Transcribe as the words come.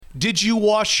Did you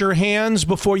wash your hands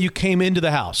before you came into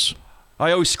the house?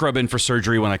 I always scrub in for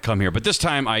surgery when I come here, but this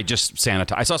time I just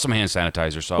sanitize. I saw some hand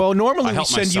sanitizer, so well, normally I we help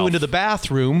send myself. you into the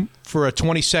bathroom for a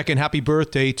 20-second happy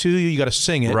birthday to you. You got to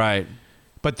sing it, right?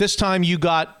 But this time you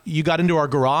got into our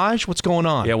garage. What's going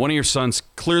on? Yeah, one of your sons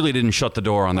clearly didn't shut the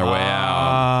door on their way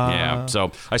out. Yeah,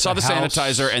 so I saw the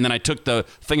sanitizer, and then I took the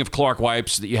thing of Clark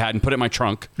wipes that you had and put it in my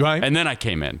trunk, right? And then I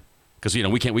came in. Because,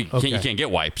 you can't get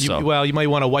wipes. So. Well, you might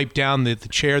want to wipe down the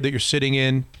chair that you're sitting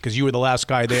in because you were the last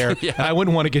guy there. Yeah. And I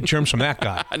wouldn't want to get germs from that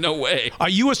guy. No way. Are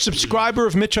you a subscriber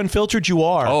of Mitch Unfiltered? You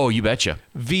are. Oh, you betcha.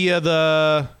 Via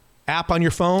the app on your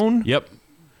phone? Yep.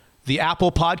 The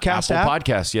Apple Podcast app?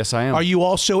 Apple Podcast, yes, I am. Are you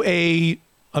also a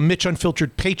Mitch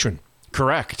Unfiltered patron?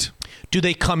 Correct. Do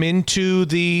they come into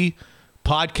the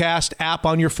podcast app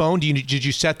on your phone? Did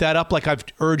you set that up like I've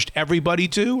urged everybody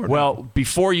to? Well,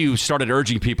 before you started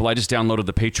urging people, I just downloaded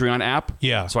the Patreon app.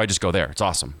 Yeah. So I just go there. It's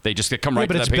awesome. They just come right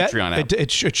to that Patreon app.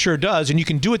 It sure does, and you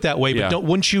can do it that way, but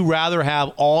wouldn't you rather have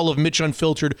all of Mitch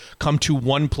Unfiltered come to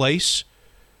one place?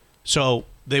 So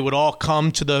they would all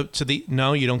come to the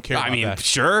no, you don't care about that.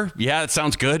 Sure. Yeah, it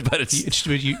sounds good, but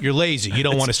you're lazy. You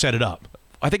don't want to set it up.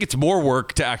 I think it's more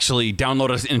work to actually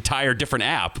download an entire different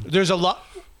app. There's a lot.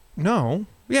 No.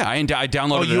 Yeah, I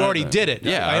downloaded it. Oh, you already did it.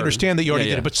 Yeah. I understand that you already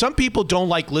did it. But some people don't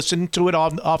like listen to it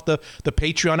off the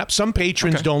Patreon app. Some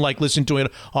patrons don't like listen to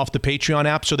it off the Patreon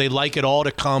app, so they like it all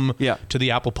to come to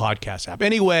the Apple Podcast app.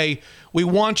 Anyway, we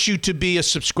want you to be a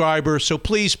subscriber, so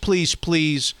please, please,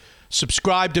 please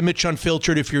subscribe to Mitch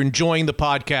Unfiltered if you're enjoying the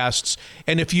podcasts.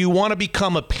 And if you want to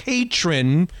become a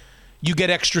patron, you get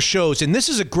extra shows. And this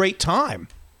is a great time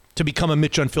to become a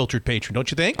Mitch Unfiltered patron,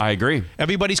 don't you think? I agree.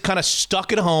 Everybody's kind of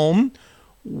stuck at home.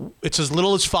 It's as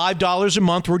little as $5 a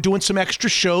month. We're doing some extra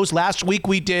shows. Last week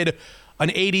we did an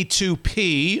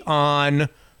 82p on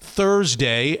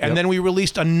Thursday, and then we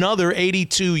released another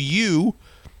 82U,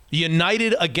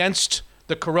 United Against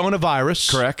the Coronavirus.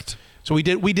 Correct. So we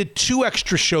did two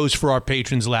extra shows for our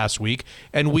patrons last week,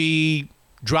 and we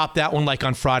dropped that one like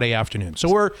on Friday afternoon. So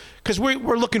we're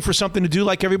looking for something to do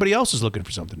like everybody else is looking for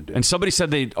something to do. And somebody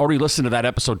said they already listened to that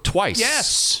episode twice.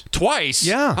 Yes. Twice?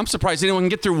 Yeah. I'm surprised anyone can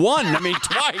get through one. I mean,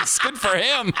 twice. Good for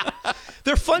him.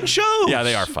 They're fun shows. Yeah,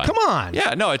 they are fun. Come on.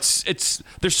 Yeah, no, it's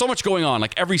there's so much going on.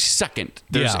 Like every second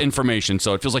there's information,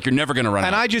 so it feels like you're never going to run out.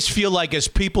 And I just feel like as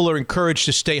people are encouraged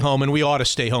to stay home, and we ought to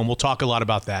stay home, we'll talk a lot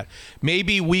about that.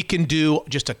 Maybe we can do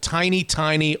just a tiny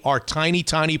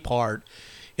part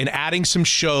in adding some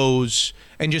shows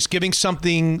and just giving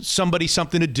somebody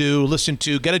something to do, listen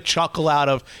to, get a chuckle out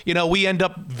of. We end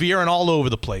up veering all over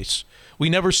the place. We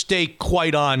never stay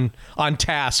quite on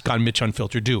task on Mitch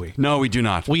Unfiltered, do we? No, we do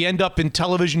not. We end up in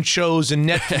television shows and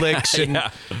Netflix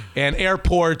and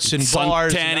airports and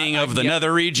bars. Tanning of the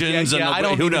nether regions. And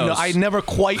who knows? I never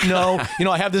quite know.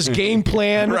 I have this game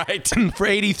plan for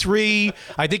 83.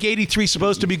 I think 83 is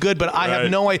supposed to be good, but I have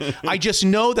no idea. I just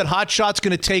know that Hot Shot's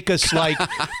going to take us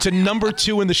to number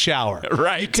 2 in the shower.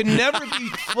 Right. You can never be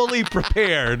fully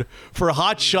prepared for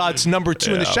Hot Shot's number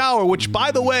 2 in the shower, which, by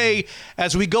the way,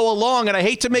 as we go along, and I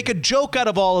hate to make a joke out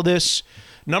of all of this,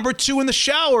 number 2 in the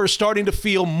shower is starting to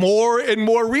feel more and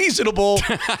more reasonable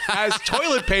as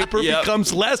toilet paper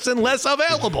becomes less and less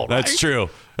available. That's true.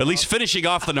 At least finishing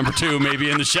off the number 2 maybe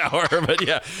in the shower. But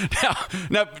yeah.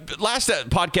 Now last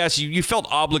podcast, you felt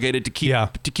obligated to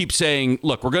keep saying,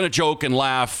 look, we're going to joke and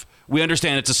laugh. We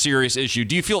understand it's a serious issue.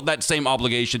 Do you feel that same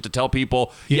obligation to tell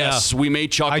people, yes, we may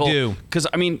chuckle? I do. Because,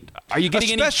 are you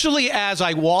getting Especially as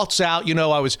I waltz out,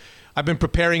 I've been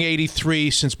preparing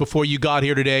 83 since before you got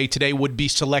here today. Today would be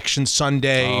Selection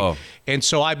Sunday. Oh. And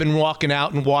so I've been walking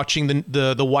out and watching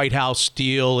the White House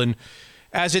deal. And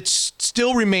as it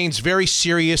still remains very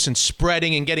serious and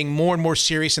spreading and getting more and more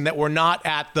serious, and that we're not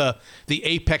at the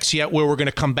apex yet where we're going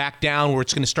to come back down, where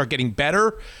it's going to start getting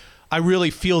better, I really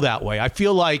feel that way. I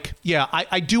feel like,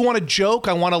 I do want to joke.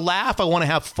 I want to laugh. I want to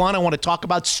have fun. I want to talk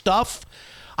about stuff.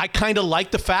 I kind of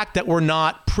like the fact that we're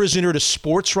not prisoner to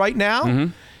sports right now.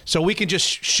 Mm-hmm. So we can just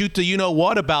shoot the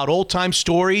you-know-what about old-time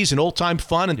stories and old-time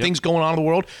fun and things going on in the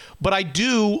world. But I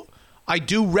do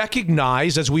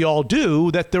recognize, as we all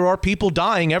do, that there are people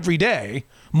dying every day,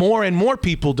 more and more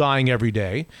people dying every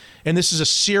day. And this is a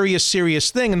serious,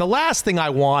 serious thing. And the last thing I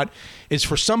want is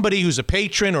for somebody who's a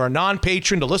patron or a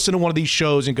non-patron to listen to one of these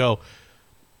shows and go,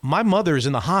 my mother is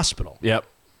in the hospital. Yep.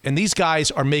 And these guys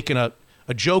are making a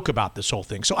joke about this whole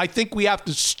thing. So I think we have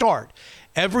to start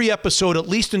every episode, at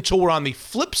least until we're on the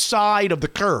flip side of the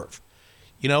curve.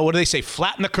 What do they say?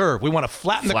 Flatten the curve. We want to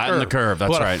flatten the curve. Flatten the curve,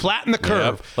 that's right. Flatten the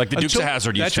curve. Yep. Like the Dukes of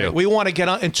Hazzard used to. Right. We want to get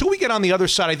on, until we get on the other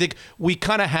side, I think we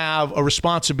kind of have a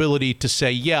responsibility to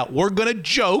say, we're going to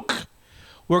joke.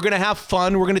 We're going to have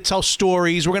fun. We're going to tell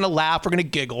stories. We're going to laugh. We're going to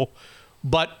giggle.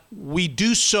 But we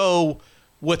do so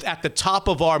with, at the top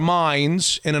of our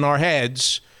minds and in our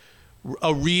heads,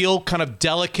 a real kind of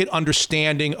delicate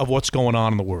understanding of what's going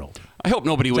on in the world. I hope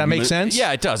nobody would. Does that make sense?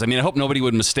 Yeah, it does. I mean, I hope nobody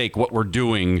would mistake what we're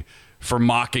doing for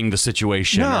mocking the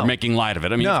situation or making light of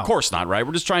it. I mean, of course not, right?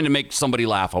 We're just trying to make somebody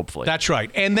laugh, hopefully. That's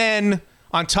right. And then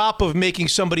on top of making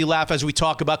somebody laugh as we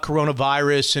talk about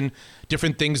coronavirus and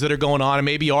different things that are going on, and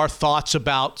maybe our thoughts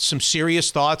about some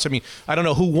serious thoughts. I mean, I don't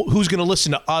know who's going to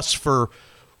listen to us for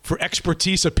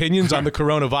expertise opinions on the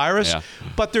coronavirus.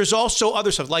 But there's also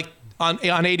other stuff, like on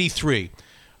 83.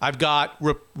 I've got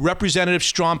Representative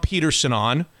Strom Peterson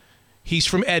on. He's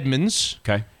from Edmonds.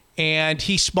 Okay. And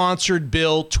he sponsored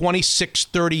Bill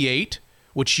 2638,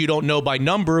 which you don't know by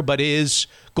number, but is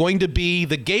going to be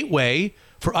the gateway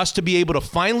for us to be able to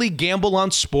finally gamble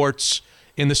on sports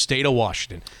in the state of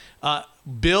Washington.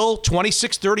 Bill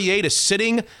 2638 is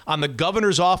sitting on the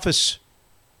governor's office,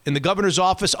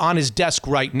 on his desk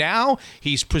right now.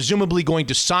 He's presumably going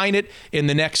to sign it in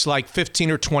the next 15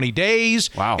 or 20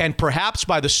 days. Wow. And perhaps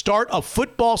by the start of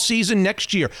football season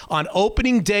next year, on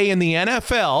opening day in the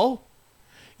NFL,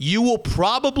 you will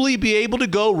probably be able to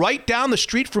go right down the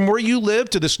street from where you live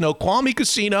to the Snoqualmie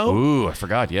Casino. Ooh, I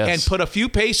forgot, yes. And put a few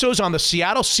pesos on the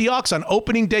Seattle Seahawks on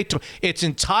opening day. It's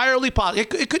entirely possible.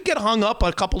 It could get hung up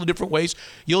a couple of different ways.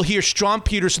 You'll hear Strom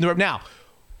Peterson. Now,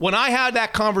 when I had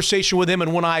that conversation with him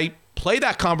and when I play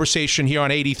that conversation here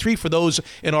on 83 for those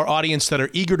in our audience that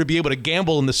are eager to be able to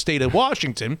gamble in the state of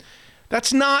Washington,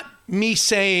 that's not me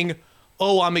saying,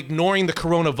 oh, I'm ignoring the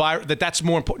coronavirus, that's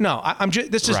more important. No,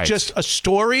 this is just a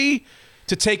story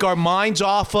to take our minds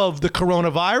off of the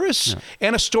coronavirus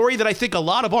and a story that I think a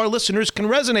lot of our listeners can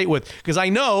resonate with. Because I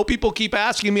know people keep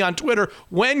asking me on Twitter,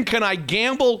 when can I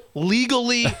gamble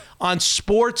legally on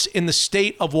sports in the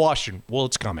state of Washington? Well,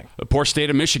 it's coming. The poor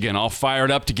state of Michigan, all fired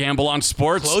up to gamble on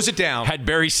sports. Close it down. Had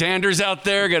Barry Sanders out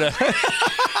there.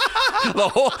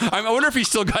 I wonder if he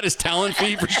still got his talent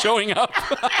fee for showing up.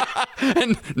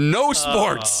 And no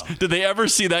sports. Did they ever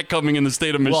see that coming in the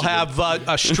state of Michigan? We'll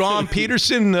have Strom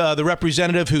Peterson, the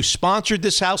representative who sponsored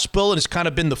this House bill and has kind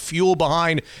of been the fuel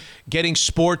behind getting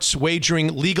sports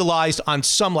wagering legalized on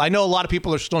some. I know a lot of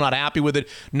people are still not happy with it.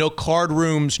 No card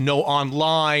rooms, no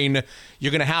online.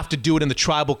 You're going to have to do it in the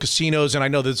tribal casinos. And I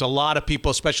know there's a lot of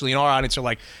people, especially in our audience, are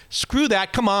like, screw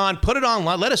that. Come on, put it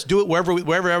online. Let us do it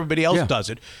wherever everybody else does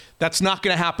it. That's not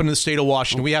going to happen in the state of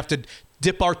Washington. We have to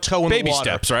dip our toe in the water. Baby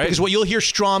steps, right? Because what you'll hear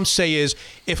Strom say is,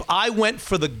 if I went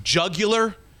for the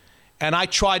jugular and I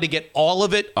tried to get all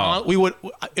of it,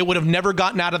 it would have never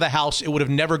gotten out of the House. It would have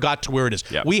never got to where it is.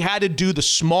 Yep. We had to do the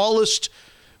smallest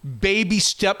baby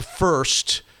step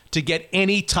first to get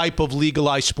any type of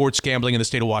legalized sports gambling in the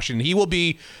state of Washington. He will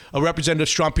be a Representative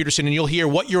Strom Peterson, and you'll hear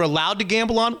what you're allowed to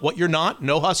gamble on, what you're not.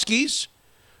 No Huskies.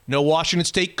 No Washington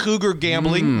State Cougar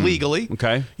gambling legally.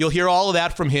 Okay. You'll hear all of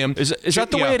that from him. Is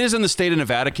that the way it is in the state of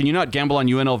Nevada? Can you not gamble on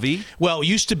UNLV? Well, it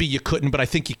used to be you couldn't, but I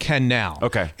think you can now.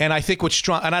 Okay. And I think what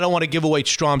Strom, and I don't want to give away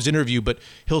Strom's interview, but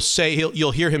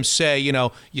you'll hear him say,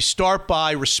 you start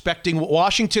by respecting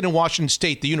Washington and Washington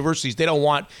State, the universities. They don't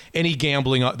want any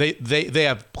gambling. They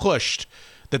have pushed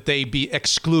that they be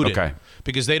excluded. Okay.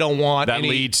 Because they don't want that any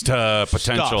leads to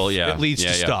potential. Stuff. Yeah. It leads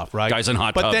to stuff, right? Guys in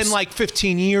hot tubs. But then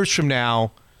 15 years from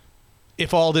now,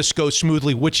 if all this goes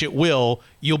smoothly, which it will,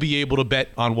 you'll be able to bet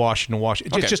on Washington.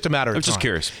 It's just a matter of time. I'm just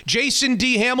curious. Jason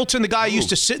D. Hamilton, the guy who used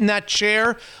to sit in that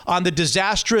chair on the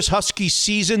disastrous Husky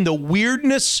season, the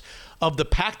weirdness of the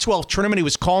Pac-12 tournament. He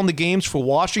was calling the games for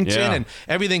Washington and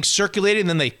everything circulated, and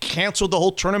then they canceled the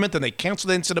whole tournament, then they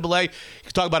canceled the NCAA.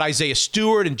 He's talking about Isaiah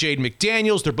Stewart and Jaden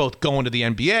McDaniels. They're both going to the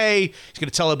NBA. He's going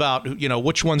to tell about,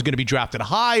 which one's going to be drafted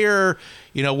higher.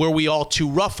 Were we all too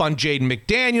rough on Jaden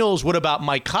McDaniels? What about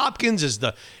Mike Hopkins? Is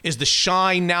the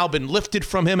shine now been lifted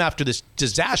from him after this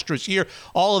disastrous year?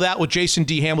 All of that with Jason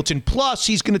D. Hamilton. Plus,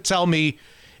 he's going to tell me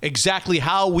exactly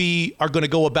how we are going to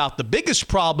go about the biggest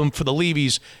problem for the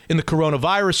Levies in the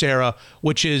coronavirus era,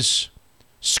 which is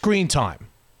screen time.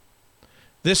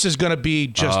 This is going to be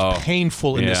just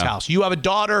painful in this house. You have a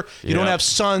daughter. You don't have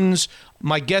sons.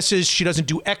 My guess is she doesn't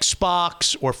do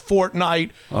Xbox or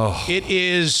Fortnite.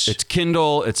 It's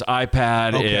Kindle, it's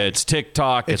iPad, it's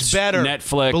TikTok, it's better.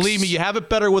 Netflix. Believe me, you have it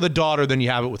better with a daughter than you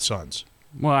have it with sons.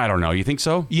 Well, I don't know. You think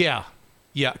so? Yeah.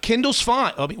 Kindle's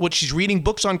fine. She's reading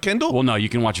books on Kindle? Well, no, you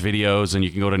can watch videos and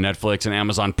you can go to Netflix and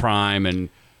Amazon Prime and...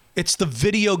 It's the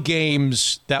video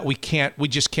games that we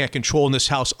just can't control in this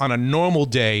house on a normal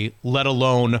day, let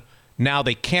alone now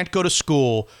they can't go to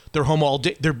school. They're home all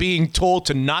day. They're being told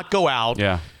to not go out.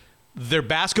 Yeah. Their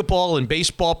basketball and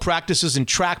baseball practices and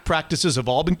track practices have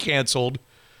all been canceled.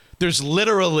 There's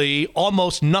literally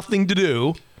almost nothing to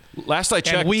do. Last I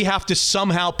checked, and we have to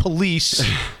somehow police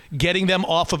getting them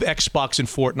off of Xbox and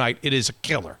Fortnite. It is a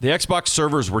killer. The Xbox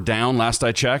servers were down last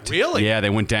I checked. Really? Yeah, they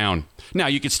went down. Now,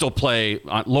 you could still play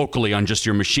locally on just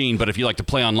your machine, but if you like to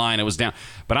play online, it was down.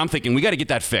 But I'm thinking we got to get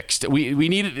that fixed. We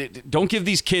need it. Don't give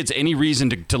these kids any reason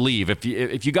to leave.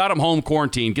 If you got them home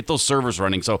quarantined, get those servers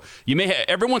running. So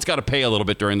everyone's got to pay a little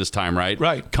bit during this time, right?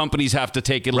 Right. Companies have to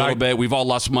take it a little bit. We've all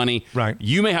lost money. Right.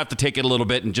 You may have to take it a little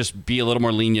bit and just be a little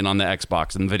more lenient on the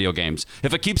Xbox and video games.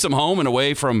 If it keeps them home and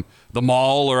away from the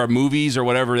mall or movies or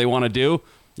whatever they want to do,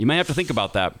 you may have to think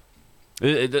about that.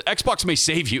 The Xbox may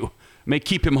save you. May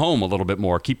keep him home a little bit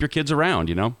more. Keep your kids around,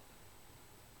 you know?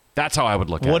 That's how I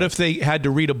would look at it. What if they had to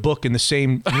read a book in the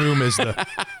same room as the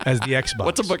Xbox?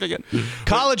 What's a book again?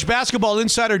 College basketball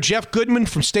insider Jeff Goodman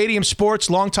from Stadium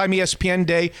Sports, longtime ESPN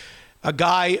day, a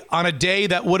guy on a day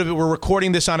that we're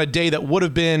recording this on a day that would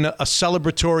have been a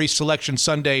celebratory Selection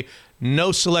Sunday.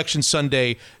 No Selection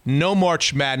Sunday, no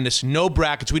March Madness, no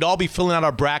brackets. We'd all be filling out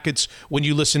our brackets when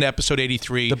you listen to episode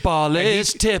 83. The ball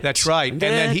is tipped. That's right. And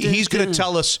then he's going to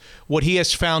tell us what he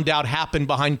has found out happened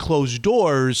behind closed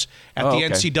doors at the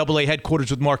NCAA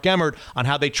headquarters with Mark Emmert on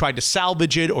how they tried to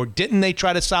salvage it or didn't they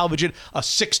try to salvage it. A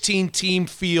 16-team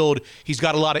field. He's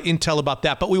got a lot of intel about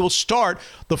that. But we will start.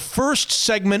 The first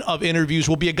segment of interviews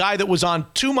will be a guy that was on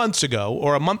 2 months ago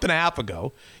or a month and a half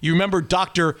ago. You remember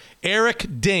Dr.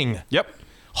 Eric Ding. Yep.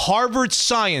 Harvard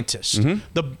scientist.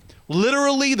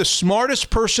 Literally the smartest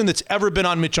person that's ever been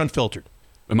on Mitch Unfiltered.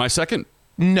 Am I second?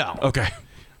 No. Okay.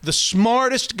 The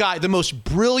smartest guy, the most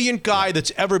brilliant guy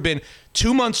that's ever been.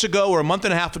 2 months ago or a month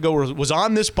and a half ago was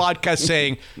on this podcast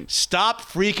saying, stop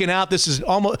freaking out. This is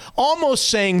almost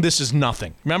saying this is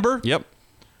nothing. Remember? Yep.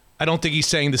 I don't think he's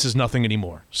saying this is nothing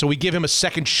anymore. So we give him a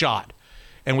second shot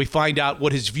and we find out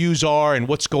what his views are and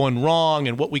what's going wrong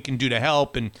and what we can do to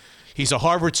help. And he's a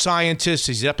Harvard scientist.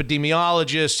 He's an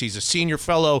epidemiologist. He's a senior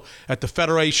fellow at the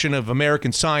Federation of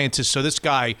American Scientists. So this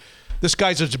guy's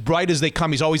as bright as they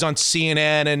come. He's always on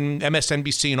CNN and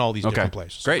MSNBC and all these different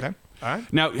places. Great. Okay? All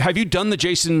right. Now, have you done the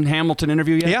Jason Hamilton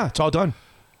interview yet? Yeah, it's all done.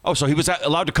 Oh, so he was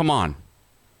allowed to come on?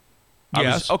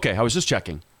 Yes. I was just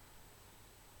checking.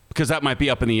 Because that might be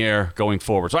up in the air going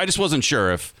forward. So I just wasn't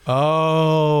sure if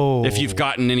you've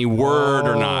gotten any word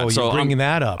or not. So you're bringing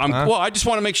that up. Huh? Well, I just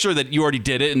want to make sure that you already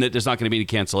did it and that there's not going to be any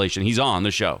cancellation. He's on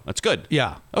the show. That's good.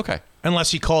 Yeah. Okay.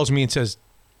 Unless he calls me and says,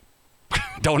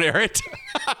 don't air it.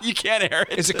 You can't air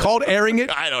it. Is it called airing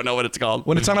it? I don't know what it's called.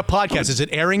 When it's on a podcast, is it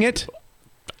airing it?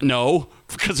 No,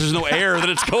 because there's no air that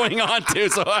it's going on to,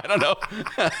 so I don't know.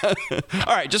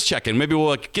 All right, just checking. Maybe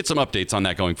we'll get some updates on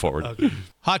that going forward. Okay.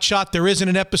 Hot Shot, there isn't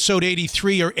an episode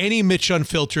 83 or any Mitch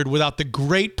Unfiltered without the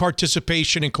great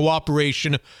participation and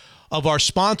cooperation of our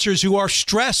sponsors who are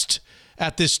stressed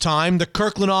at this time. The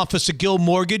Kirkland office of Guild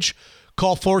Mortgage.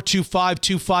 Call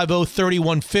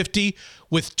 425-250-3150.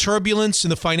 With turbulence in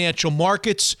the financial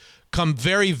markets come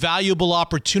very valuable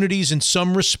opportunities in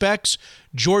some respects.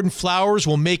 Jordan Flowers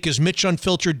will make his Mitch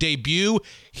Unfiltered debut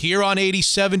here on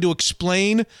 87 to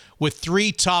explain. With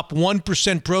 3 top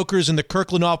 1% brokers in the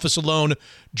Kirkland office alone,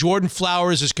 Jordan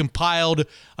Flowers has compiled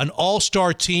an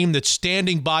all-star team that's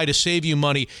standing by to save you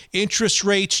money. Interest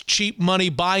rates, cheap money,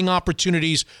 buying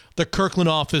opportunities, the Kirkland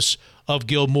office of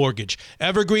Guild Mortgage.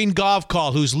 Evergreen Golf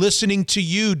Call, who's listening to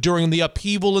you during the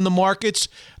upheaval in the markets,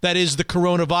 that is the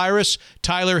coronavirus.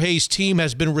 Tyler Hayes' team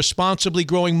has been responsibly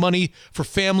growing money for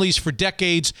families for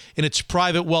decades in its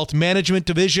private wealth management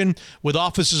division, with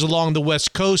offices along the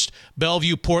West Coast,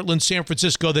 Bellevue, Portland, San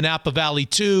Francisco, the Napa Valley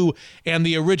too, and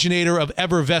the originator of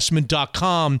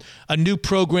Evervestment.com, a new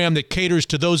program that caters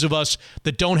to those of us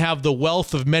that don't have the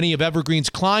wealth of many of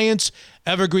Evergreen's clients.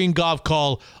 Evergreen Golf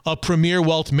Call, a premier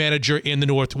wealth manager in the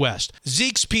Northwest.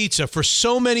 Zeke's Pizza. For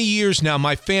so many years now,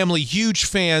 my family, huge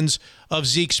fans of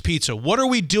Zeke's Pizza. What are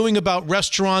we doing about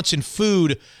restaurants and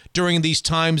food during these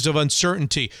times of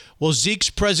uncertainty? Well, Zeke's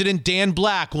president, Dan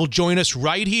Black, will join us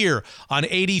right here on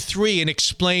 83 and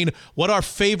explain what our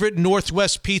favorite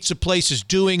Northwest pizza place is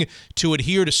doing to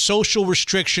adhere to social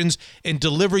restrictions and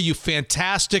deliver you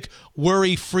fantastic,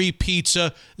 worry-free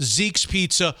pizza. Zeke's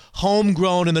Pizza,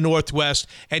 homegrown in the Northwest.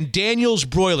 And Daniel's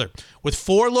Broiler, with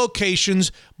 4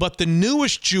 locations, but the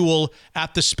newest jewel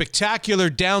at the spectacular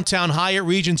downtown Hyatt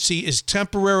Regency is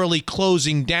temporarily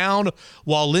closing down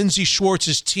while Lindsay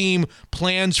Schwartz's team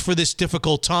plans for this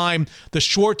difficult time. The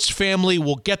Schwartz family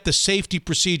will get the safety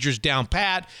procedures down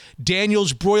pat.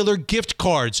 Daniel's Broiler gift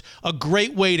cards, a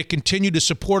great way to continue to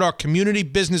support our community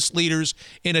business leaders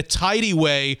in a tidy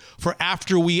way for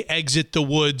after we exit the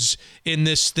woods in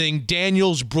this thing.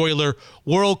 Daniel's Broiler,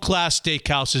 world-class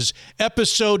steakhouses,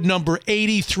 episode number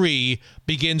 83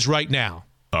 begins right now.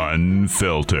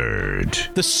 Unfiltered.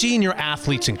 The senior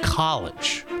athletes in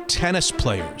college, tennis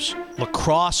players,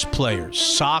 lacrosse players,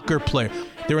 soccer players,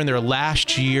 they're in their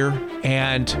last year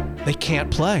and they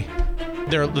can't play.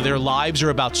 Their lives are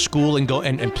about school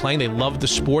and playing. They love the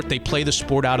sport. They play the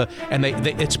sport out of, and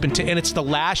it's the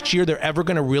last year they're ever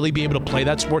going to really be able to play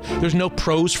that sport. There's no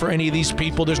pros for any of these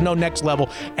people. There's no next level,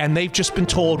 and they've just been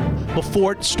told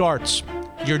before it starts,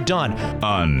 you're done.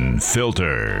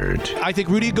 Unfiltered. I think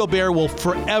Rudy Gobert will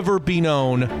forever be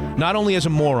known not only as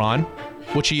a moron,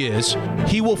 which he is,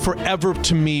 he will forever,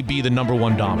 to me, be the number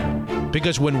one dominant.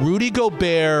 Because when Rudy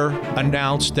Gobert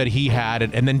announced that he had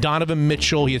it, and then Donovan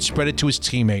Mitchell, he had spread it to his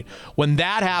teammate, when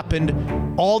that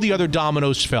happened, all the other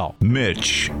dominoes fell.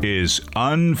 Mitch is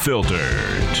unfiltered.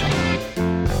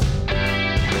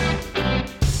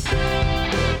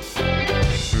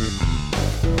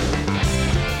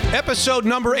 Episode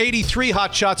number 83,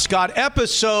 Hotshot Scott.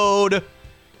 Episode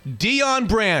Deion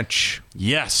Branch.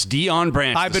 Yes, Deion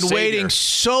Branch. I've been waiting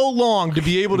so long to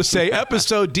be able to say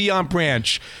episode Deion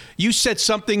Branch. You said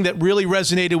something that really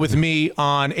resonated with me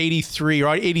on 83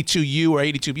 or 82U or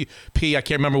 82P. I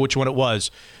can't remember which one it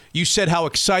was. You said how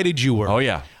excited you were. Oh,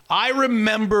 yeah. I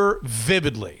remember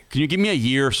vividly. Can you give me a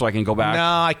year so I can go back?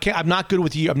 No, I can't. I'm not good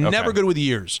with years. I'm never good with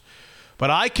years. But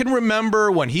I can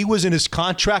remember when he was in his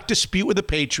contract dispute with the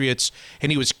Patriots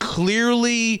and he was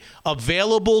clearly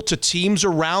available to teams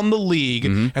around the league,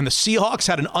 and the Seahawks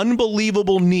had an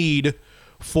unbelievable need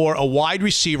for a wide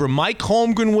receiver. Mike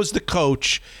Holmgren was the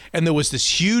coach, and there was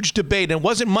this huge debate, and it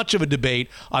wasn't much of a debate,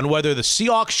 on whether the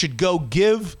Seahawks should go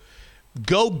give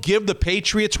the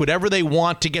Patriots whatever they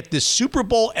want to get this Super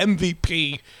Bowl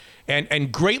MVP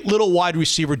and great little wide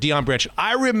receiver Deion Branch.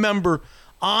 I remember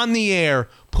on the air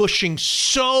pushing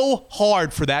so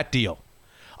hard for that deal.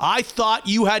 I thought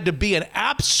you had to be an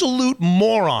absolute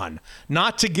moron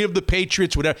not to give the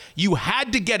Patriots whatever. You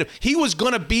had to get him. He was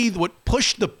going to be what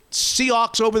pushed the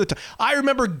Seahawks over the top. I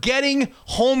remember getting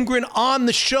Holmgren on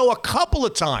the show a couple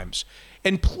of times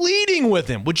and pleading with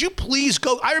him, would you please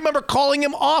go? I remember calling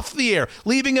him off the air,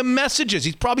 leaving him messages.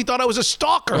 He probably thought I was a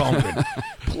stalker, Holmgren.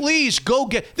 Please go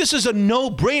get, this is a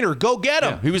no-brainer. Go get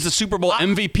him. Yeah, he was the Super Bowl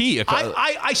MVP.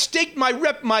 I staked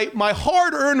my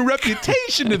hard-earned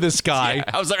reputation to this guy. Yeah,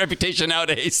 how's that reputation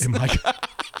nowadays?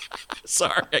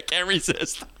 Sorry, I can't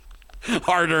resist.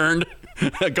 Hard-earned.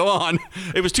 Go on.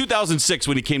 It was 2006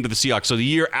 when he came to the Seahawks, so the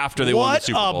year after they won the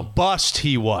Super Bowl. What a bust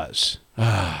he was.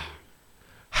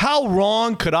 How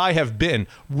wrong could I have been?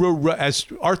 As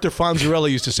Arthur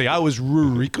Fonzarelli used to say, I was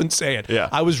he couldn't say it. Yeah.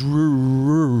 I was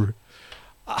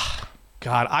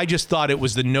God, I just thought it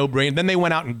was the no-brainer. Then they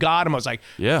went out and got him. I was like,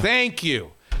 thank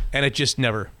you. And it just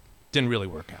didn't really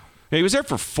work out. Yeah, he was there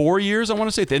for 4 years, I want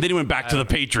to say. Then he went back to the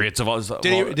Patriots.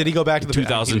 Did he go back to the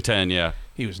 2010, yeah.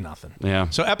 He was nothing. Yeah.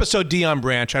 So episode Deion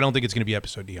Branch, I don't think it's going to be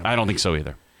episode Deion Branch. I don't think so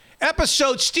either.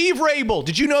 Episode Steve Rabel.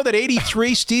 Did you know that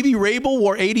 83, Stevie Rabel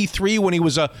wore 83 when he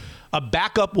was a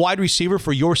backup wide receiver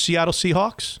for your Seattle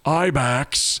Seahawks?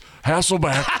 Ibacks.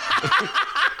 Hasselback.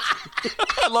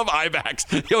 I love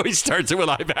Ibacks. He always starts it with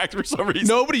Ibacks for some reason.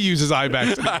 Nobody uses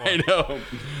Ibacks anymore. I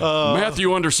know.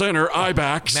 Matthew under center,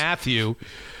 Ibacks. Matthew.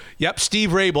 Yep,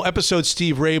 Steve Rabel. Episode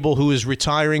Steve Rabel, who is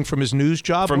retiring from his news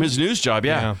job. From his news job,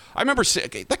 yeah. I remember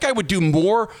that guy would do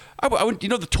more. I would,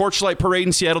 the Torchlight Parade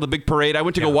in Seattle, the big parade. I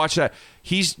went to go watch that.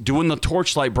 He's doing the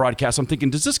Torchlight broadcast. I'm thinking,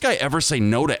 does this guy ever say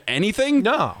no to anything?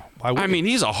 No. I mean,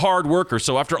 he's a hard worker.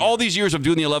 So after all these years of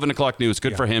doing the 11 o'clock news,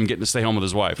 good for him getting to stay home with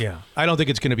his wife. Yeah. I don't think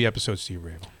it's going to be episode Steve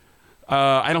Rabel.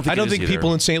 I don't think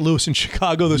people in St. Louis and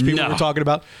Chicago, those people we're talking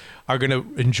about, are going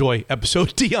to enjoy episode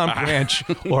Deion Branch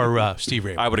or Steve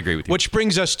Rabel. I would agree with you. Which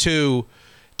brings us to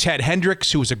Ted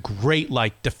Hendricks, who was a great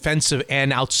defensive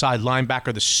and outside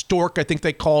linebacker. The Stork, I think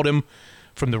they called him,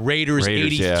 from the Raiders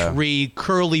 83.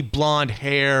 Curly blonde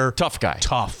hair. Tough guy.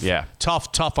 Tough. Yeah.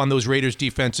 Tough on those Raiders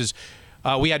defenses.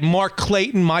 We had Mark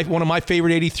Clayton, one of my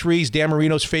favorite 83s, Dan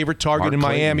Marino's favorite target in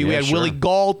Miami. We had Willie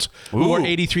Gault, who wore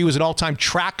 83, was an all-time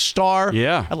track star.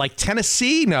 Yeah. At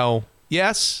Tennessee? No.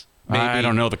 Yes? Maybe. I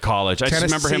don't know the college. I just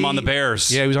remember him on the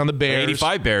Bears. Yeah, he was on the Bears.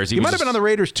 85 Bears. He might have been on the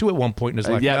Raiders, too, at one point in his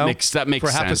life. Yeah, that makes sense. For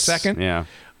half a second. Yeah.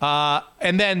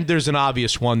 And then there's an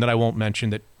obvious one that I won't mention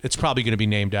that it's probably going to be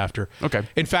named after. Okay.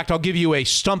 In fact, I'll give you a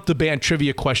Stump the Band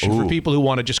trivia question for people who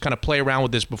want to just kind of play around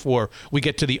with this before we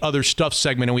get to the other stuff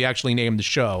segment and we actually name the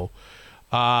show.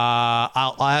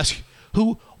 I'll ask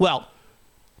who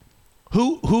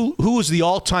is the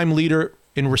all-time leader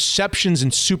in receptions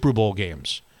in Super Bowl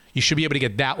games? You should be able to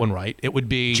get that one right. It would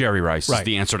be Jerry Rice is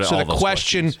the answer to all those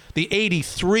questions. So the question, the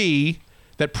 83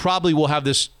 that probably will have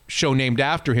this show named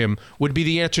after him, would be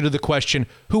the answer to the question,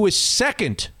 who is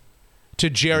second to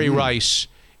Jerry Rice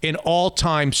in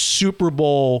all-time Super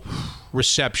Bowl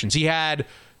receptions. He had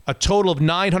a total of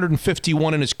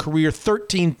 951 in his career,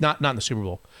 13, not in the Super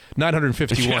Bowl,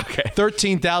 951, Okay.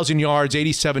 13,000 yards,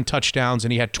 87 touchdowns,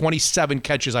 and he had 27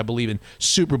 catches, I believe, in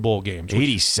Super Bowl games.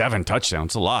 87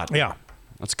 touchdowns, a lot. Yeah.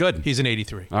 That's good. He's an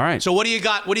 83. All right. So what do you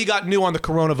got? What do you got new on the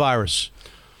coronavirus?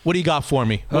 What do you got for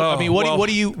me? Oh, I mean, what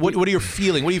are you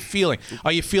feeling? What are you feeling?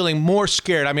 Are you feeling more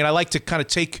scared? I mean, I like to kind of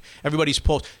take everybody's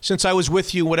pulse. Since I was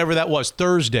with you, whatever that was,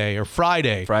 Thursday or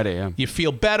Friday. Friday, yeah. You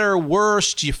feel better,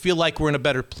 worse? Do you feel like we're in a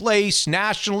better place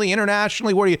nationally,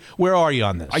 internationally? Where are you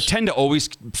on this? I tend to always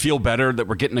feel better that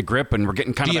we're getting a grip and we're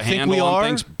getting kind of a handle on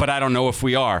things, but I don't know if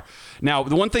we are. Now,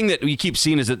 the one thing that we keep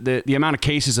seeing is that the amount of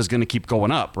cases is going to keep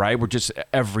going up, right? We're just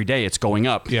every day it's going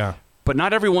up. Yeah. But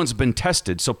not everyone's been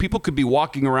tested, so people could be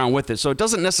walking around with it. So it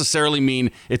doesn't necessarily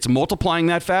mean it's multiplying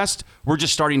that fast. We're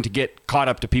just starting to get caught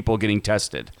up to people getting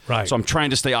tested. Right. So I'm trying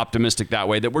to stay optimistic that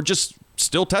way, that we're just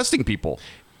still testing people.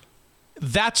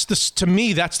 To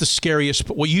me, that's the scariest.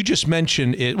 What you just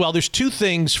mentioned is, well, there's two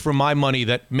things for my money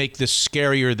that make this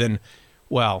scarier than,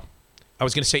 well, I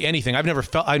was going to say anything. I've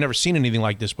never seen anything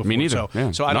like this before. Me neither.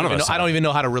 So I don't even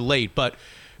know how to relate, but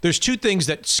there's two things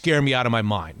that scare me out of my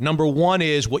mind. Number one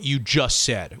is what you just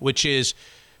said, which is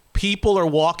people are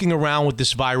walking around with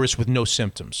this virus with no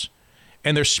symptoms.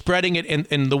 And they're spreading it,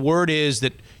 and the word is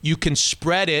that you can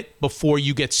spread it before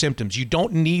you get symptoms. You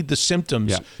don't need the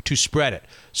symptoms to spread it.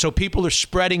 So people are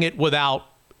spreading it without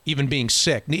even being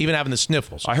sick, even having the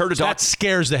sniffles. I heard that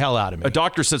scares the hell out of me. A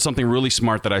doctor said something really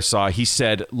smart that I saw. He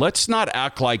said, let's not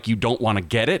act like you don't want to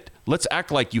get it. Let's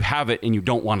act like you have it and you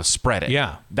don't want to spread it.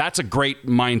 Yeah. That's a great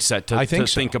mindset to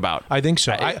think about. I think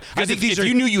so. I think if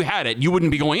you knew you had it, you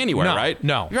wouldn't be going anywhere, right?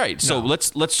 No. Right. So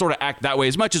let's sort of act that way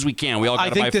as much as we can. We all got to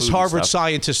buy food. I think this Harvard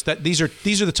scientist, that these are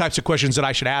the types of questions that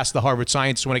I should ask the Harvard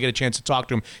scientist when I get a chance to talk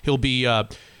to him.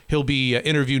 He'll be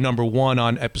interview number 1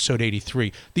 on episode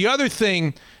 83. The other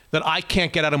thing that I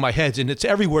can't get out of my head, and it's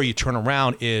everywhere you turn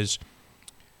around, is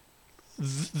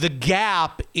the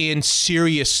gap in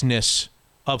seriousness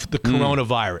of the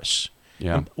coronavirus.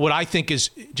 Yeah. What I think is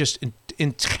just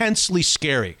intensely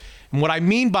scary. And what I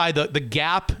mean by the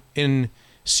gap in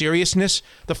seriousness,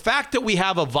 the fact that we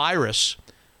have a virus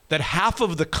that half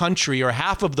of the country or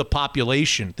half of the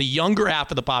population, the younger half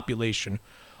of the population,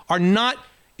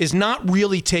 is not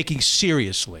really taking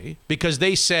seriously, because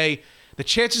they say the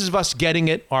chances of us getting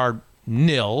it are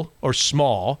nil or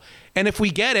small. And if we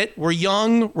get it, we're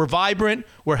young, we're vibrant,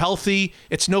 we're healthy.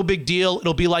 It's no big deal.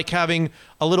 It'll be like having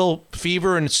a little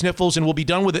fever and sniffles, and we'll be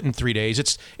done with it in 3 days.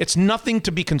 It's nothing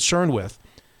to be concerned with.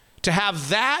 To have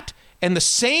that and the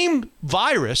same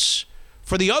virus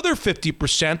for the other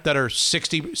 50% that are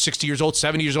 60 years old,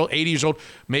 70 years old, 80 years old,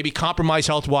 maybe compromised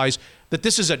health-wise, that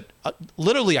this is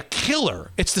literally a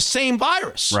killer. It's the same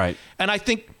virus. Right. And I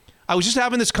think I was just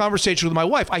having this conversation with my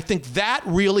wife. I think that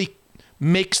really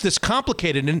makes this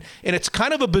complicated. And it's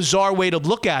kind of a bizarre way to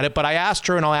look at it, but I asked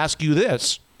her, and I'll ask you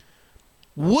this.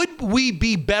 Would we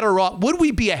be better off? Would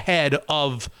we be ahead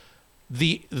of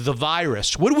the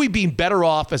virus? Would we be better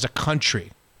off as a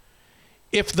country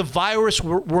if the virus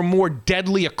were more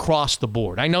deadly across the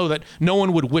board? I know that no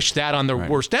one would wish that on their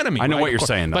worst enemy. I know what you're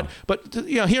saying, though. But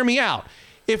hear me out.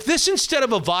 If this, instead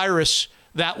of a virus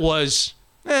that was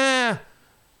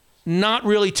not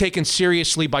really taken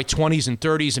seriously by 20s and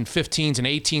 30s and 15s and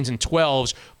 18s and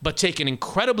 12s, but taken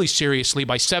incredibly seriously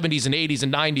by 70s and 80s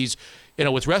and 90s,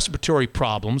 with respiratory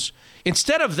problems.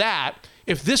 Instead of that,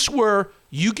 if this were,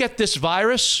 you get this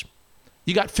virus,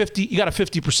 you got a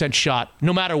 50% shot.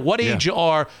 No matter what age you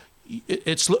are,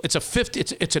 it's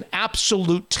an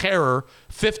absolute terror,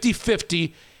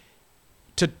 50-50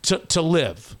 to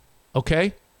live.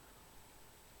 Okay?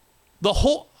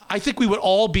 I think we would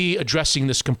all be addressing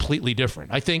this completely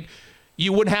different. I think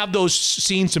you wouldn't have those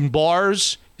scenes in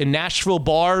bars, in Nashville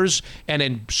bars, and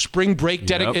in spring break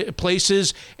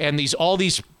places, and all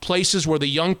these places where the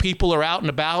young people are out and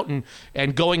about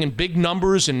and going in big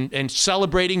numbers and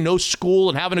celebrating no school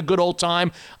and having a good old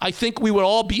time. I think we would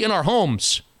all be in our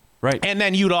homes. Right. And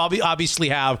then you'd obviously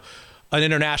have an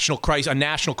international crisis, a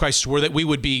national crisis, where there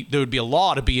would be a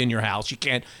law to be in your house. You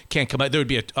can't come out. There would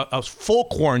be a full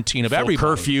quarantine of everybody.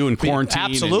 Curfew and quarantine.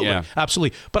 Absolutely,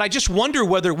 absolutely. But I just wonder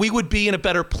whether we would be in a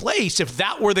better place if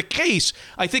that were the case.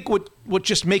 I think what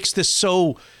just makes this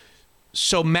so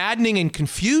maddening and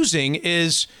confusing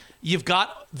is you've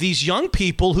got these young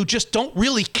people who just don't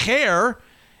really care,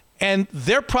 and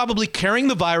they're probably carrying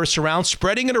the virus around,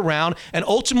 spreading it around, and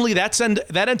ultimately that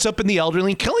ends up in the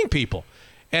elderly and killing people.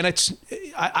 And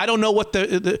I don't know what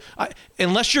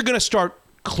unless you're going to start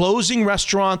closing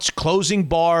restaurants, closing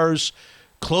bars,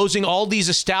 closing all these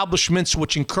establishments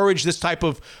which encourage this type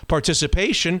of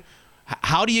participation.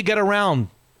 How do you get around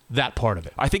that part of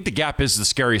it? I think the gap is the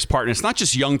scariest part. And it's not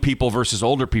just young people versus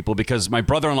older people, because my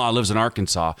brother-in-law lives in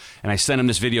Arkansas, and I sent him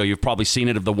this video. You've probably seen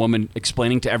it, of the woman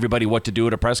explaining to everybody what to do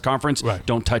at a press conference. Right.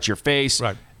 Don't touch your face.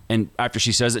 Right. And after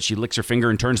she says it, she licks her finger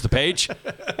and turns the page.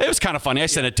 It was kind of funny. I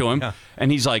sent it to him,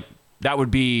 and he's like, that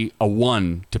would be a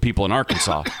 1 to people in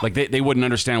Arkansas. Like they wouldn't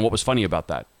understand what was funny about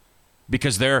that,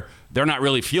 because they're not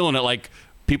really feeling it like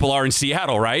people are in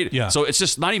Seattle, right? Yeah. So it's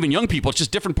just not even young people. It's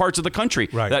just different parts of the country.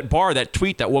 Right. That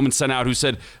tweet that woman sent out who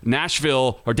said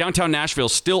Nashville, or downtown Nashville,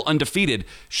 still undefeated,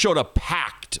 showed a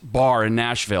packed bar in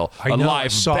Nashville, a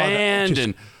live band,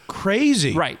 and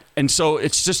crazy. Right. And so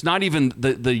it's just not even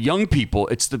the young people.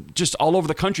 It's just all over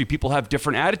the country. People have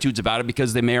different attitudes about it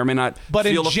because they may or may not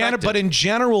feel affected. But in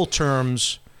general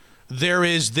terms, there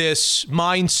is this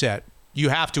mindset. You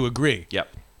have to agree.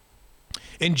 Yep.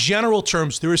 In general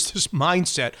terms, there is this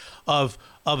mindset of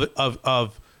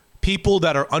people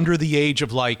that are under the age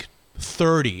of like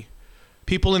 30,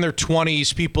 people in their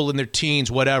 20s, people in their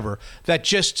teens, whatever, that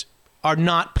just are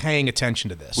not paying attention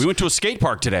to this. We went to a skate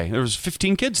park today. There was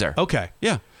 15 kids there. Okay.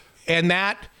 Yeah. And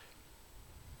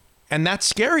that's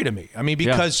scary to me. I mean,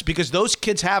 because those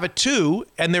kids have it too,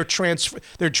 and they're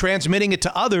transmitting it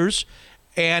to others,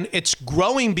 and it's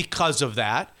growing because of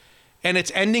that. And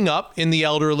it's ending up in the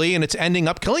elderly, and it's ending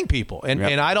up killing people. And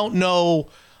and I don't know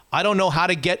how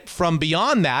to get from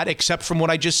beyond that, except from what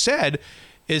I just said,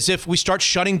 is if we start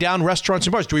shutting down restaurants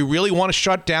and bars. Do we really want to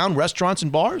shut down restaurants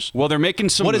and bars? Well, they're making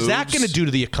some What moves. is that going to do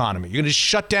to the economy? You're going to just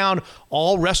shut down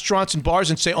all restaurants and bars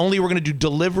and say only we're going to do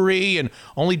delivery and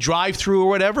only drive-through or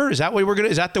whatever? Is that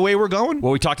the way we're going?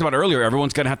 Well, we talked about earlier,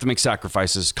 everyone's going to have to make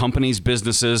sacrifices. Companies,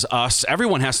 businesses, us,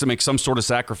 everyone has to make some sort of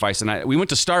sacrifice. And we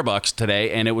went to Starbucks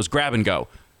today, and it was grab and go.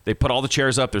 They put all the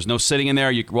chairs up. There's no sitting in there.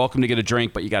 You're welcome to get a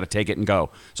drink, but you got to take it and go.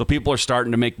 So people are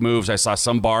starting to make moves. I saw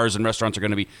some bars and restaurants are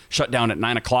going to be shut down at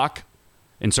 9 o'clock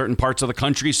in certain parts of the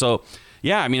country. So,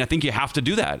 yeah, I mean, I think you have to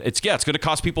do that. It's going to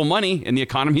cost people money, and the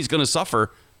economy's going to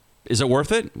suffer. Is it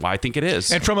worth it? Well, I think it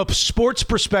is. And from a sports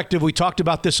perspective, we talked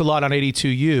about this a lot on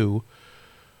 82U.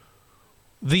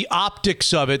 The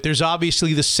optics of it, there's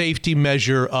obviously the safety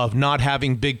measure of not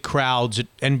having big crowds at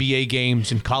NBA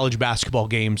games and college basketball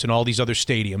games and all these other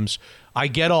stadiums. I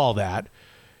get all that.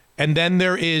 And then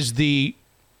there is the,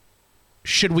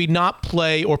 should we not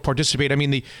play or participate? I mean,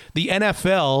 the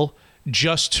NFL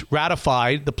just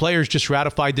ratified, the players just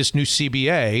ratified this new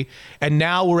CBA, and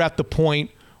now we're at the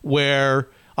point where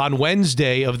on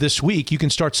Wednesday of this week, you can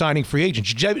start signing free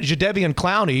agents. Jadeveon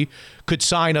Clowney could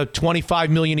sign a $25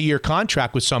 million a year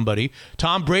contract with somebody.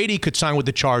 Tom Brady could sign with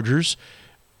the Chargers.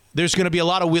 There's going to be a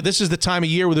lot of, this is the time of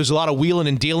year where there's a lot of wheeling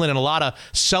and dealing and a lot of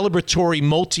celebratory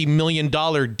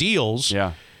multi-million-dollar deals.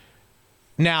 Yeah.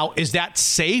 Now, is that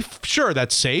safe? Sure,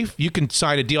 that's safe. You can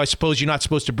sign a deal. I suppose you're not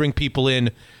supposed to bring people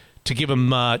in to give them,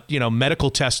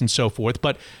 medical tests and so forth.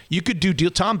 But you could do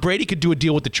deal. Tom Brady could do a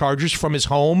deal with the Chargers from his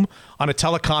home on a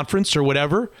teleconference or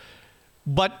whatever.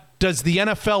 But does the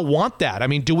NFL want that? I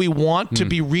mean, do we want to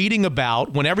be reading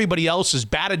about when everybody else is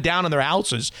battered down in their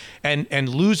houses and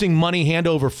losing money hand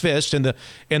over fist, and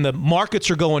the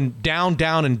markets are going down,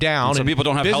 down, and down? And some people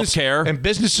don't have health care. And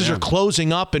businesses are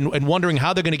closing up and wondering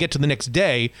how they're going to get to the next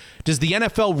day. Does the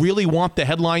NFL really want the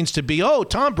headlines to be, oh,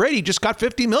 Tom Brady just got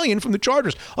 $50 million from the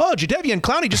Chargers. Oh, Jadeveon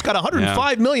Clowney just got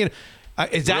 $105 million.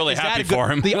 Is that really happy good?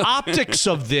 for him? The optics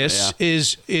of this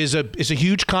is a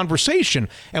huge conversation.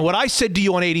 And what I said to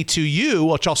you on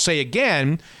 82U, which I'll say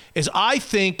again, is I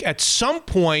think at some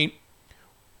point,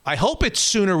 I hope it's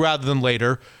sooner rather than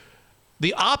later,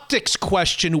 the optics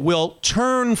question will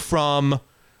turn from,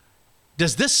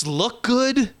 does this look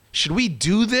good? Should we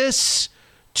do this?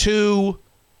 To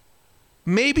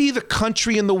maybe the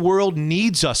country and the world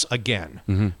needs us again.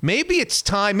 Mm-hmm. Maybe it's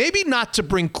time, maybe not to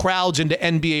bring crowds into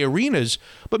NBA arenas,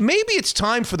 but maybe it's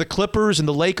time for the Clippers and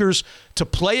the Lakers to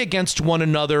play against one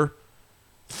another.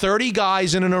 30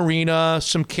 guys in an arena,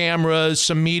 some cameras,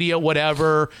 some media,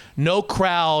 whatever, no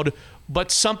crowd, but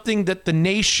something that the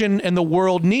nation and the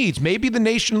world needs. Maybe the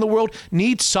nation and the world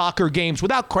needs soccer games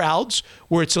without crowds,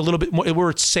 where it's a little bit more, where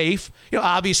it's safe.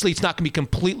 Obviously, it's not going to be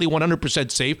completely 100%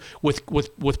 safe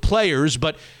with players,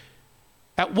 but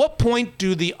at what point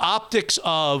do the optics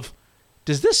of,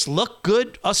 does this look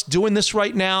good, us doing this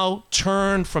right now,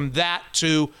 turn from that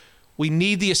to, we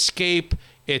need the escape,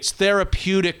 it's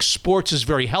therapeutic, sports is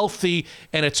very healthy,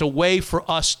 and it's a way for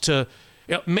us to,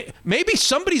 maybe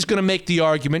somebody's going to make the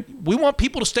argument, we want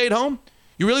people to stay at home?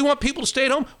 You really want people to stay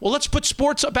at home? Well, let's put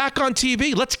sports back on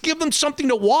TV. Let's give them something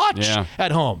to watch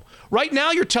at home. Right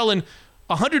now, you're telling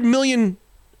 100 million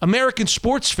American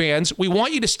sports fans, we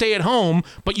want you to stay at home,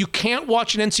 but you can't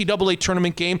watch an NCAA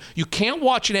tournament game. You can't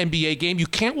watch an NBA game. You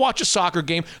can't watch a soccer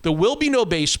game. There will be no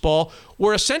baseball.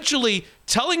 We're essentially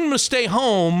telling them to stay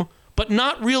home, but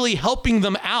not really helping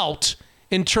them out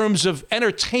in terms of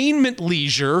entertainment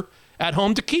leisure at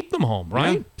home to keep them home,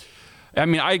 right? Yeah. I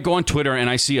mean, I go on Twitter and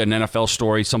I see an NFL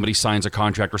story, somebody signs a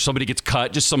contract or somebody gets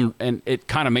cut, and it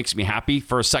kind of makes me happy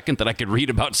for a second that I could read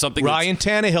about something. Ryan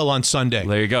Tannehill on Sunday.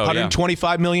 There you go.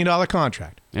 $125 million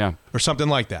contract. Yeah. Or something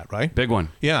like that, right? Big one.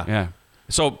 Yeah. Yeah.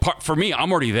 So for me,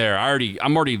 I'm already there.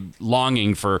 I'm already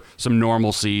longing for some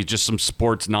normalcy, just some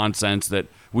sports nonsense that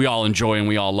we all enjoy and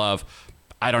we all love.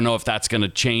 I don't know if that's going to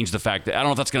change the fact that I don't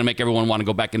know if that's going to make everyone want to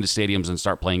go back into stadiums and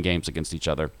start playing games against each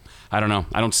other. I don't know.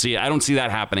 I don't see that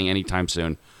happening anytime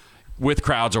soon, with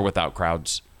crowds or without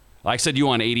crowds. Like I said, you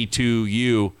on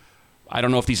 82U. I don't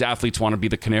know if these athletes want to be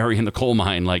the canary in the coal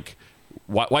mine. Like,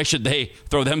 why should they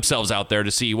throw themselves out there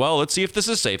to see? Well, let's see if this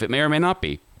is safe. It may or may not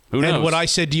be. Who knows? And what I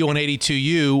said to you on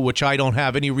 82U, which I don't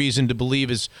have any reason to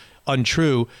believe is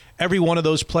untrue, every one of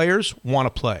those players want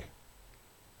to play.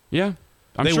 Yeah.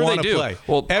 I'm sure they do. Play.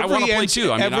 Well, I want to play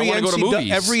too. I mean, I want to go to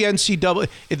movies. Every NCAA,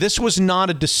 this was not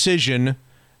a decision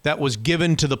that was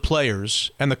given to the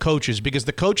players and the coaches, because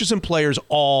the coaches and players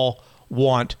all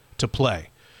want to play.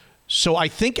 So I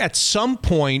think at some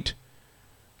point,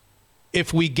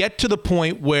 if we get to the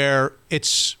point where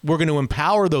we're going to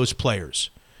empower those players,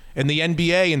 and the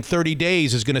NBA in 30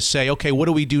 days is going to say, okay, what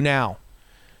do we do now?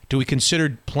 Do we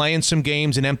consider playing some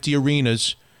games in empty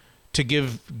arenas to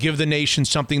give the nation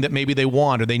something that maybe they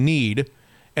want or they need?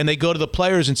 And they go to the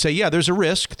players and say, yeah, there's a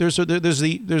risk. There's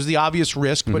the obvious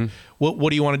risk, but what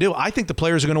do you want to do? I think the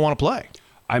players are going to want to play.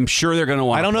 I'm sure they're going to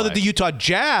want to play. I don't know that the Utah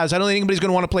Jazz, I don't think anybody's going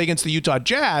to want to play against the Utah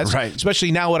Jazz, right?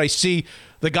 Especially now what I see,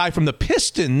 the guy from the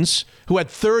Pistons who had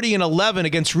 30 and 11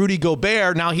 against Rudy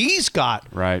Gobert, now he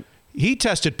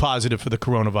tested positive for the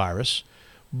coronavirus.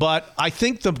 But I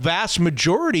think the vast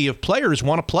majority of players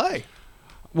want to play.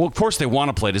 Well, of course they want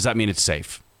to play. Does that mean it's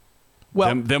safe?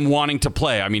 Well, them wanting to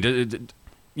play. I mean,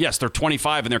 yes, they're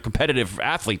 25 and they're competitive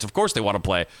athletes. Of course they want to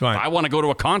play. Right. I want to go to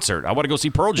a concert. I want to go see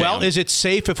Pearl Jam. Well, is it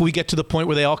safe if we get to the point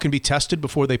where they all can be tested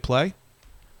before they play?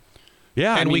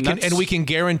 Yeah, and we can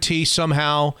guarantee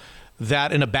somehow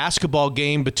that in a basketball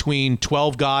game between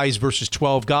 12 guys versus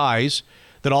 12 guys,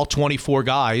 that all 24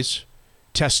 guys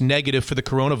test negative for the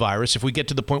coronavirus. If we get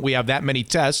to the point we have that many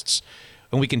tests,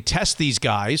 and we can test these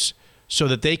guys so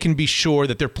that they can be sure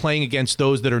that they're playing against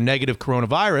those that are negative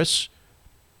coronavirus,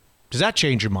 does that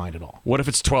change your mind at all? What if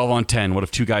it's 12 on 10? What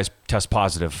if two guys test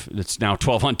positive? It's now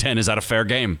 12 on 10. Is that a fair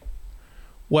game?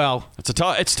 Well, it's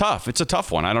tough. It's a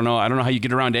tough one. I don't know how you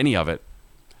get around any of it.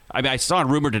 I mean, I saw a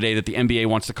rumor today that the NBA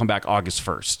wants to come back August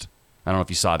 1st. I don't know if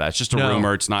you saw that. It's just a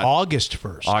rumor. It's not August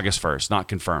 1st. August 1st, not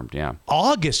confirmed. Yeah.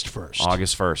 August 1st.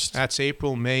 August 1st. That's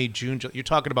April, May, June, July. You're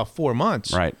talking about 4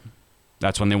 months. Right.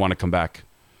 That's when they want to come back.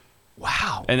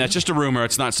 Wow. And that's just a rumor.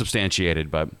 It's not substantiated,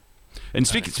 but. And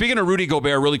speaking of Rudy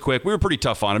Gobert, really quick, we were pretty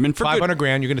tough on him. And for $500,000,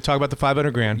 you're going to talk about the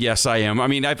 $500,000. Yes, I am. I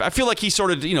mean, I feel like he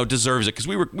sort of deserves it because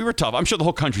we were tough. I'm sure the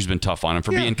whole country's been tough on him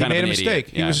for being kind of an idiot. He made a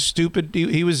mistake. He was stupid.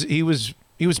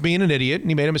 He was being an idiot, and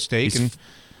he made a mistake.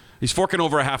 He's forking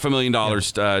over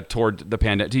 $500,000 toward the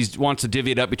pandemic. He wants to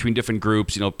divvy it up between different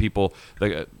groups. people,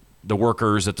 the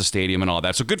workers at the stadium and all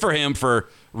that. So good for him for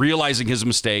realizing his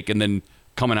mistake and then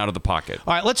coming out of the pocket.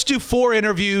 All right, let's do 4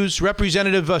 interviews.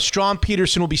 Representative Strom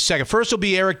Peterson will be second. First will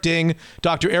be Eric Ding,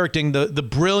 Dr. Eric Ding, the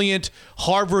brilliant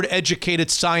Harvard-educated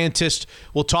scientist,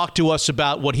 will talk to us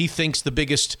about what he thinks the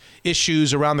biggest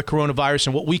issues around the coronavirus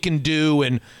and what we can do,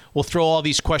 and we'll throw all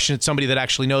these questions at somebody that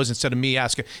actually knows instead of me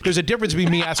asking. There's a difference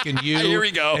between me asking you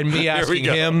and me asking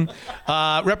him.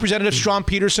 Representative Strom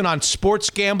Peterson on sports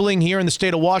gambling here in the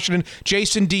state of Washington.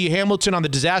 Jason D. Hamilton on the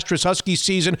disastrous Husky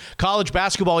season. College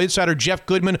basketball insider Jeff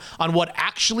Goodman on what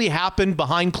actually happened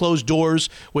behind closed doors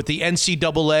with the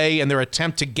NCAA and their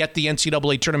attempt to get the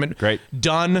NCAA tournament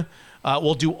done.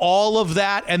 We'll do all of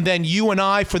that, and then you and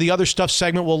I, for the other stuff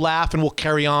segment, we'll laugh and we'll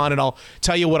carry on, and I'll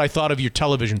tell you what I thought of your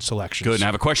television selections. Good, and I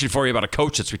have a question for you about a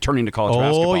coach that's returning to college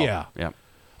basketball. Oh, yeah.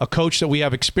 A coach that we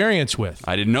have experience with.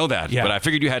 I didn't know that, but I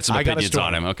figured you had some opinions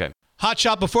on him. Okay. Hot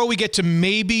Shot, before we get to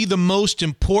maybe the most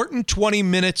important 20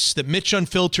 minutes that Mitch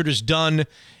Unfiltered has done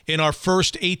in our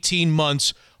first 18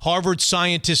 months, Harvard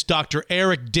scientist Dr.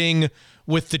 Eric Ding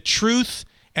with the truth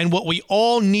and what we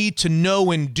all need to know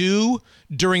and do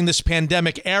during this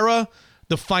pandemic era.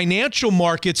 The financial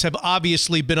markets have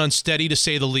obviously been unsteady, to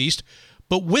say the least,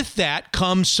 but with that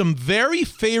comes some very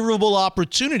favorable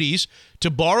opportunities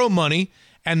to borrow money,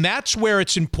 and that's where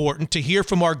it's important to hear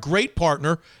from our great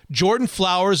partner, Jordan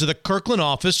Flowers of the Kirkland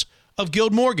office of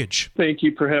Guild Mortgage. Thank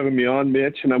you for having me on,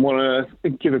 Mitch. And I want to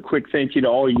give a quick thank you to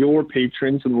all your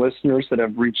patrons and listeners that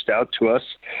have reached out to us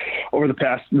over the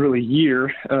past really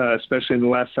year, especially in the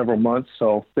last several months.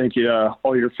 So thank you to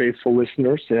all your faithful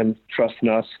listeners and trusting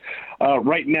us.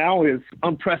 Right now is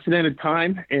unprecedented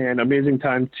time and amazing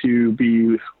time to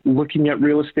be looking at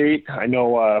real estate. I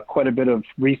know quite a bit of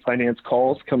refinance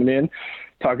calls coming in,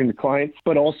 talking to clients,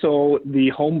 but also the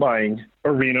home buying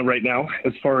arena right now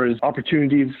as far as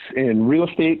opportunities in real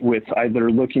estate with either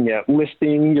looking at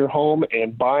listing your home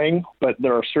and buying, but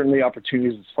there are certainly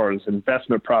opportunities as far as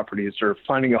investment properties or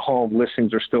finding a home.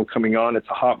 Listings are still coming on. It's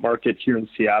a hot market here in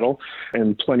Seattle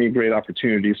and plenty of great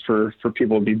opportunities for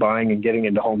people to be buying and getting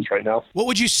into homes right now. What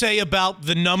would you say about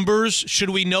the numbers? Should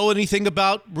we know anything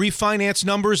about refinance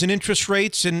numbers and interest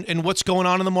rates and what's going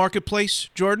on in the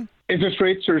marketplace, Jordan? Interest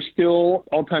rates are still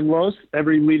all-time lows.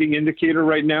 Every leading indicator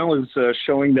right now is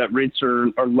showing that rates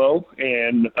are low,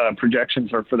 and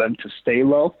projections are for them to stay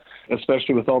low,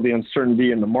 especially with all the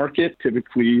uncertainty in the market.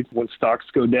 Typically, when stocks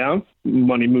go down,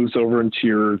 money moves over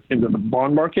into the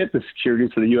bond market, the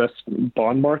securities of the U.S.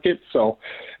 bond market. So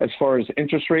as far as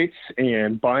interest rates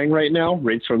and buying right now,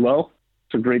 rates are low.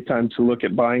 It's a great time to look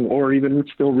at buying or even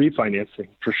still refinancing,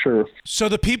 for sure. So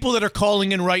the people that are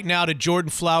calling in right now to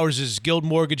Jordan Flowers' Guild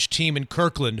Mortgage team in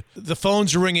Kirkland, the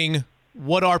phone's ringing.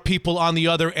 What are people on the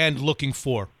other end looking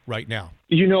for right now?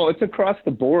 You know, it's across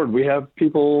the board. We have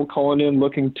people calling in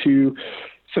looking to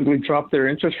simply drop their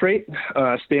interest rate,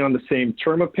 stay on the same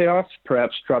term of payoffs,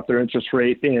 perhaps drop their interest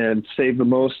rate and save the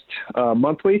most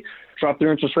monthly, drop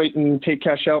their interest rate and take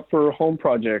cash out for home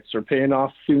projects or paying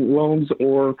off student loans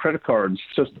or credit cards.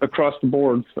 Just across the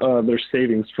board, there's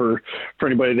savings for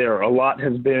anybody there. A lot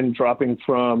has been dropping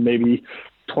from maybe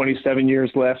 27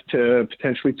 years left to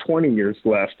potentially 20 years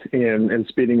left and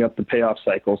speeding up the payoff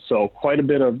cycle. So quite a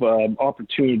bit of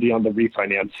opportunity on the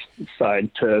refinance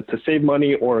side to save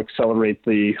money or accelerate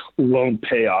the loan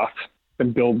payoff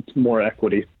and build more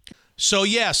equity. So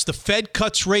yes, the Fed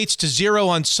cuts rates to 0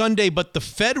 on Sunday, but the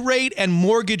Fed rate and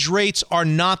mortgage rates are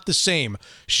not the same.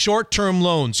 Short-term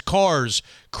loans, cars,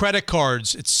 credit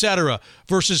cards, etc.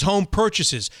 versus home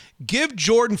purchases. Give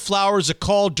Jordan Flowers a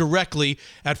call directly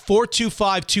at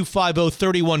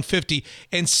 425-250-3150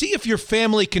 and see if your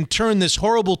family can turn this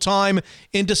horrible time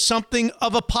into something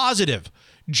of a positive.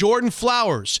 Jordan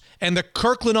Flowers and the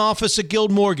Kirkland office of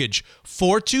Guild Mortgage,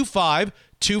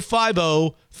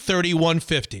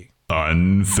 425-250-3150.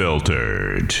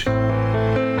 Unfiltered.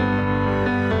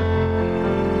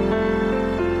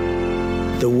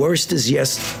 The worst is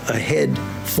yes ahead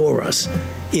for us.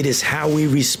 It is how we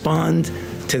respond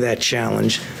to that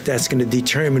challenge that's going to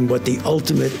determine what the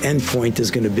ultimate endpoint is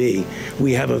going to be.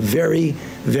 We have a very,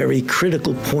 very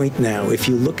critical point now. If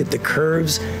you look at the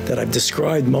curves that I've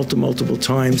described multiple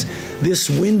times, this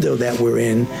window that we're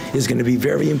in is going to be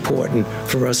very important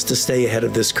for us to stay ahead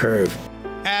of this curve.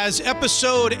 As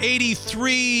episode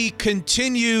 83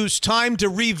 continues, time to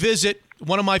revisit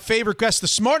one of my favorite guests, the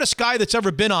smartest guy that's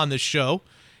ever been on this show.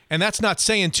 And that's not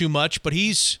saying too much, but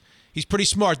he's pretty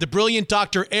smart. The brilliant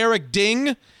Dr. Eric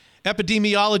Ding,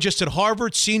 epidemiologist at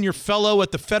Harvard, Senior Fellow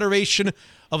at the Federation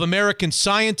of American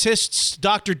Scientists.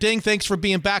 Dr. Ding, thanks for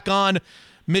being back on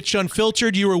Mitch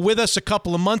Unfiltered. You were with us a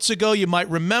couple of months ago. You might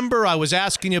remember I was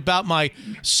asking you about my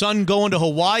son going to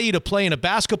Hawaii to play in a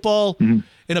basketball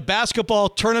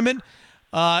tournament,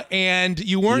 and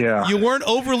you weren't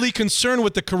overly concerned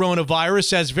with the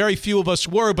coronavirus, as very few of us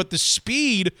were. But the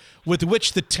speed with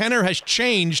which the tenor has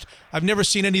changed, I've never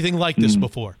seen anything like this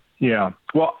before. Yeah,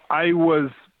 well, I was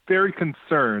very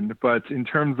concerned, but in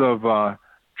terms of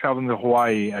traveling to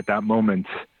Hawaii at that moment,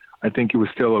 I think it was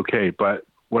still okay. But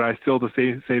would I still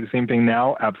say the same thing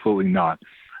now? Absolutely not.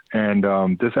 And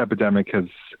this epidemic has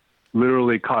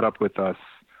literally caught up with us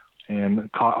and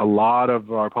caught a lot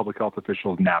of our public health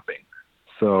officials napping.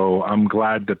 So I'm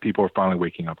glad that people are finally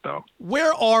waking up, though.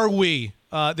 Where are we?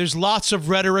 There's lots of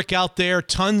rhetoric out there,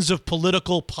 tons of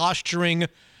political posturing.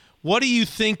 What do you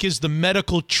think is the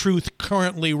medical truth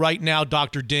currently right now,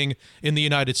 Dr. Ding, in the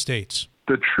United States?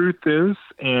 The truth is,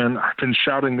 and I've been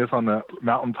shouting this on the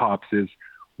mountaintops, is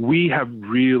we have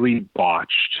really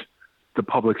botched the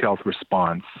public health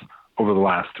response over the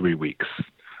last 3 weeks.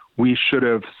 We should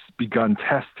have begun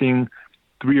testing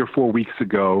 3 or 4 weeks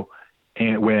ago,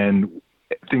 and when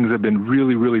things have been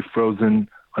really, really frozen,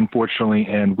 unfortunately,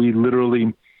 and we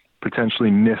literally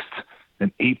potentially missed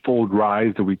an 8-fold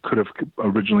rise that we could have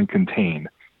originally contained.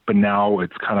 But now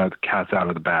it's kind of the cat's out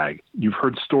of the bag. You've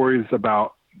heard stories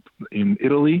about in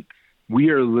Italy.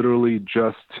 We are literally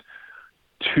just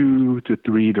 2 to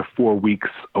 3 to 4 weeks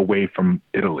away from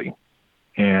Italy.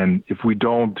 And if we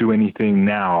don't do anything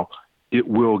now, it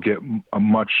will get a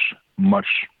much, much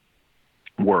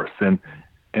worse. And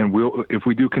if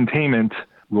we do containment,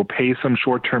 we'll pay some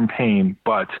short-term pain,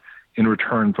 but in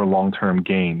return for long-term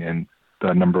gain in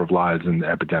the number of lives in the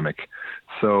epidemic.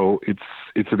 So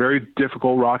it's a very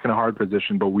difficult rock and a hard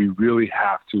position, but we really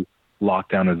have to lock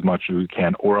down as much as we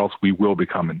can, or else we will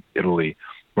become in Italy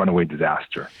runaway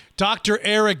disaster. Dr.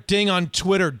 Eric Ding on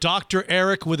Twitter, Dr.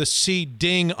 Eric with a C,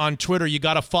 Ding on Twitter. You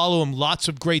got to follow him. Lots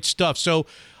of great stuff. So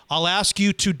I'll ask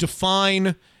you to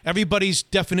define everybody's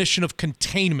definition of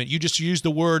containment. You just used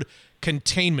the word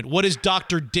containment. What is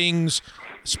Dr. Ding's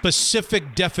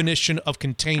specific definition of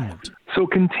containment? So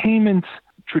containment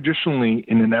traditionally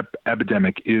in an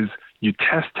epidemic is you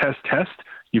test,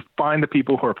 you find the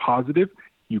people who are positive,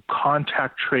 you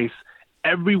contact trace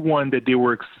everyone that they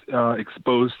were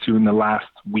exposed to in the last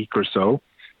week or so,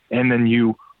 and then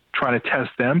you try to test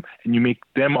them, and you make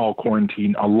them all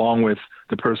quarantine along with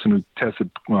the person who tested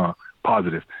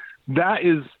positive. That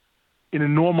is in a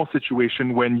normal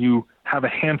situation when you have a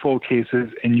handful of cases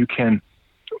and you can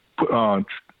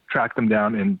track them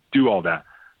down and do all that.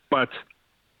 But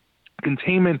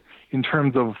containment in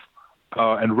terms of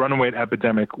and runaway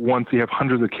epidemic, once you have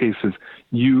hundreds of cases,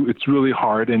 it's really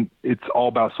hard, and it's all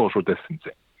about social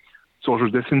distancing. Social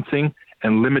distancing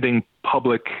and limiting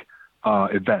public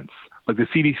events. Like the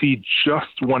CDC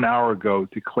just 1 hour ago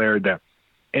declared that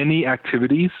any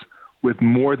activities with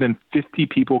more than 50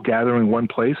 people gathering in one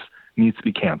place needs to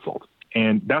be canceled.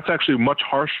 And that's actually much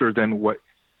harsher than what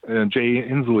Jay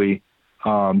Inslee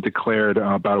declared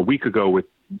about a week ago with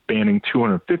banning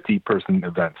 250-person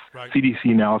events. Right. CDC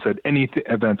now said any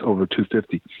events over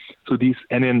 250. So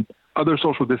and then other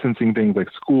social distancing things like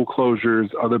school closures,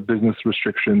 other business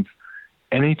restrictions,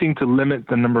 anything to limit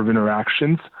the number of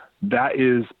interactions, that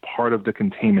is part of the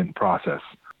containment process.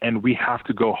 And we have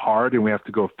to go hard and we have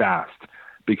to go fast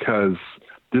because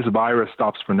this virus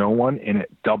stops for no one, and it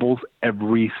doubles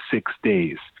every 6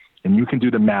 days. And you can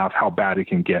do the math how bad it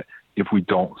can get if we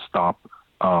don't stop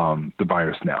the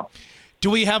virus now. Do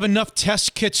we have enough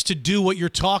test kits to do what you're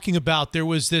talking about? There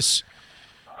was this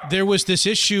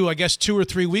issue, I guess 2 or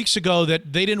 3 weeks ago,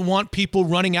 that they didn't want people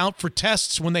running out for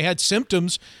tests when they had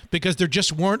symptoms because there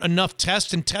just weren't enough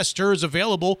tests and testers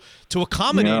available to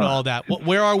accommodate all that.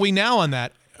 Where are we now on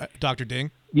that, Dr.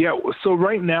 Ding? Yeah, so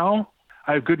right now,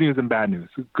 I have good news and bad news.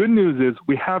 The good news is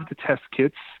we have the test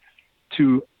kits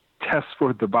to test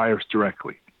for the virus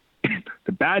directly.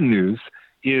 The bad news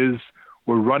is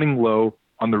we're running low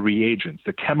on the reagents,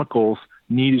 the chemicals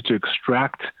needed to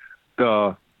extract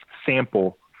the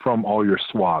sample from all your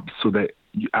swabs so that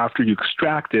after you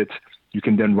extract it, you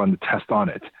can then run the test on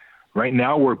it. Right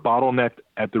now, we're bottlenecked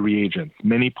at the reagents.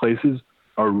 Many places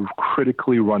are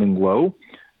critically running low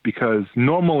because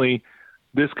normally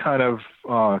this kind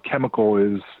of chemical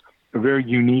is very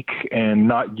unique and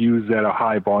not used at a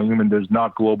high volume, and there's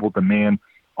not global demand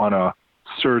on a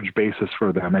surge basis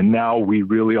for them. And now we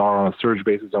really are on a surge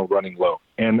basis and running low.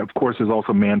 And of course, there's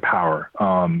also manpower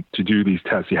to do these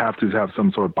tests. You have to have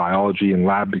some sort of biology and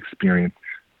lab experience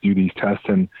to do these tests.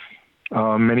 And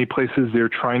many places they're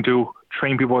trying to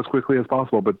train people as quickly as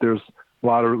possible, but there's a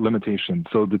lot of limitations.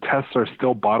 So the tests are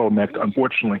still bottlenecked,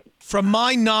 unfortunately. From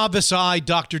my novice eye,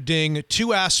 Dr. Ding,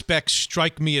 2 aspects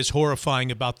strike me as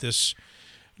horrifying about this.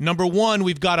 Number one,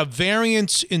 we've got a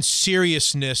variance in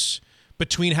seriousness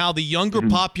between how the younger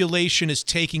population is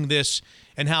taking this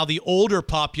and how the older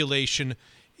population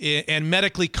and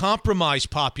medically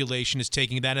compromised population is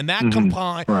taking that. And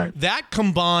that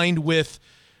combined with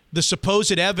the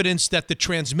supposed evidence that the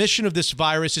transmission of this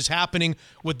virus is happening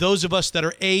with those of us that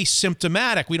are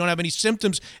asymptomatic. We don't have any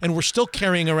symptoms, and we're still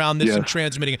carrying around this and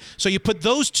transmitting it. So you put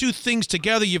those 2 things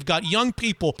together, you've got young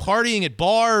people partying at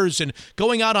bars and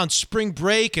going out on spring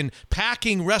break and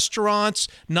packing restaurants.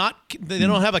 They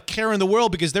don't have a care in the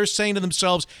world because they're saying to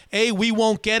themselves, A, we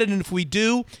won't get it, and if we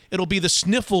do, it'll be the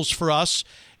sniffles for us.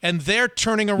 And they're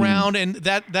turning around, and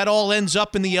that all ends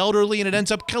up in the elderly, and it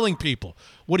ends up killing people.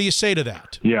 What do you say to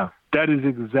that? Yeah, that is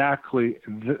exactly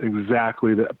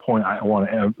the point I want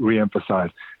to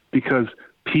reemphasize, because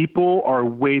people are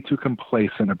way too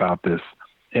complacent about this,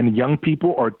 and young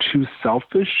people are too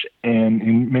selfish and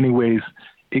in many ways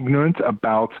ignorant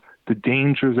about the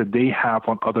dangers that they have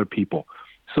on other people.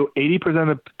 So 80%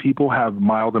 of people have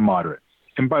mild and moderate.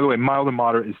 And by the way, mild and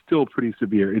moderate is still pretty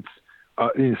severe. It's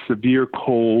severe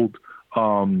cold,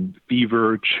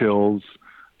 fever, chills,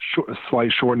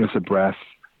 slight shortness of breath.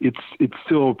 It's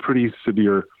still a pretty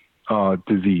severe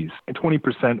disease. And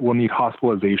 20% will need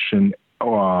hospitalization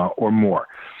or more.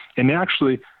 And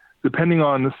actually, depending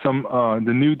on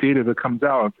the new data that comes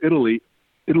out of Italy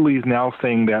is now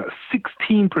saying that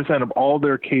 16% of all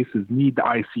their cases need the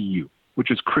ICU.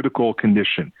 which is critical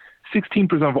condition.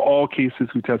 16% of all cases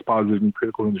who test positive in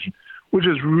critical condition, which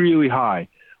is really high.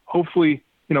 Hopefully,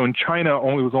 in China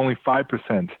was only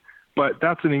 5%, but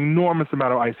that's an enormous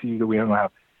amount of ICU that we don't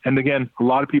have. And again, a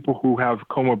lot of people who have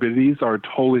comorbidities are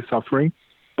totally suffering.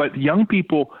 But young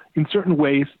people, in certain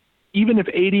ways, even if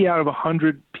 80 out of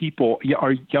 100 people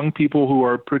are young people who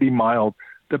are pretty mild,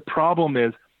 the problem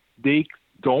is they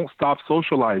don't stop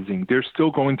socializing. They're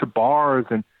still going to bars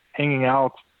and hanging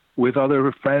out with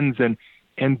other friends.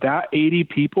 And that 80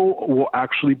 people will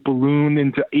actually balloon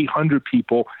into 800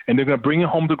 people, and they're going to bring it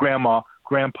home to grandma,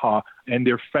 grandpa, and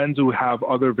their friends who have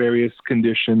other various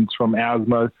conditions from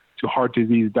asthma to heart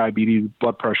disease, diabetes,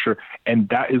 blood pressure, and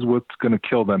that is what's going to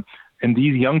kill them. And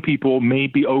these young people may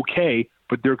be okay,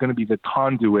 but they're going to be the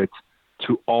conduit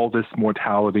to all this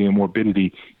mortality and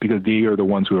morbidity because they are the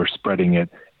ones who are spreading it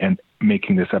and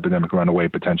making this epidemic run away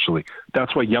potentially.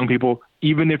 That's why young people,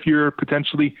 even if you're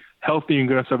potentially healthy and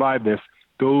going to survive this,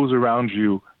 those around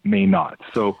you may not.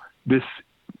 So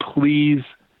please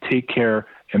take care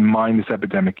and mind this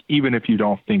epidemic, even if you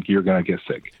don't think you're going to get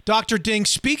sick. Dr. Ding,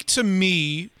 speak to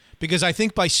me, because I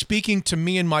think by speaking to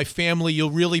me and my family, you'll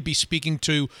really be speaking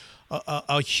to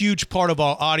a huge part of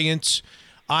our audience.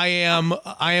 I am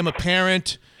a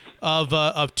parent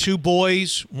of two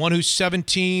boys, one who's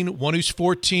 17, one who's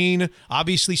 14.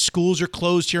 Obviously, schools are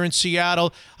closed here in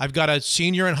Seattle. I've got a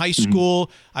senior in high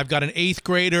school. I've got an 8th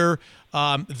grader.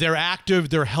 They're active.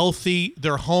 They're healthy.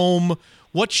 They're home.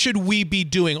 What should we be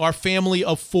doing, our family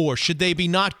of 4? Should they be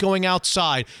not going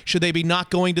outside? Should they be not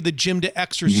going to the gym to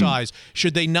exercise?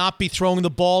 Should they not be throwing the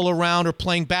ball around or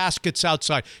playing baskets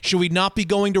outside? Should we not be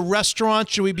going to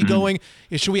restaurants? Should we be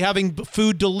should we having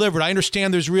food delivered? I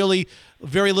understand there's really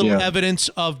very little evidence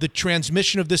of the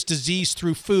transmission of this disease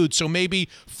through food. So maybe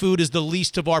food is the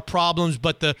least of our problems,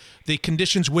 but the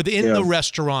conditions within the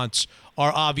restaurants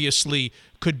are obviously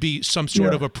could be some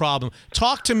sort of a problem.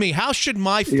 Talk to me. How should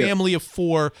my family of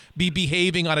 4 be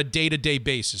behaving on a day-to-day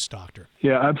basis, Doctor?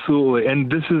 Yeah, absolutely.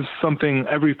 And this is something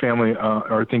every family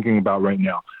are thinking about right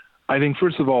now. I think,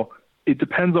 first of all, it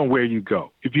depends on where you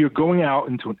go. If you're going out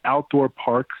into an outdoor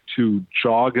park to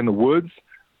jog in the woods,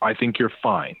 I think you're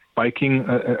fine. Biking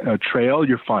a trail,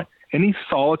 you're fine. Any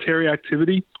solitary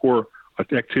activity or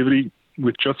activity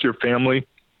with just your family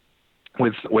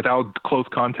without close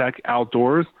contact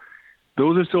outdoors,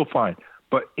 those are still fine.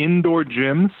 But indoor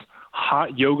gyms,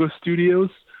 hot yoga studios,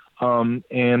 and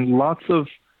lots of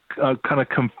kind of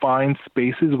confined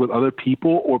spaces with other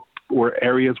people or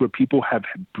areas where people have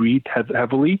breathed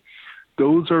heavily,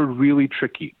 those are really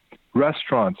tricky.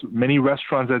 Restaurants, many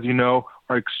restaurants, as you know,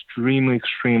 are extremely,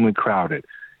 extremely crowded.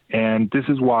 And this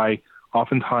is why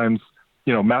oftentimes,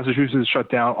 Massachusetts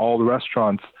shut down all the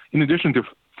restaurants, in addition to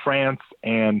France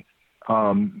and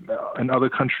other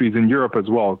countries in Europe as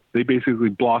well. They basically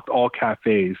blocked all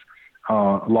cafes,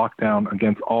 locked down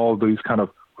against all these kind of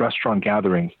restaurant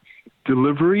gatherings.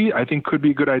 Delivery, I think, could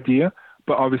be a good idea,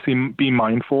 but obviously be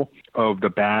mindful of the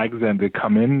bags and they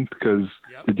come in because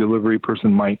the delivery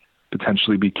person might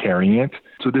potentially be carrying it.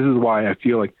 So this is why I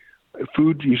feel like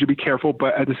food, you should be careful,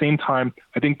 but at the same time,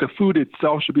 I think the food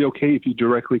itself should be okay if you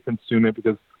directly consume it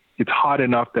because it's hot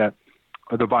enough that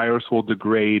the virus will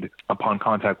degrade upon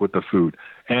contact with the food.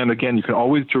 And again, you can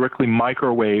always directly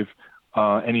microwave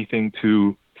anything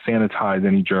to sanitize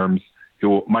any germs.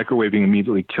 Microwaving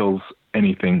immediately kills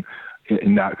anything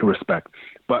in that respect.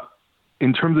 But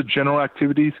in terms of general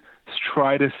activities,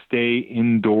 try to stay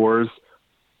indoors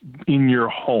in your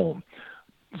home.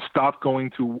 Stop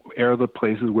going to airlit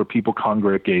places where people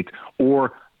congregate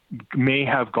or may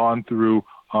have gone through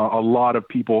a lot of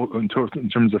people in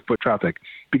terms of foot traffic,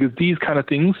 because these kind of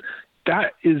things,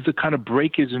 that is the kind of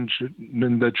breakage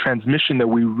in the transmission that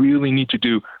we really need to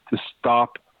do to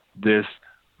stop this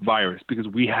virus, because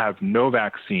we have no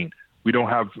vaccine. We don't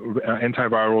have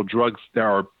antiviral drugs that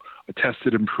are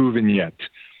tested and proven yet.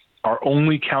 Our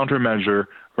only countermeasure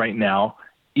right now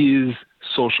is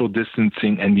social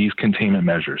distancing and these containment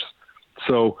measures.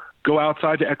 So go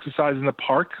outside to exercise in the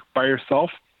park by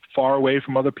yourself, far away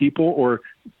from other people, or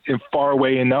far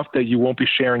away enough that you won't be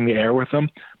sharing the air with them.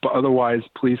 But otherwise,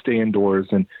 please stay indoors,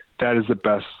 and that is the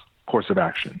best course of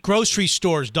action. Grocery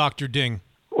stores, Dr. Ding.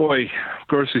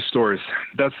 Grocery stores.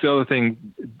 That's the other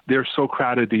thing. They're so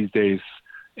crowded these days,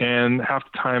 and half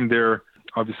the time they're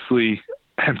obviously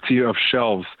empty of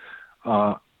shelves.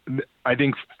 I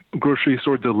think grocery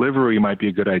store delivery might be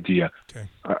a good idea. Okay.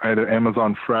 Either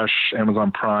Amazon Fresh,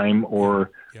 Amazon Prime,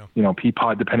 or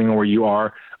Peapod, depending on where you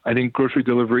are. I think grocery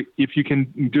delivery, if you can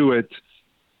do it,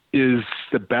 is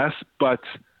the best. But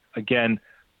again,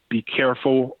 be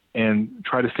careful and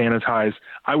try to sanitize.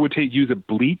 I would use a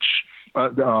bleach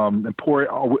and pour it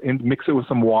and mix it with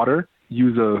some water.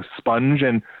 Use a sponge,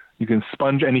 and you can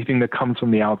sponge anything that comes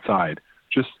from the outside.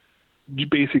 Just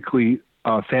basically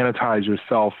sanitize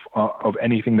yourself of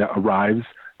anything that arrives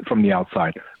from the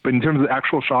outside. But in terms of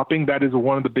actual shopping, that is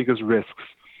one of the biggest risks,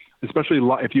 especially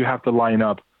if you have to line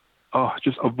up.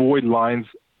 Just avoid lines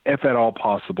if at all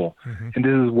possible. Mm-hmm. And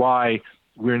this is why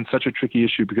we're in such a tricky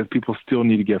issue, because people still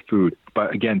need to get food.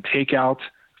 But again, takeout,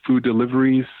 food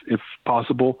deliveries, if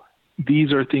possible,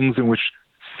 these are things in which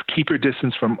keep your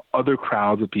distance from other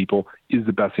crowds of people is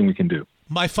the best thing we can do.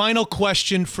 My final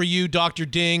question for you, Dr.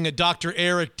 Ding, Dr.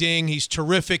 Eric Ding. He's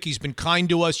terrific. He's been kind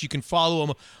to us. You can follow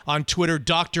him on Twitter,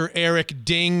 Dr. Eric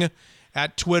Ding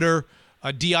at Twitter,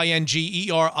 DINGERIC.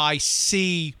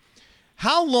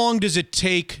 How long does it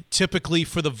take typically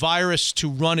for the virus to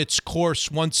run its course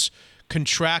once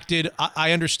contracted?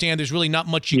 I understand there's really not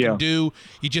much you can do.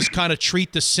 You just kind of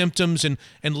treat the symptoms and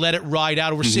let it ride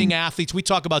out. We're seeing athletes. We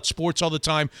talk about sports all the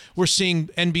time. We're seeing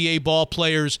NBA ball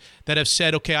players that have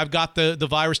said, okay, I've got the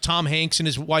virus. Tom Hanks and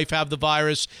his wife have the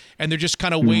virus, and they're just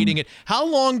kind of waiting it. How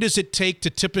long does it take to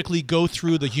typically go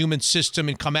through the human system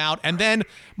and come out? And then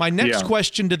my next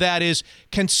question to that is,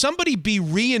 can somebody be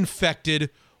reinfected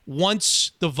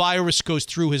once the virus goes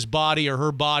through his body or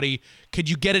her body? Could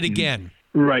you get it again?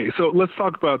 Right. So let's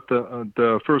talk about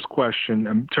the first question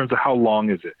in terms of how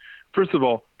long is it. First of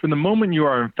all, from the moment you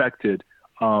are infected,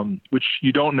 which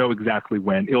you don't know exactly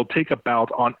when, it'll take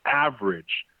about, on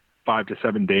average, 5 to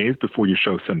 7 days before you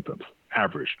show symptoms.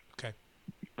 Average. Okay.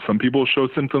 Some people show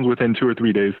symptoms within 2 or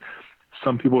 3 days.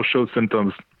 Some people show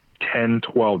symptoms 10,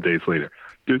 12 days later.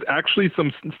 There's actually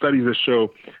some studies that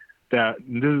show that,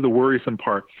 and this is the worrisome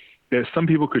part, that some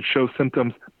people could show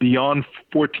symptoms beyond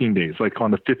 14 days, like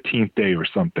on the 15th day or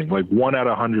something. Like 1 out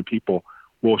of 100 people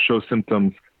will show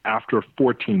symptoms after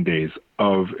 14 days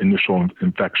of initial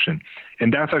infection.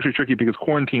 And that's actually tricky because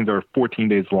quarantines are 14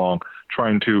 days long,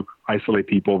 trying to isolate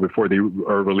people before they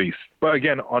are released. But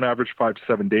again, on average, 5 to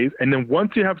 7 days. And then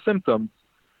once you have symptoms,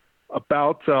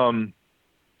 about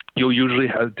you'll usually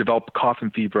develop cough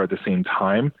and fever at the same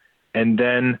time. And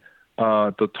then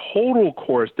the total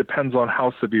course depends on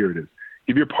how severe it is.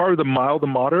 If you're part of the mild to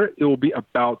moderate, it will be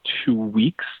about 2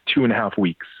 weeks, 2.5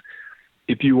 weeks.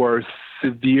 If you are a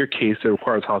severe case that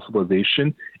requires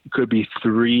hospitalization, it could be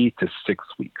 3 to 6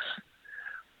 weeks.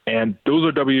 And those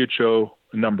are WHO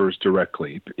numbers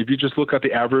directly. If you just look at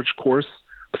the average course,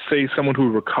 say someone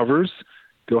who recovers,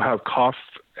 they'll have cough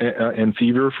and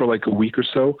fever for like a week or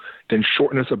so, then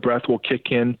shortness of breath will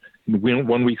kick in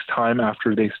 1 week's time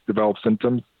after they develop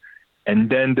symptoms.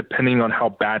 And then depending on how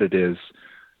bad it is,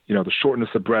 the shortness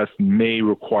of breath may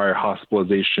require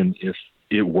hospitalization if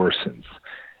it worsens.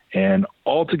 And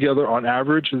altogether, on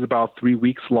average, is about 3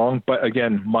 weeks long. But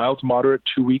again, mild to moderate,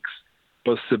 2 weeks,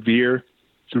 but severe,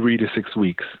 3 to 6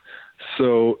 weeks.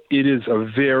 So it is a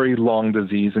very long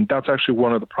disease. And that's actually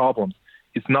one of the problems.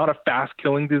 It's not a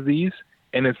fast-killing disease,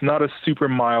 and it's not a super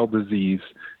mild disease.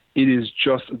 It is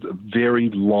just a very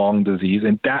long disease,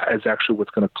 and that is actually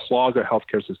what's going to clog our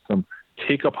healthcare system,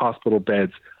 take up hospital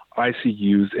beds,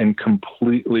 ICUs, and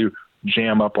completely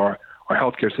jam up our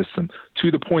healthcare system,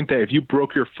 to the point that if you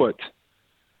broke your foot,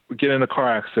 or get in a car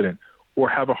accident, or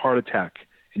have a heart attack,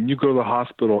 and you go to the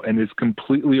hospital and it's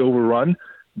completely overrun,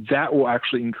 that will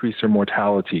actually increase your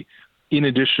mortality, in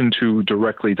addition to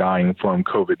directly dying from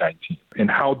COVID-19.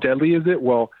 And how deadly is it?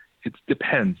 Well, it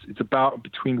depends. It's about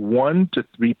between 1 to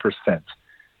 3%.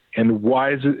 And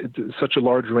why is it such a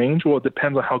large range? Well, it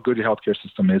depends on how good your healthcare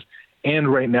system is.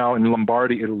 And right now in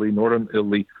Lombardy, Italy, northern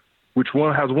Italy, which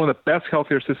has one of the best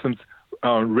healthcare systems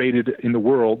rated in the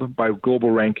world by global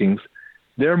rankings,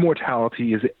 their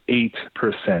mortality is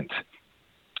 8%.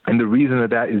 And the reason of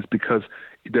that is because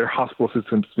their hospital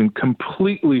system has been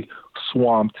completely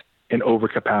swamped in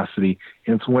overcapacity.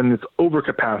 And it's when it's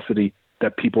overcapacity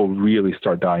that people really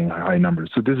start dying in high numbers.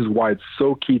 So this is why it's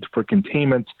so key for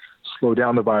containment, slow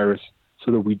down the virus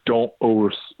so that we don't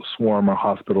overswarm our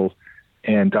hospitals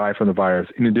and die from the virus,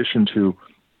 in addition to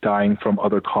dying from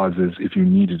other causes if you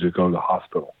needed to go to the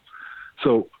hospital.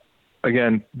 So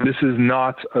again, this is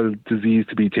not a disease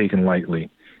to be taken lightly.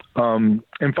 And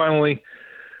finally,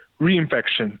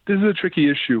 reinfection. This is a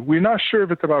tricky issue. We're not sure if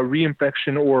it's about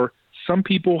reinfection or some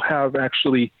people have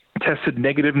actually tested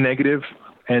negative,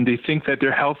 and they think that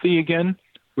they're healthy again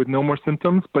with no more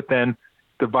symptoms, but then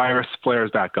the virus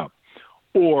flares back up.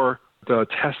 Or the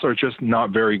tests are just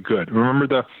not very good. Remember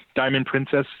the Diamond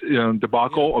Princess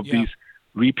debacle of these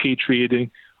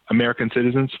repatriating American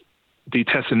citizens? They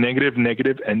tested negative,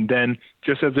 and then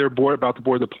just as they're about to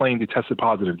board the plane, they tested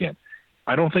positive again.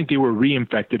 I don't think they were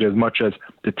reinfected as much as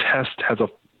the test has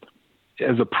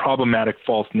as a problematic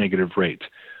false negative rate.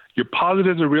 Your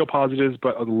positives are real positives,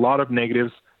 but a lot of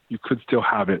negatives, you could still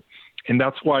have it. And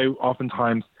that's why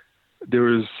oftentimes there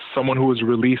was someone who was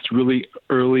released really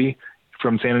early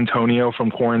from San Antonio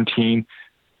from quarantine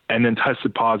and then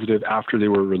tested positive after they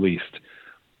were released.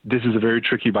 This is a very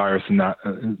tricky virus in that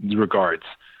regards.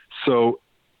 So,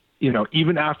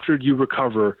 even after you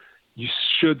recover, you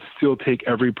should still take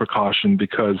every precaution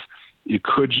because it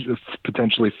could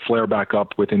potentially flare back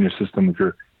up within your system if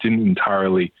you didn't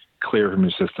entirely clear from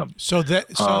your system. So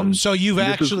you've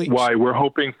actually... This is why we're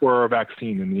hoping for a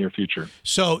vaccine in the near future.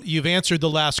 So you've answered the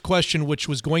last question, which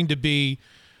was going to be,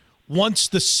 once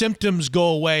the symptoms go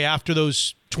away after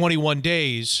those 21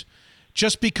 days,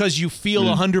 just because you feel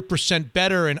 100%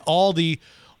 better and all the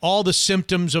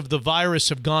symptoms of the virus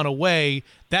have gone away,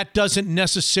 that doesn't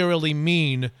necessarily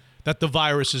mean that the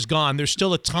virus is gone. There's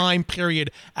still a time period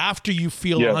after you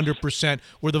feel 100%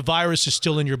 where the virus is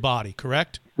still in your body,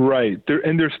 correct? Right.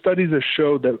 There's studies that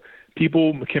show that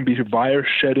people can be virus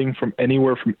shedding from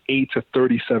anywhere from 8 to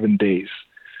 37 days,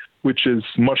 which is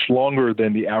much longer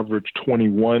than the average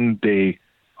 21-day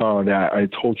that I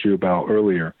told you about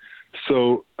earlier.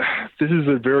 So this is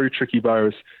a very tricky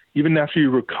virus. Even after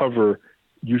you recover,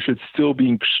 you should still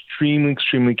be extremely,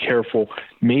 extremely careful.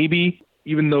 Maybe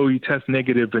even though you test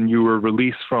negative and you were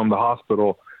released from the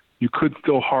hospital, you could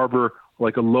still harbor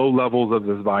like a low levels of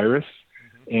this virus,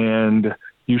 and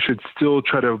you should still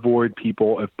try to avoid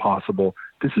people if possible.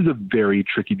 This is a very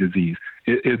tricky disease.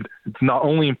 It's not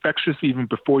only infectious even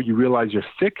before you realize you're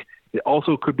sick, it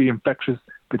also could be infectious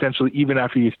potentially even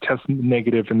after you test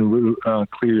negative and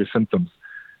clear your symptoms.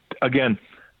 Again,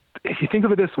 if you think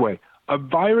of it this way, a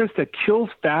virus that kills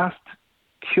fast,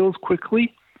 kills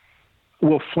quickly,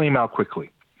 will flame out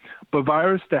quickly. But a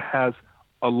virus that has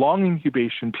a long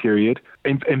incubation period,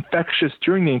 infectious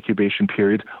during the incubation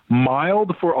period,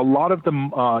 mild for a lot of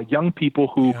the young people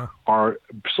who are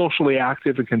socially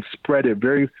active and can spread it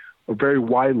very, very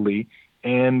widely,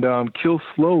 and kills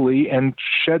slowly and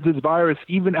sheds its virus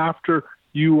even after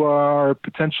you are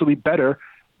potentially better,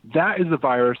 that is a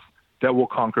virus that will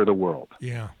conquer the world.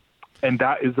 Yeah. And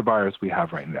that is the virus we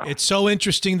have right now. It's so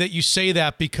interesting that you say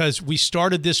that, because we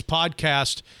started this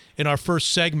podcast in our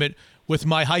first segment with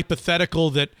my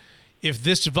hypothetical that if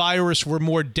this virus were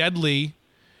more deadly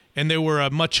and there were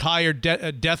a much higher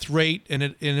death rate and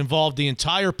it involved the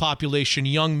entire population,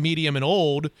 young, medium, and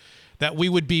old, that we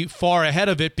would be far ahead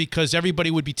of it because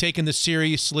everybody would be taking this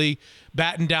seriously,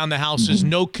 batten down the houses.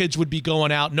 No kids would be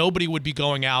going out. Nobody would be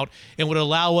going out, and would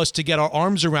allow us to get our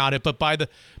arms around it. But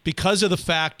because of the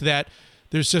fact that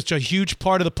there's such a huge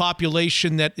part of the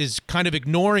population that is kind of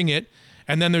ignoring it,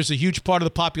 and then there's a huge part of the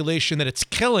population that it's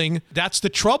killing, that's the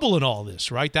trouble in all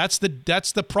this, right? That's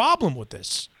the problem with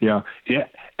this. Yeah.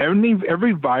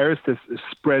 Every virus that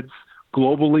spreads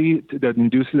globally that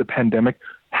induces a pandemic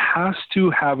has to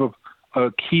have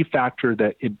a key factor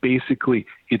that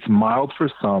it's mild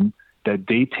for some, that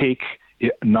they take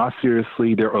it not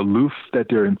seriously, they're aloof, that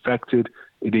they're infected,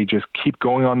 they just keep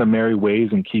going on the merry ways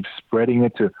and keep spreading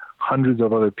it to hundreds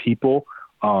of other people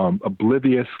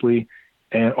obliviously,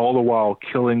 and all the while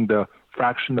killing the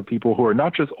fraction of people who are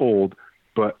not just old,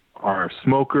 but are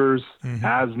smokers,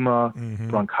 asthma,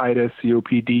 bronchitis,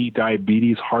 COPD,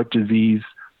 diabetes, heart disease,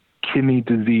 kidney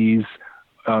disease,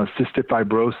 cystic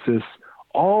fibrosis,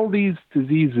 all these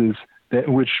diseases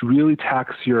which really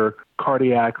tax your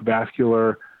cardiac,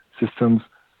 vascular systems.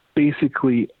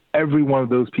 Basically, every one of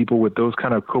those people with those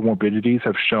kind of comorbidities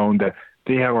have shown that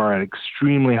they are at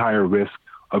extremely higher risk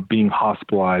of being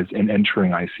hospitalized and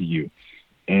entering ICU.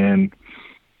 And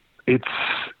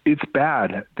it's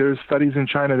bad. There's studies in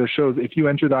China that shows if you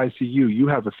enter the ICU, you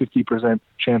have a 50%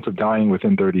 chance of dying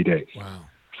within 30 days. Wow.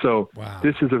 So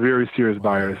this is a very serious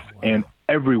virus, and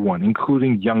everyone,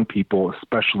 including young people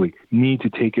especially, need to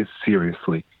take it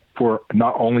seriously for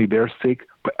not only their sake,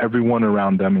 but everyone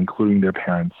around them, including their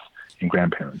parents and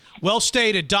grandparents. Well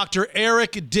stated. Dr.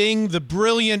 Eric Ding, the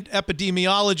brilliant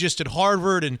epidemiologist at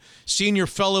Harvard and senior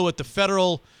fellow at the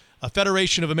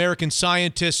Federation of American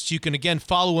Scientists. You can, again,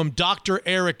 follow him, Dr.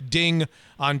 Eric Ding,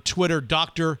 on Twitter,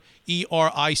 Dr.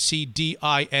 ERICDING.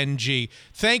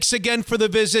 Thanks again for the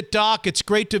visit, Doc. It's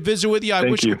great to visit with you.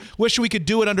 I wish we could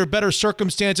do it under better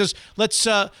circumstances. Let's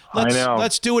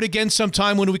do it again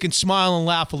sometime when we can smile and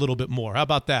laugh a little bit more. How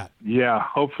about that? Yeah,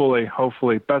 hopefully.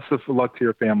 Best of luck to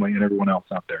your family and everyone else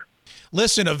out there.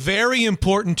 Listen, a very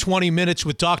important 20 minutes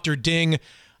with Dr. Ding.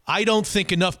 I don't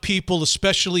think enough people,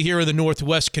 especially here in the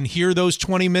Northwest, can hear those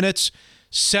 20 minutes.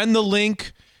 Send the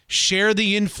link, share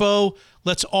the info.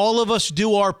 Let's all of us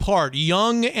do our part,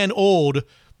 young and old,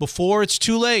 before it's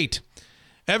too late.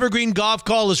 Evergreen Golf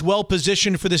Call is well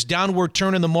positioned for this downward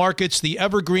turn in the markets. The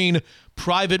Evergreen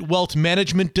Private Wealth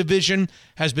Management Division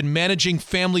has been managing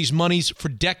families' monies for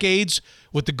decades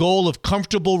with the goal of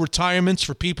comfortable retirements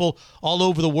for people all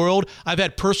over the world. I've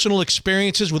had personal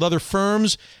experiences with other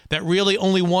firms that really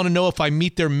only want to know if I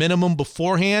meet their minimum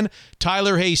beforehand.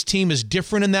 Tyler Hayes' team is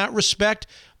different in that respect.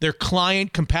 Their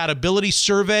client compatibility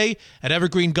survey at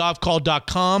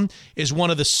evergreengolfcall.com is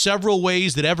one of the several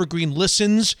ways that Evergreen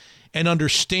listens and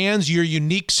understands your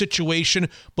unique situation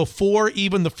before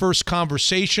even the first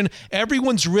conversation.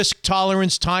 Everyone's risk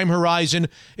tolerance, time horizon,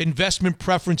 investment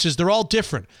preferences, they're all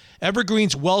different.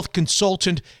 Evergreen's wealth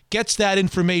consultant gets that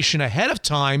information ahead of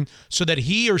time so that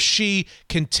he or she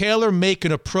can tailor make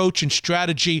an approach and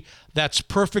strategy that's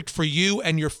perfect for you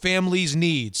and your family's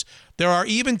needs. There are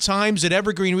even times that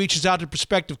Evergreen reaches out to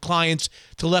prospective clients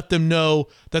to let them know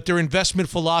that their investment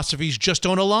philosophies just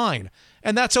don't align.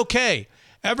 And that's okay.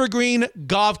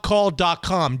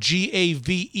 EvergreenGolfCall.com,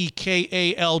 GAVEKAL.com,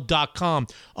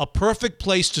 a perfect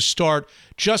place to start.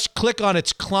 Just click on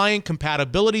its client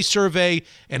compatibility survey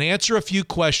and answer a few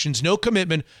questions. No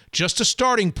commitment, just a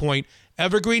starting point.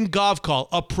 Evergreen Golf Call,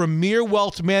 a premier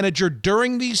wealth manager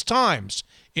during these times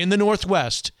in the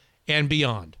Northwest and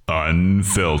beyond.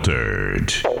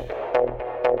 Unfiltered.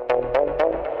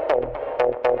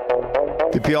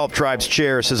 The Puyallup Tribe's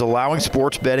chair says allowing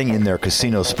sports betting in their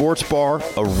casino sports bar,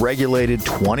 a regulated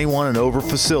 21 and over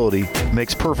facility,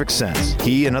 makes perfect sense.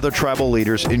 He and other tribal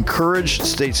leaders encouraged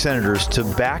state senators to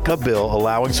back a bill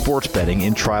allowing sports betting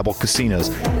in tribal casinos,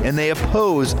 and they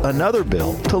oppose another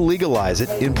bill to legalize it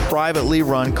in privately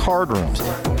run card rooms.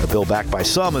 A bill backed by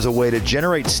some is a way to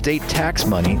generate state tax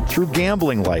money through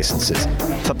gambling licenses,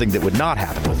 something that would not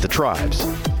happen with the tribes.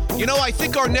 You know, I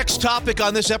think our next topic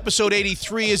on this episode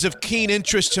 83 is of keen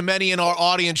interest to many in our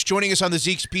audience. Joining us on the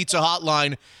Zeke's Pizza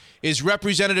Hotline is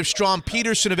Representative Strom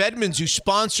Peterson of Edmonds, who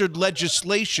sponsored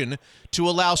legislation to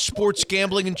allow sports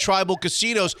gambling in tribal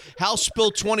casinos. House Bill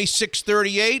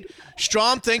 2638.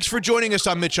 Strom, thanks for joining us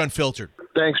on Mitch Unfiltered.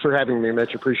 Thanks for having me,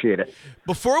 Mitch. Appreciate it.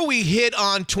 Before we hit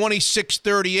on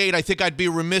 2638, I think I'd be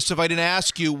remiss if I didn't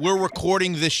ask you, we're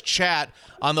recording this chat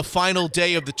on the final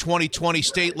day of the 2020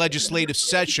 state legislative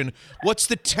session. What's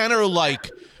the tenor like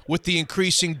with the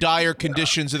increasing dire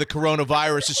conditions of the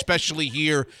coronavirus, especially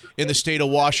here in the state of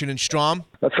Washington? Strom?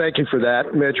 Well, thank you for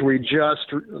that, Mitch. We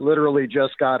literally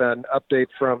just got an update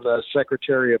from the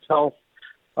Secretary of Health.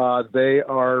 They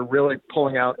are really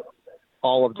pulling out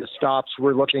all of the stops.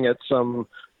 We're looking at some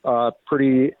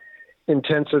pretty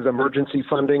intensive emergency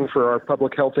funding for our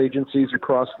public health agencies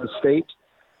across the state.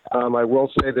 I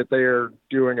will say that they are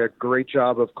doing a great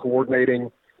job of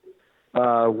coordinating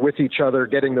with each other,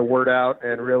 getting the word out,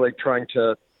 and really trying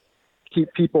to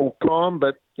keep people calm,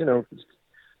 but,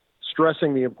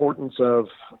 stressing the importance of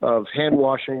hand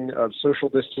washing, of social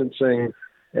distancing,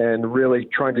 and really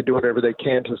trying to do whatever they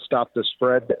can to stop the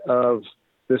spread of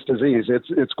this disease.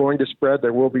 It's going to spread.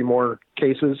 There will be more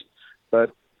cases,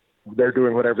 but they're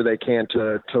doing whatever they can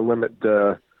to limit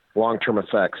the long-term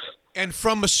effects. And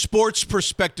from a sports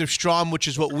perspective, Strom, which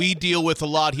is what we deal with a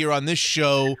lot here on this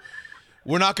show,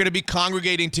 we're not going to be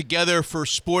congregating together for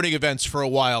sporting events for a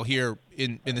while here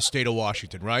in the state of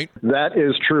Washington, right? That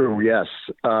is true, yes.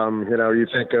 You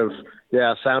think of,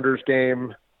 Sounders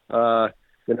game, there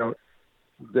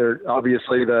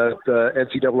obviously the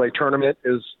NCAA Tournament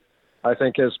I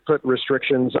think has put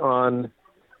restrictions on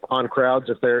crowds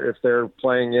if they're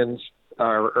playing in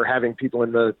or having people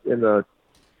in the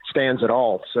stands at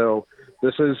all. So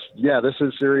this is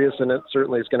serious, and it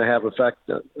certainly is going to have an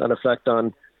effect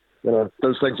on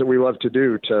those things that we love to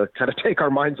do to kind of take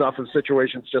our minds off of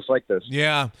situations just like this.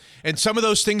 Yeah, and some of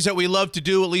those things that we love to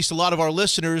do, at least a lot of our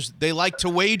listeners, they like to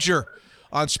wager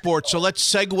on sports. So let's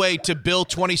segue to Bill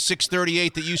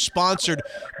 2638 that you sponsored.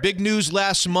 Big news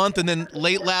last month and then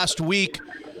late last week.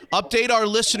 Update our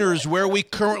listeners where we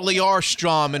currently are,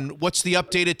 Strom, and what's the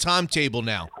updated timetable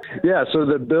now? Yeah, so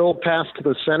the bill passed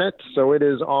the Senate, so it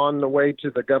is on the way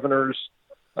to the governor's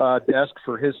desk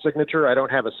for his signature. I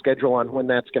don't have a schedule on when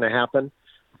that's going to happen.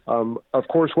 Of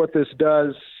course, what this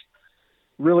does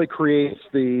really creates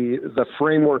the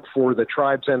framework for the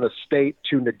tribes and the state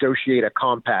to negotiate a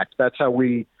compact. That's how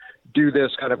we do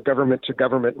this kind of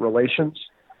government-to-government relations.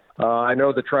 I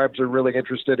know the tribes are really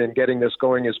interested in getting this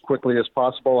going as quickly as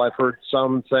possible. I've heard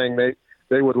some saying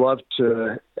they would love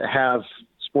to have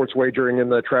sports wagering in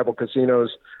the tribal casinos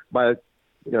by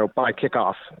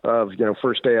kickoff of,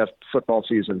 first day of football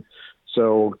season.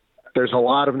 So there's a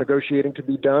lot of negotiating to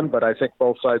be done, but I think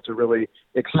both sides are really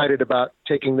excited about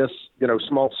taking this,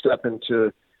 small step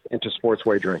into into sports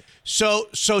wagering. So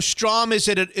Strom, is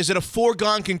it a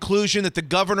foregone conclusion that the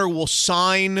governor will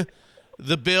sign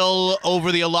the bill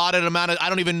over the allotted amount of, I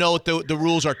don't even know what the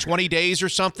rules are, 20 days or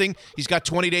something? He's got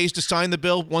 20 days to sign the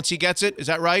bill once he gets it. Is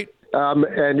that right?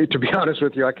 And to be honest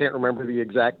with you, I can't remember the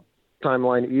exact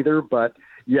timeline either, but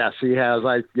yes, he has,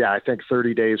 I think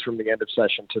 30 days from the end of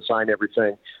session to sign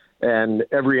everything. And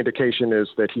every indication is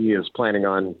that he is planning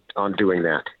on doing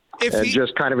that.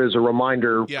 Just kind of as a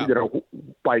reminder,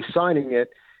 by signing it,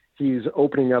 he's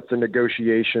opening up the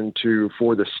negotiation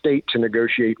for the state to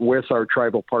negotiate with our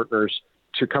tribal partners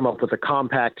to come up with a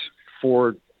compact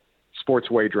for sports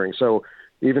wagering. So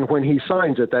even when he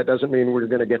signs it, that doesn't mean we're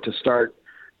going to get to start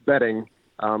betting,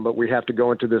 but we have to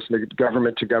go into this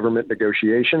government-to-government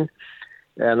negotiation.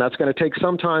 And that's going to take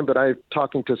some time, but I'm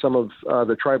talking to some of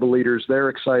the tribal leaders. They're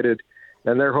excited,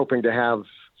 and they're hoping to have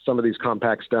some of these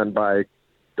compacts done by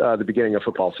the beginning of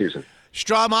football season.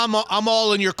 Strom, I'm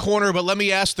all in your corner, but let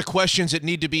me ask the questions that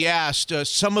need to be asked.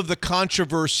 Some of the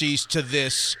controversies to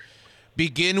this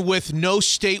begin with no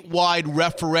statewide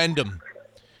referendum.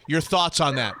 Your thoughts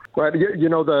on that? Well,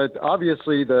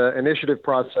 obviously the initiative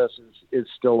process is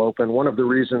still open. One of the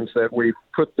reasons that we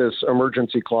put this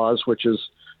emergency clause, which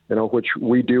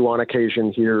we do on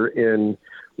occasion here in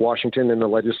Washington in the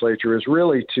legislature, is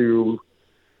really to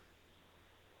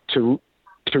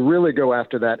really go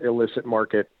after that illicit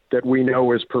market that we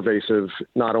know is pervasive,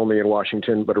 not only in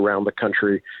Washington, but around the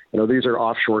country. These are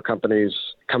offshore companies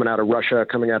coming out of Russia,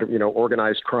 coming out of,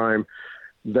 organized crime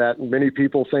that many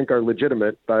people think are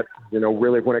legitimate. But,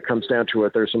 really when it comes down to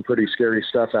it, there's some pretty scary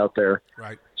stuff out there.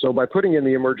 Right. So by putting in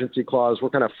the emergency clause,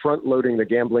 we're kind of front loading the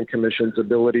Gambling Commission's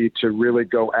ability to really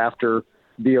go after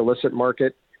the illicit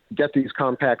market, get these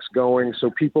compacts going.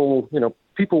 So people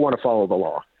want to follow the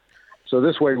law. So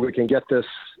this way we can get this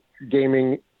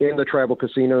gaming in the tribal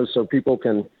casinos so people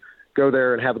can go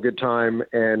there and have a good time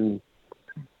and,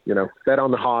 bet on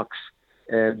the Hawks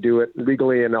and do it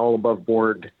legally and all above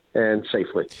board and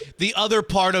safely. The other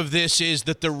part of this is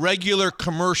that the regular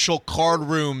commercial card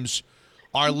rooms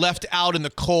are left out in the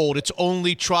cold. It's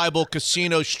only tribal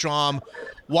casino, Strom.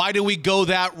 Why do we go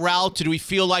that route? Do we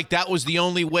feel like that was the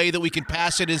only way that we can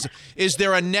pass it? Is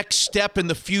there a next step in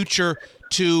the future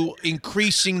to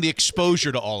increasing the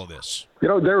exposure to all of this?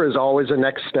 There is always a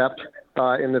next step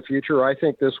in the future. I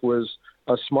think this was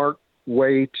a smart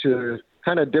way to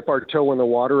kind of dip our toe in the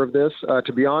water of this.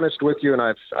 To be honest with you, and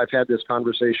I've had this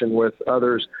conversation with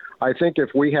others, I think if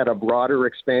we had a broader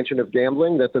expansion of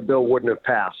gambling, that the bill wouldn't have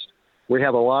passed. We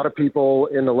have a lot of people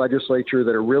in the legislature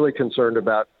that are really concerned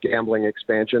about gambling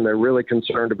expansion. They're really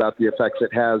concerned about the effects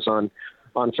it has on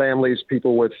families,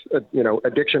 people with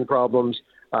addiction problems,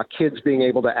 kids being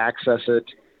able to access it.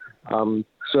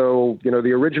 So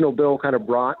the original bill kind of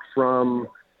brought from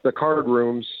the card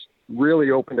rooms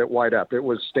really opened it wide up. It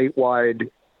was statewide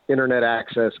internet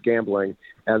access gambling,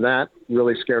 and that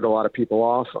really scared a lot of people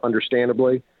off,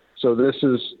 understandably. So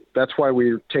that's why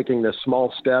we're taking this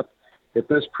small step. If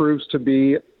this proves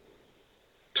to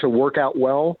work out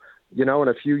well, in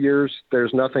a few years,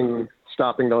 there's nothing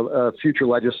stopping the future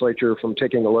legislature from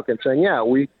taking a look and saying, yeah,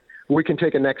 we can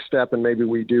take a next step, and maybe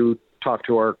we do talk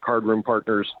to our card room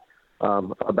partners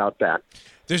about that.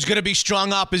 There's going to be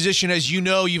strong opposition. As you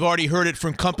know, you've already heard it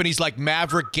from companies like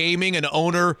Maverick Gaming, an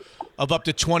owner of up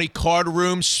to 20 card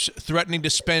rooms, threatening to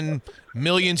spend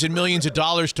millions and millions of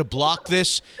dollars to block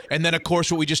this. And then, of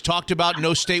course, what we just talked about,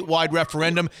 no statewide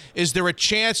referendum. Is there a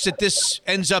chance that this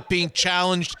ends up being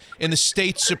challenged in the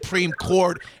state Supreme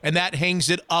Court, and that hangs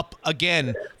it up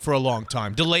again for a long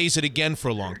time, delays it again for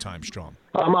a long time, Strom?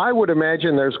 I would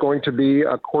imagine there's going to be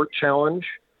a court challenge.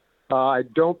 I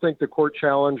don't think the court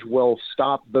challenge will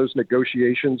stop those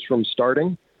negotiations from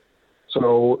starting.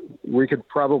 So we could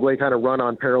probably kind of run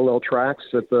on parallel tracks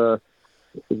that the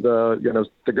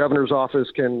governor's office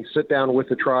can sit down with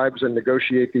the tribes and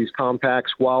negotiate these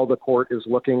compacts while the court is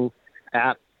looking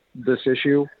at this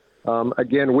issue.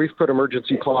 Again, we've put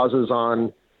emergency clauses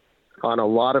on a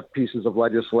lot of pieces of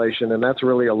legislation, and that's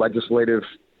really a legislative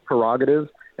prerogative,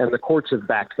 and the courts have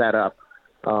backed that up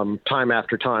time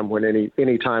after time when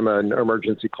any time an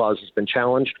emergency clause has been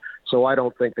challenged. So I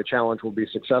don't think the challenge will be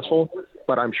successful,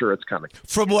 but I'm sure it's coming.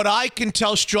 From what I can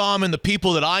tell, Strom, and the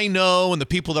people that I know and the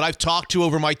people that I've talked to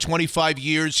over my 25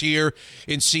 years here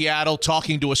in Seattle,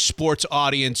 talking to a sports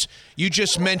audience, you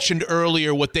just mentioned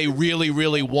earlier what they really,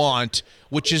 really want,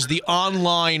 which is the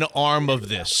online arm of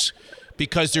this,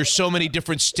 because there's so many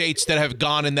different states that have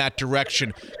gone in that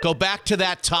direction. Go back to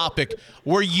that topic.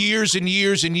 We're years and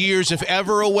years and years, if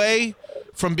ever, away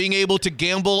from being able to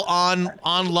gamble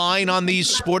online on these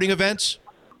sporting events?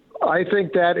 I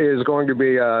think that is going to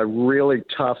be a really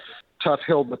tough tough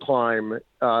hill to climb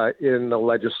in the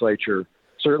legislature,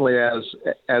 certainly as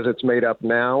it's made up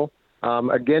now.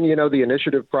 Again, the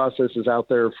initiative process is out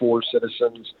there for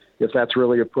citizens if that's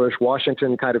really a push.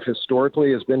 Washington kind of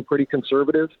historically has been pretty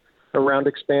conservative around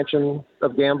expansion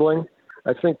of gambling.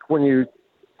 I think when you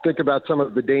think about some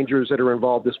of the dangers that are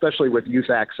involved, especially with youth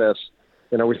access,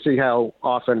 we see how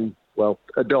often, well,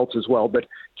 adults as well, but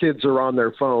kids are on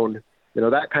their phone.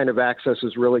 That kind of access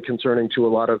is really concerning to a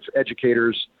lot of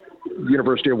educators.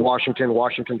 University of Washington,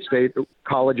 Washington State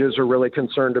colleges are really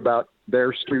concerned about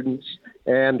their students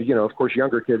and, of course,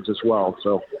 younger kids as well.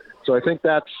 So I think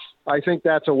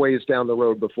that's a ways down the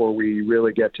road before we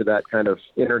really get to that kind of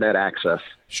internet access.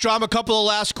 Strom, a couple of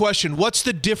last questions. What's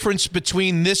the difference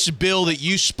between this bill that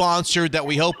you sponsored that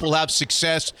we hope will have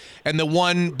success and the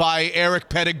one by Eric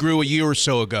Pettigrew a year or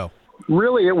so ago?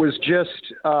 Really, it was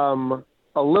just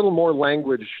a little more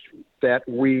language that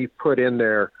we put in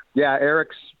there. Yeah,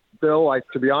 Eric's bill,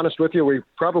 to be honest with you, we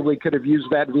probably could have used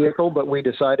that vehicle, but we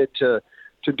decided to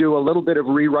do a little bit of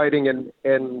rewriting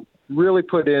and really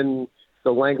put in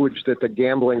the language that the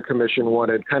Gambling Commission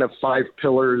wanted, kind of 5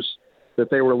 pillars that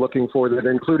they were looking for that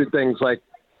included things like,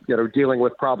 dealing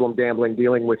with problem gambling,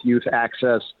 dealing with youth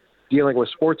access, dealing with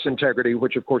sports integrity,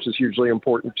 which of course is hugely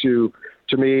important to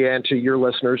me and to your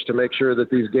listeners to make sure that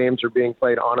these games are being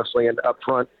played honestly and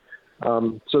upfront.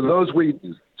 So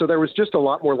there was just a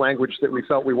lot more language that we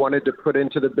felt we wanted to put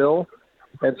into the bill.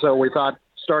 And so we thought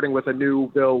starting with a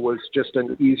new bill was just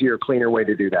an easier, cleaner way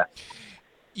to do that.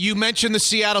 You mentioned the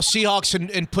Seattle Seahawks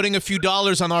and putting a few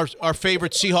dollars on our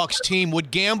favorite Seahawks team.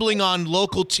 Would gambling on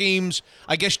local teams,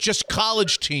 I guess just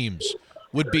college teams,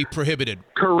 would be prohibited?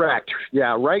 Correct.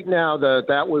 Yeah, right now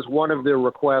that was one of the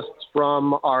requests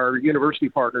from our university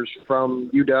partners from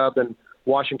UW and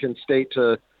Washington State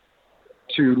to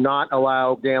not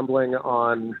allow gambling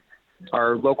on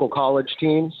our local college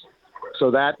teams.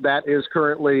 So that is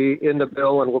currently in the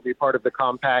bill and will be part of the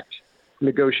compact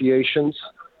negotiations.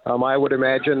 I would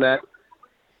imagine that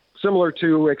similar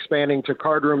to expanding to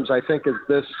card rooms, I think as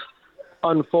this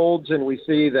unfolds and we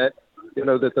see that,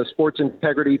 that the sports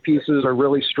integrity pieces are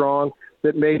really strong,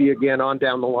 that maybe again on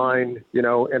down the line,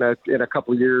 in a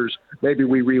couple of years, maybe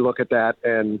we relook at that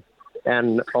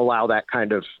and allow that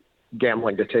kind of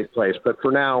gambling to take place. But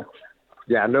for now,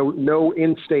 yeah, no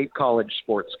in-state college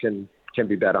sports can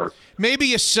be bet on.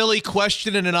 Maybe a silly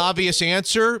question and an obvious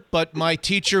answer, but my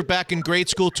teacher back in grade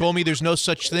school told me there's no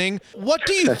such thing. What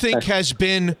do you think has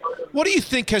been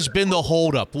the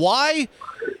holdup? Why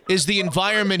is the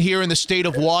environment here in the state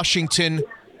of Washington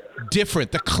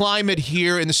different? The climate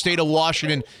here in the state of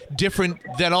Washington different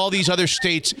than all these other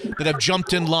states that have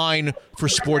jumped in line for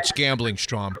sports gambling,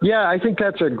 Strom? Yeah, I think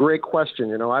that's a great question.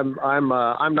 I'm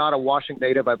not a Washington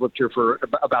native. I've lived here for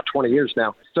about 20 years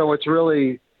now. So it's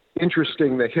really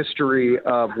interesting, the history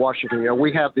of Washington.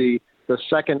 We have the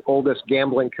second oldest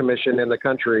gambling commission in the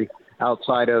country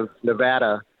outside of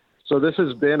Nevada. So this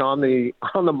has been on the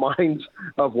minds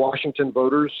of Washington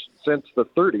voters since the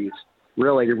 30s,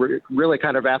 really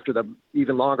kind of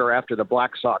even longer after the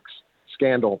Black Sox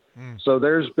scandal. So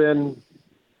there's been,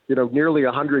 nearly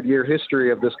 100-year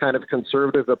history of this kind of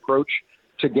conservative approach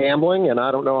to gambling. And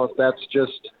I don't know if that's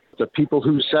just the people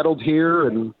who settled here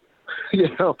and,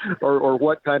 or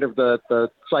what kind of the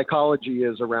psychology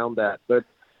is around that. But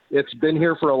it's been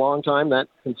here for a long time, that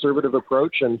conservative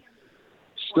approach, and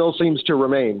still seems to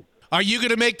remain. Are you going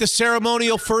to make the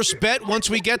ceremonial first bet once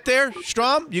we get there,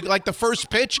 Strom? You like the first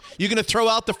pitch? You going to throw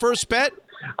out the first bet?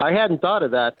 I hadn't thought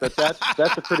of that, but that's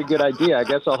a pretty good idea. I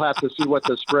guess I'll have to see what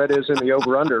the spread is in the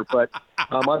over/under. But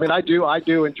I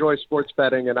do enjoy sports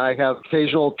betting, and I have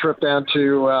occasional trip down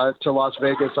to Las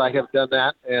Vegas. I have done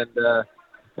that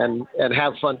and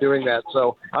have fun doing that.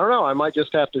 So I don't know. I might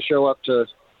just have to show up to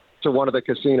one of the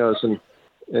casinos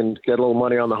and get a little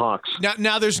money on the Hawks.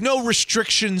 Now there's no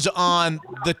restrictions on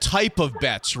the type of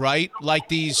bets, right? Like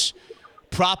these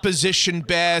proposition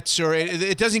bets, or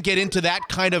it doesn't get into that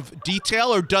kind of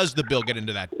detail, or does the bill get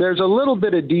into that? There's a little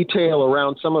bit of detail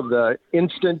around some of the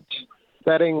instant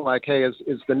betting, like, hey, is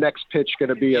the next pitch going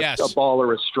to be a ball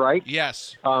or a strike?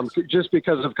 Yes. Just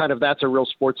because of kind of that's a real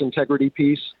sports integrity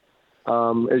piece.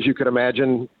 As you could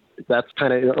imagine, that's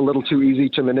kind of a little too easy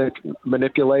to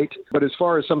manipulate. But as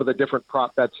far as some of the different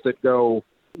prop bets that go,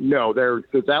 no,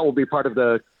 that will be part of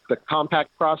the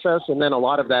compact process. And then a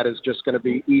lot of that is just going to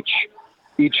be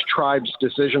each tribe's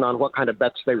decision on what kind of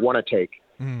bets they want to take.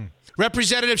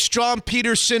 Representative Strom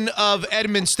Peterson of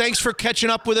Edmonds, thanks for catching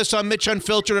up with us on Mitch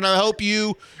Unfiltered, and I hope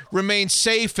you remain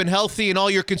safe and healthy and all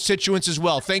your constituents as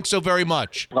well. Thanks so very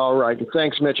much. All right.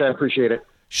 Thanks, Mitch. I appreciate it.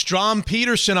 Strom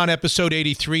Peterson on episode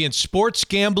 83, and sports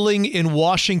gambling in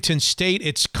Washington State.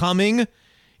 It's coming.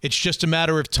 It's just a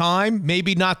matter of time.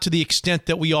 Maybe not to the extent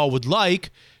that we all would like,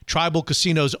 tribal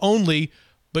casinos only,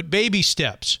 but baby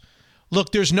steps.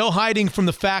 Look, there's no hiding from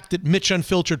the fact that Mitch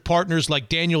Unfiltered partners like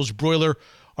Daniel's Broiler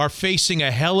are facing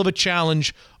a hell of a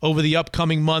challenge over the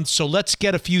upcoming months, so let's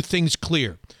get a few things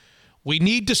clear. We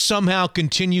need to somehow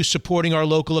continue supporting our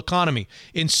local economy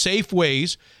in safe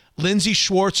ways. Lindsay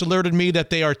Schwartz alerted me that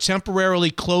they are temporarily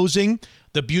closing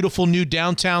the beautiful new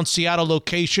downtown Seattle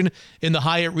location in the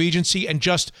Hyatt Regency and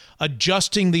just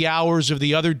adjusting the hours of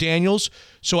the other Daniels.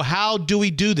 So how do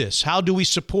we do this? How do we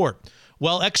support?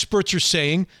 Well, experts are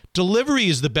saying delivery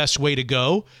is the best way to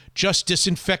go. Just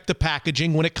disinfect the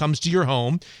packaging when it comes to your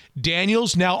home.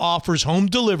 Daniels now offers home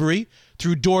delivery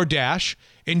through DoorDash.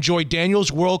 Enjoy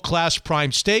Daniel's world-class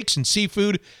prime steaks and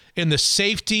seafood in the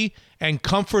safety and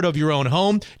comfort of your own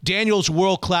home. Daniel's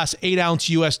world-class 8-ounce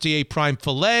USDA prime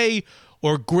filet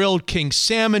or grilled king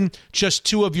salmon, just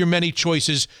two of your many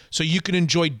choices, so you can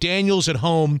enjoy Daniel's at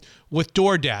home with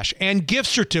DoorDash. And gift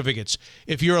certificates.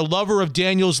 If you're a lover of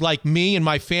Daniel's like me and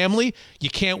my family,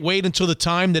 you can't wait until the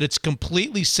time that it's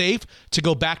completely safe to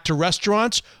go back to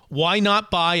restaurants. Why not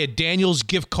buy a Daniel's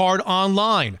gift card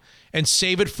online and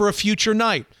save it for a future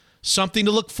night? Something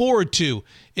to look forward to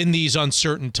in these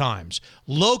uncertain times.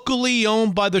 Locally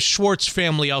owned by the Schwartz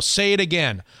family. I'll say it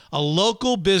again. A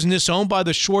local business owned by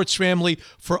the Schwartz family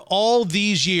for all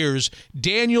these years.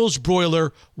 Daniel's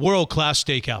Broiler, world-class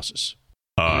steakhouses.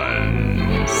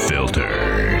 Unfiltered.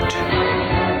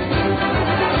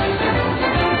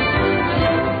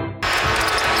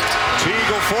 Teague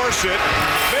will force it,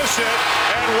 miss it,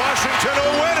 and Washington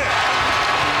will win it.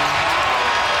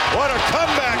 What a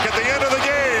comeback at the end of the game.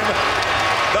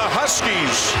 The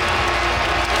Huskies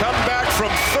come back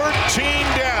from 13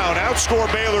 down,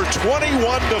 outscore Baylor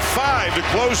 21-5 to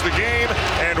close the game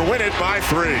and win it by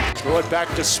 3. Throw it back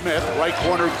to Smith, right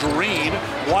corner Green,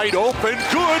 wide open,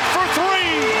 good for 3.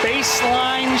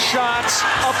 Baseline shots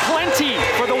aplenty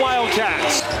for the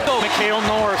Wildcats. Mikhail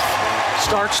North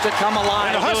starts to come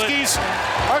alive. And the Huskies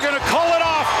are going to call it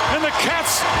off, and the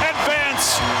Cats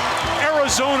advance.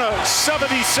 Arizona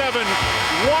 77,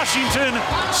 Washington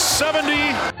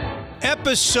 70.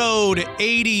 Episode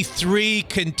 83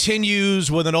 continues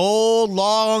with an old,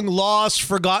 long-lost,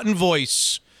 forgotten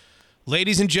voice.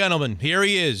 Ladies and gentlemen, here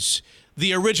he is,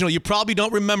 the original. You probably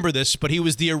don't remember this, but he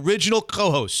was the original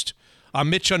co-host on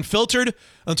Mitch Unfiltered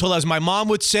until, as my mom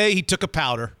would say, he took a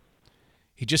powder.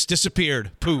 He just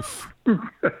disappeared. Poof.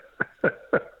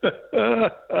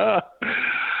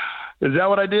 Is that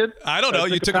what I did? I don't know.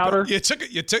 You took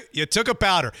a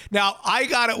powder. Now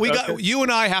you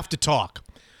and I have to talk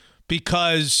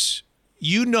because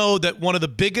you know that one of the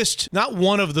biggest, not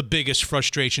one of the biggest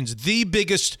frustrations, the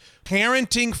biggest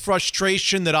parenting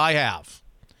frustration that I have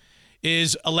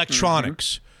is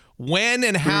electronics. Mm-hmm. When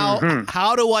and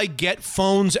how do I get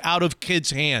phones out of kids'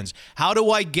 hands? How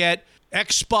do I get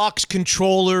Xbox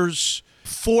controllers,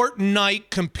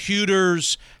 Fortnite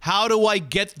computers? How do I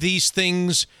get these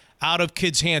things out of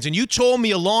kids' hands? And you told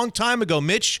me a long time ago,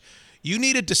 Mitch, you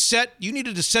needed to set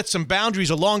some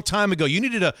boundaries a long time ago. You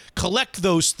needed to collect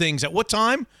those things. At what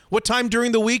time? What time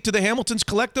during the week do the Hamiltons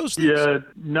collect those things? Yeah,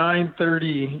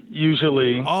 9:30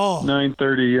 usually. Oh.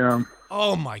 9:30, yeah.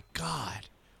 Oh my God.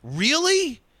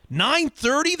 Really?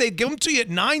 9:30? They give them to you at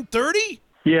 9:30?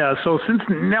 Yeah, so since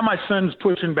now my son's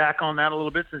pushing back on that a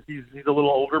little bit since he's a little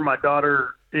older. My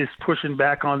daughter is pushing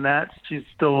back on that. She's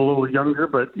still a little younger,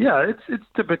 but yeah, it's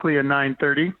typically a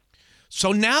 9:30.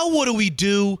 So now what do we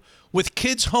do with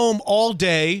kids home all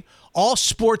day? All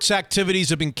sports activities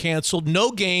have been canceled. No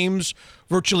games,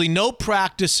 virtually no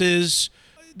practices.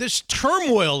 There's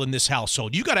turmoil in this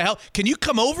household. You got to help. Can you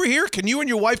come over here? Can you and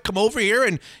your wife come over here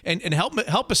and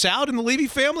help us out in the Levy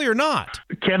family or not?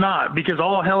 Cannot, because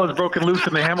all hell has broken loose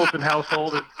in the Hamilton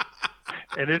household,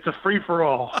 and it's a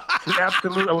free-for-all. It's an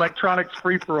absolute electronics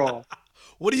free-for-all.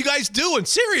 What are you guys doing?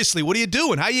 Seriously, what are you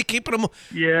doing? How are you keeping them?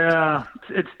 Yeah,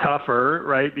 it's tougher,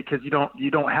 right? Because you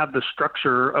don't have the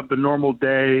structure of the normal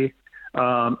day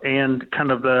and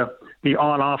kind of the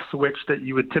on-off switch that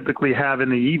you would typically have in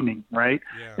the evening, right?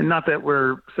 Yeah. And not that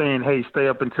we're saying, hey, stay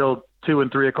up until 2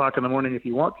 and 3 o'clock in the morning if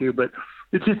you want to, but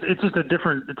it's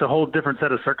a whole different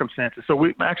set of circumstances. So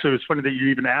it was funny that you're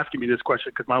even asking me this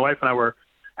question because my wife and I were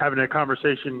having a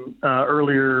conversation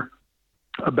earlier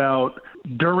about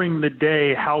during the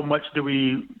day, how much do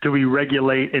we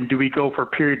regulate, and do we go for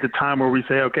periods of time where we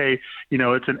say, okay,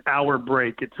 it's an hour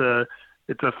break, it's a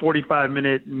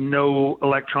 45-minute no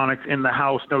electronics in the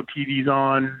house, no TVs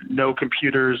on, no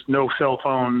computers, no cell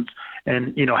phones,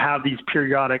 and have these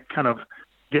periodic kind of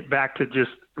get back to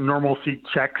just normalcy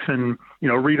checks and,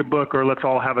 read a book or let's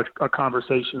all have a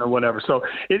conversation or whatever. So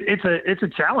it's a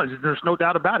challenge. There's no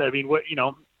doubt about it. I mean,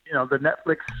 the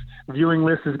Netflix viewing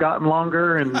list has gotten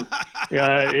longer, and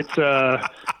it's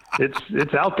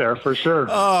out there for sure.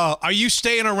 Are you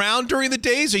staying around during the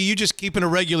days, or are you just keeping a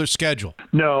regular schedule?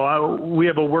 No, we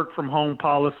have a work from home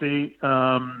policy.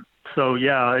 So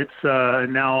yeah, it's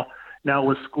now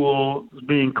with school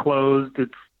being closed,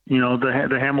 it's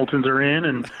the Hamiltons are in,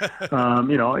 and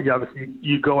obviously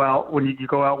you go out when you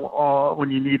go out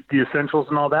when you need the essentials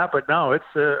and all that. But no, it's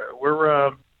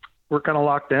we're kind of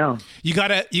locked down. You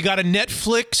got a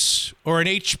Netflix or an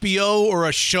HBO or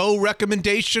a show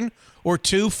recommendation or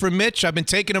two for Mitch? I've been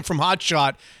taking them from Hot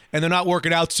Shot, and they're not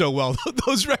working out so well.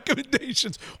 Those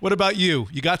recommendations. What about you?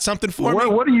 You got something for me?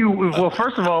 What are you? Well,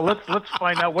 first of all, let's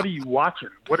find out. What are you watching?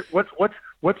 What's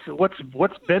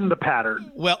been the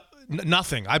pattern? Well,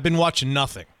 nothing. I've been watching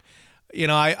nothing.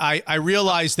 I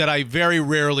realize that I very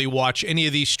rarely watch any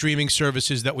of these streaming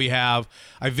services that we have.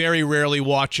 I very rarely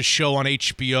watch a show on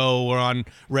HBO or on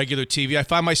regular TV. I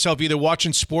find myself either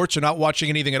watching sports or not watching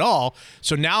anything at all.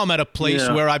 So now I'm at a place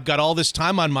where I've got all this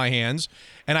time on my hands,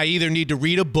 and I either need to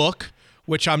read a book,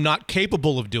 which I'm not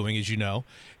capable of doing, as you know,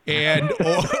 and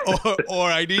or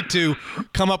I need to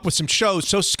come up with some shows.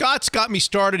 So Scott's got me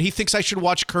started. He thinks I should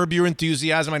watch Curb Your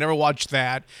Enthusiasm. I never watched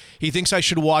that. He thinks I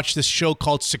should watch this show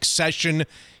called Succession.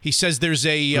 He says there's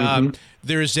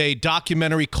a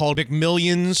documentary called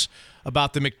McMillions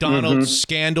about the McDonald's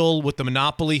scandal with the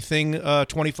Monopoly thing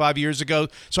 25 years ago.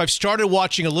 So I've started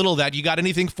watching a little of that. You got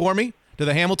anything for me? Do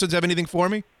the Hamiltons have anything for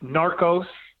me? Narcos,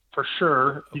 for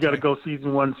sure. You got to go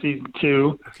season 1, season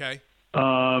 2. Okay.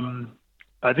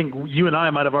 I think you and I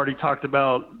might have already talked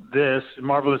about this.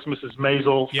 Marvelous Mrs.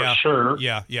 Maisel, for sure.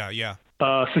 Yeah.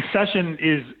 Succession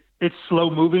it's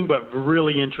slow moving, but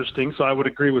really interesting. So I would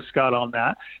agree with Scott on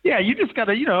that. Yeah, you just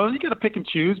gotta, you gotta pick and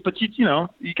choose, but you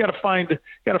gotta find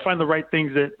the right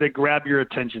things that grab your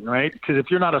attention, right? Because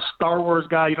if you're not a Star Wars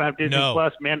guy, you don't have Disney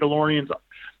Plus. Mandalorian's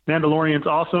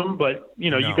awesome, but you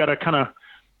gotta kind of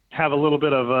have a little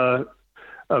bit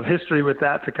of history with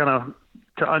that to kind of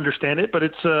to understand it, but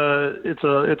it's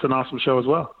an awesome show as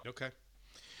well. Okay.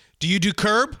 Do you do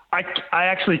Curb? I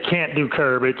actually can't do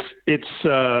Curb. It's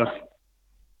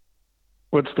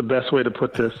what's the best way to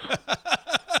put this?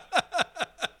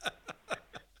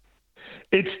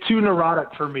 It's too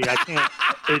neurotic for me. I can't.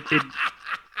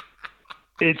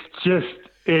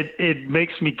 It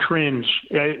makes me cringe.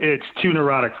 It's too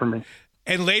neurotic for me.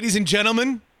 And ladies and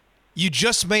gentlemen, you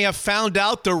just may have found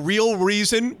out the real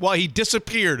reason why he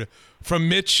disappeared from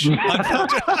Mitch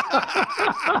Unfiltered.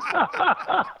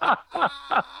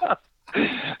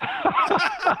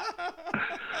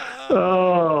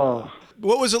 Oh.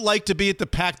 What was it like to be at the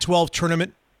Pac-12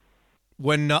 tournament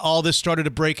when all this started to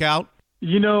break out?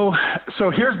 So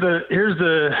here's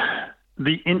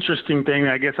the interesting thing.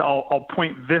 I guess I'll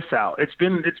point this out. It's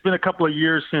been a couple of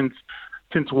years since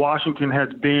Washington has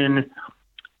been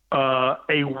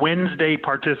a Wednesday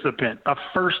participant, a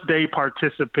first-day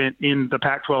participant in the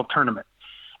Pac-12 tournament.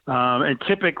 And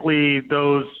typically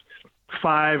those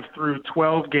 5 through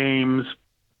 12 games,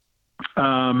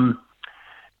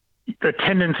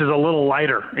 attendance is a little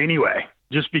lighter anyway,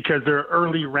 just because they're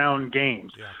early round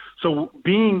games. Yeah. So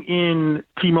being in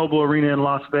T-Mobile Arena in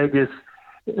Las Vegas,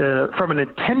 from an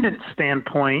attendance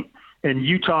standpoint, and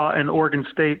Utah and Oregon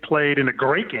State played in a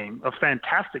great game, a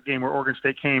fantastic game where Oregon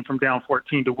State came from down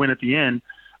 14 to win at the end.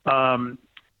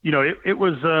 It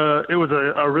was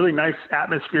a really nice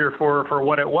atmosphere for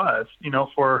what it was,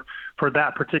 for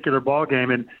that particular ball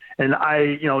game. And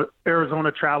I,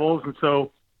 Arizona travels, and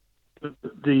so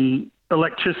the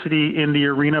electricity in the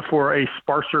arena for a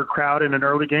sparser crowd in an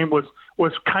early game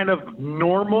was kind of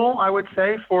normal, I would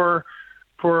say, for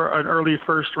an early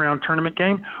first round tournament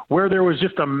game. Where there was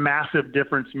just a massive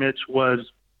difference, Mitch, was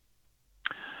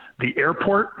the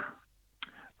airport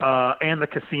and the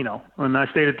casino. When I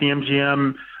stayed at the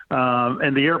MGM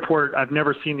and the airport, I've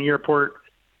never seen the airport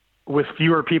with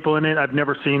fewer people in it. I've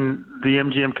never seen the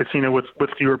MGM casino with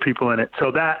fewer people in it.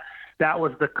 So that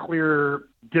was the clear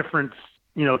difference,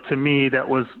 to me, that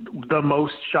was the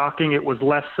most shocking. It was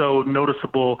less so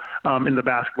noticeable in the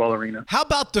basketball arena. How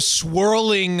about the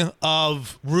swirling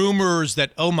of rumors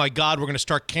that, oh my God, we're going to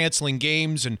start canceling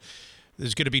games and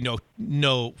there's going to be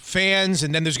no fans,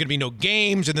 and then there's going to be no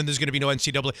games, and then there's going to be no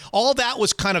NCAA. All that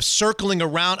was kind of circling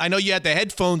around. I know you had the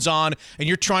headphones on and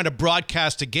you're trying to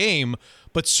broadcast a game,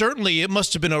 but certainly it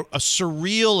must have been a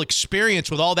surreal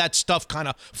experience with all that stuff kind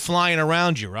of flying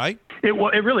around you, right? It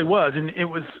really was, and it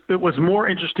was more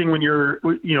interesting when you're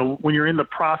in the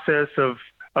process of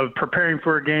preparing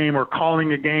for a game or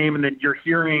calling a game, and then you're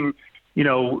hearing,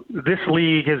 this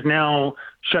league has now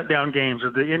shut down games, or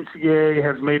the NCAA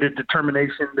has made a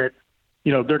determination that,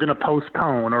 they're going to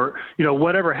postpone, or,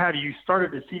 whatever have you. You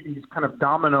started to see these kind of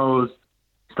dominoes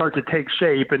start to take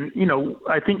shape. And,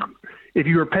 I think if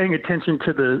you were paying attention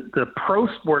to the pro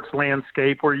sports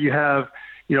landscape where you have,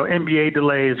 NBA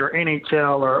delays or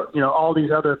NHL or, all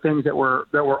these other things that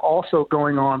were also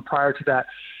going on prior to that,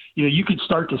 you could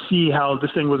start to see how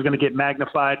this thing was going to get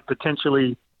magnified.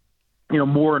 Potentially,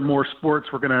 more and more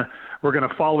sports were going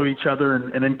to follow each other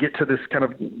and then get to this kind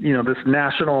of, this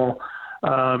national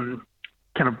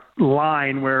kind of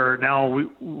line where now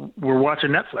we're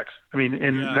watching Netflix. I mean,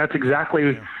 and that's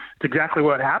exactly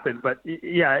what happened. But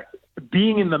yeah,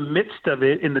 being in the midst of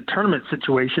it in the tournament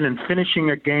situation and finishing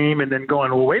a game and then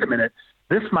going, well, wait a minute,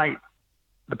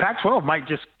 the Pac-12 might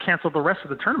just cancel the rest of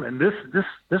the tournament.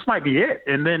 This might be it.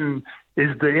 And then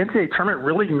is the NCAA tournament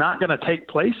really not going to take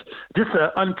place? Just an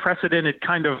unprecedented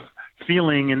kind of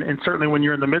feeling. And certainly when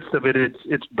you're in the midst of it,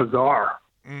 it's bizarre.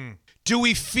 Do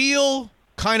we feel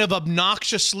kind of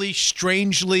obnoxiously,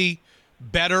 strangely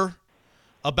better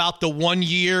about the 1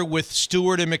 year with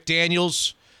Stewart and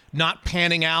McDaniels not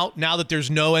panning out now that there's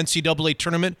no NCAA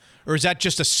tournament? Or is that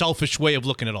just a selfish way of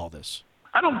looking at all this?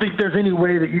 I don't think there's any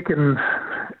way that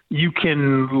you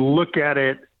can look at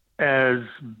it as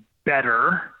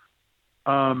better.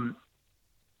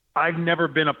 I've never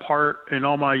been a part in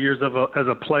all my years as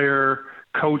a player,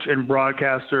 coach, and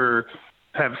broadcaster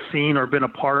have seen or been a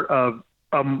part of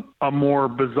a more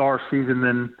bizarre season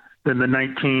than the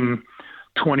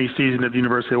 1920 season of the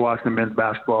University of Washington men's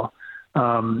basketball.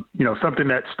 Something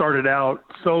that started out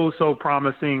so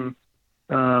promising.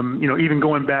 Even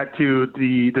going back to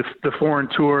the foreign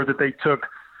tour that they took,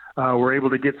 were able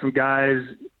to get some guys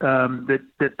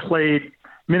that played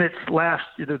minutes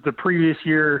the previous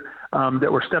year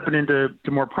that were stepping into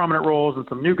more prominent roles, and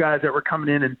some new guys that were coming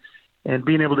in and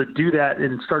being able to do that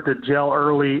and start to gel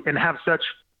early and have such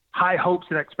high hopes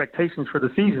and expectations for the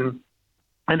season,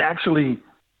 and actually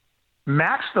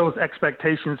match those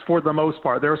expectations for the most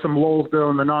part. There were some lulls though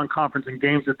in the non-conference and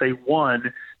games that they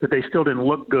won that they still didn't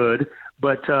look good,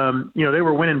 but they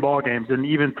were winning ball games, and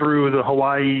even through the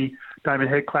Hawaii Diamond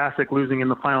Head Classic, losing in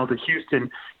the final to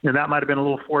Houston, that might have been a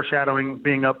little foreshadowing,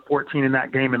 being up 14 in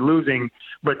that game and losing,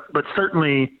 but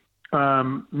certainly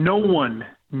no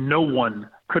one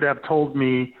could have told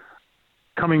me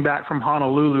coming back from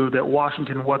Honolulu that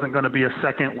Washington wasn't going to be a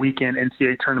second weekend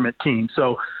NCAA tournament team.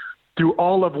 So through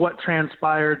all of what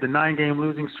transpired, the 9-game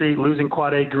losing streak, losing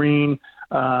Quad A Green,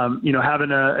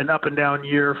 having an up and down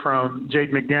year from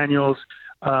Jade McDaniels,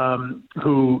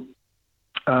 who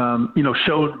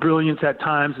showed brilliance at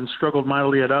times and struggled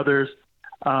mightily at others.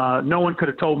 No one could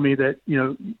have told me that,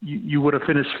 you would have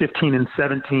finished 15 and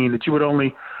 17, that you would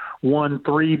only won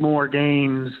 3 more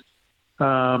games,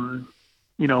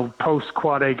 post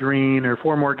Quad A Green, or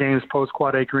 4 more games post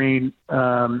Quad A Green.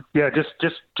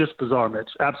 Just bizarre, Mitch.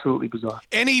 Absolutely bizarre.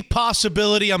 Any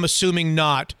possibility, I'm assuming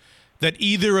not, that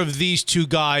either of these two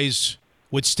guys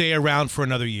would stay around for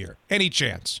another year? Any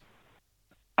chance?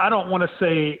 I don't want to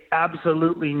say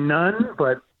absolutely none,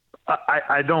 but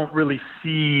I don't really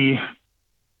see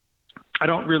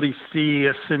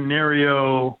a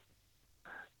scenario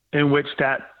in which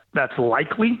that's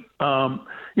likely. I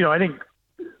think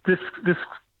this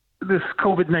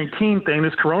COVID-19 thing,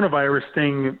 this coronavirus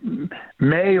thing,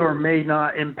 may or may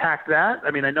not impact that.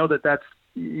 I mean, I know that's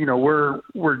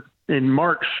we're in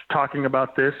March talking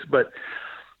about this, but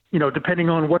depending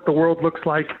on what the world looks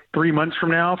like 3 months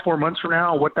from now, 4 months from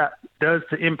now, what that does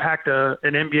to impact an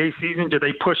NBA season. Do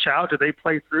they push out? Do they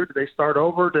play through? Do they start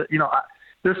over?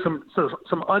 There's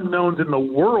some unknowns in the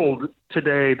world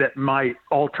today that might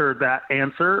alter that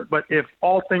answer. But if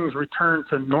all things return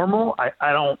to normal,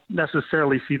 I don't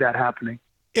necessarily see that happening.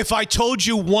 If I told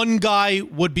you one guy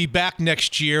would be back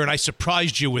next year and I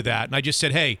surprised you with that, and I just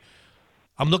said, hey,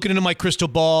 I'm looking into my crystal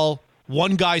ball,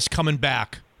 one guy's coming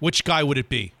back, which guy would it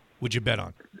be? Would you bet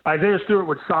on? Isaiah Stewart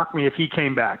would shock me if he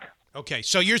came back. Okay,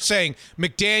 so you're saying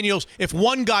McDaniels, if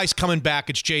one guy's coming back,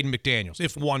 it's Jaden McDaniels.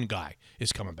 If one guy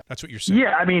is coming back. That's what you're saying.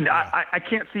 Yeah, I mean, yeah. I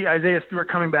can't see Isaiah Stewart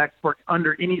coming back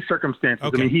under any circumstances.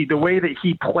 Okay. I mean, the way that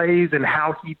he plays and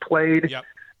how he played, yep.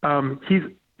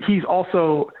 He's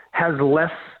also has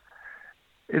less,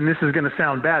 and this is going to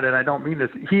sound bad, and I don't mean this,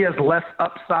 he has less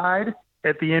upside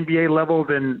at the NBA level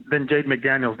than Jaden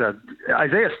McDaniels does.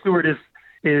 Isaiah Stewart is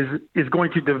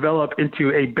going to develop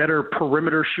into a better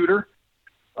perimeter shooter.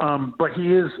 But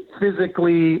he is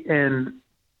physically and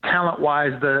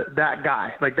talent-wise that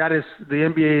guy. Like, that is, the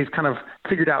NBA's kind of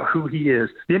figured out who he is.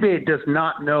 The NBA does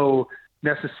not know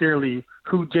necessarily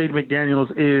who Jaden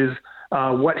McDaniels is,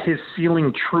 what his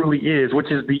ceiling truly is,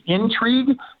 which is the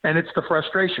intrigue and it's the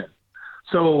frustration.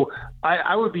 So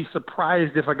I would be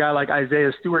surprised if a guy like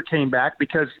Isaiah Stewart came back,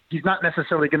 because he's not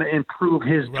necessarily going to improve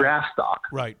his draft stock.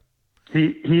 Right.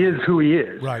 He is who he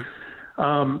is. Right.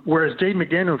 Whereas Jaden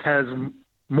McDaniels has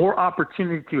more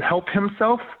opportunity to help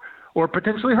himself or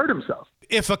potentially hurt himself.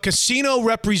 If a casino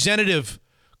representative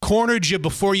cornered you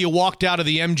before you walked out of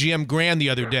the MGM Grand the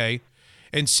other day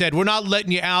and said, we're not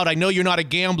letting you out, I know you're not a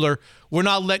gambler, we're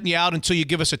not letting you out until you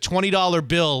give us a $20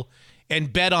 bill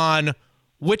and bet on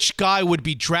which guy would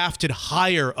be drafted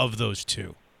higher of those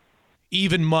two,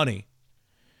 even money,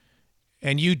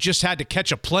 and you just had to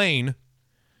catch a plane,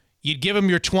 you'd give him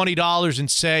your $20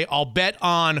 and say, I'll bet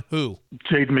on who?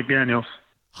 Jaden McDaniels.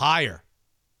 Higher.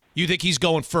 You think he's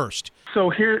going first?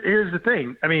 So here's the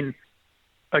thing. I mean,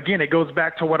 again, it goes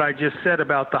back to what I just said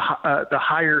about the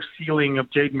higher ceiling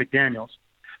of Jaden McDaniels.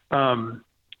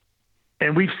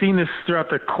 And we've seen this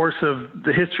throughout the course of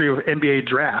the history of NBA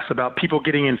drafts, about people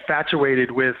getting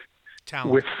infatuated with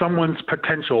talent, with someone's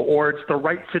potential, or it's the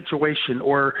right situation,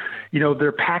 or,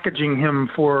 they're packaging him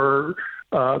for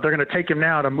they're going to take him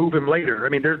now to move him later. I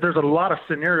mean, there's a lot of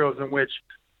scenarios in which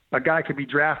a guy could be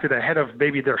drafted ahead of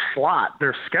maybe their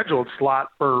scheduled slot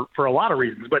for a lot of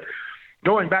reasons. But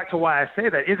going back to why I say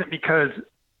that isn't because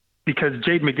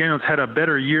Jaden McDaniels had a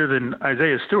better year than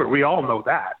Isaiah Stewart. We all know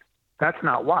that. That's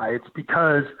not why. It's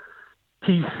because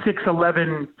he's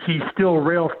 6'11", he's still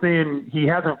rail thin, he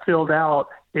hasn't filled out.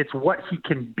 It's what he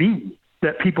can be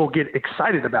that people get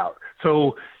excited about.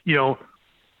 So, you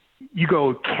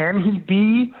go, can he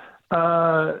be,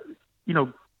 Kevin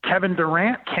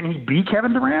Durant? Can he be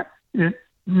Kevin Durant?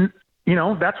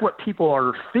 That's what people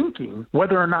are thinking.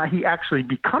 Whether or not he actually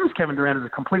becomes Kevin Durant is a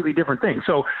completely different thing.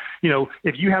 So,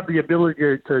 if you have the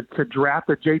ability to draft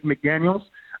a Jaden McDaniels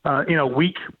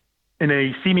in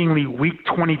a seemingly weak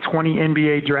 2020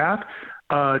 NBA draft,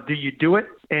 do you do it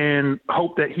and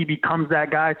hope that he becomes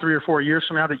that guy 3 or 4 years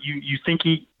from now that you think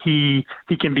he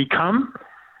can become?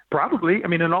 Probably. I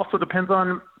mean, it also depends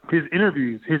on his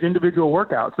interviews, his individual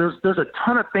workouts. There's a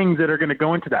ton of things that are going to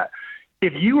go into that.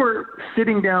 If you were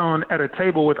sitting down at a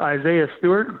table with Isaiah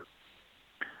Stewart,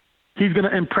 he's going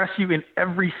to impress you in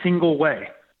every single way.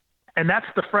 And that's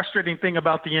the frustrating thing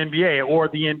about the NBA or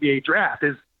the NBA draft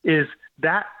is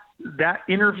that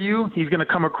interview, he's going to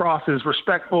come across as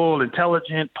respectful,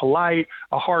 intelligent, polite,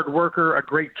 a hard worker, a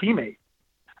great teammate.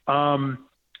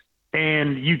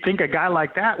 And you'd think a guy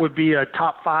like that would be a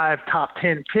top 5, top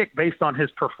 10 pick based on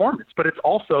his performance. But it's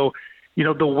also,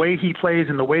 the way he plays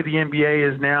and the way the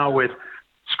NBA is now with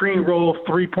screen roll,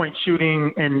 3-point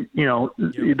shooting, and,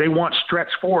 they want stretch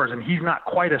fours, and he's not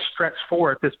quite a stretch four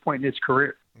at this point in his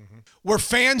career. Mm-hmm. Were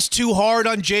fans too hard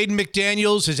on Jaden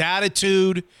McDaniels, his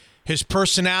attitude, his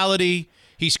personality?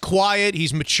 He's quiet,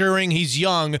 he's maturing, he's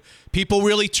young. People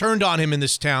really turned on him in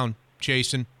this town,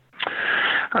 Jason.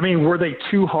 I mean, were they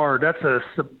too hard? That's a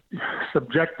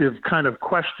subjective kind of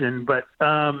question. But,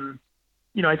 I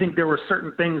think there were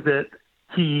certain things that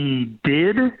he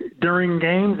did during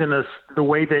games and the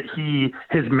way that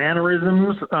his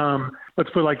mannerisms, let's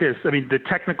put it like this. I mean, the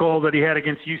technical that he had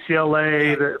against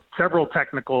UCLA, several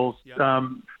technicals,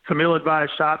 some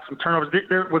ill-advised shots, some turnovers.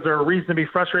 Was there a reason to be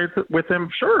frustrated with him?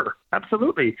 Sure,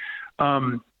 absolutely.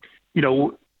 Is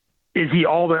he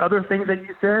all the other things that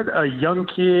you said? A young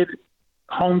kid,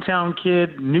 hometown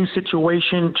kid, new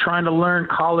situation, trying to learn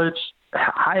college,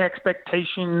 high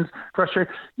expectations,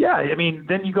 frustrated. Yeah, I mean,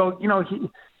 then you go,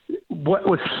 what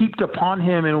was heaped upon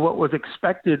him and what was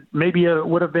expected maybe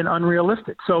would have been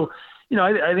unrealistic. So,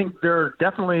 I think there's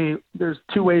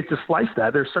two ways to slice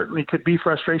that. There certainly could be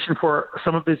frustration for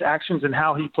some of his actions and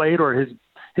how he played or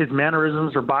his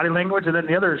mannerisms or body language. And then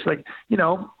the other is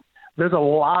there's a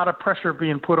lot of pressure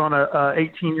being put on a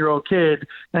 18-year-old kid,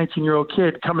 19-year-old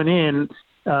kid coming in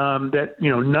that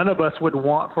none of us would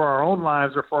want for our own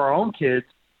lives or for our own kids,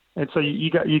 and so you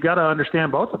got to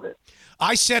understand both of it.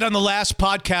 I said on the last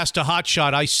podcast to Hot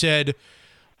Shot, I said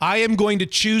I am going to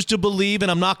choose to believe, and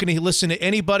I'm not going to listen to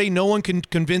anybody. No one can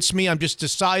convince me. I'm just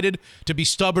decided to be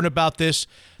stubborn about this.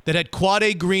 That had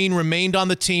Quade Green remained on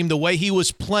the team the way he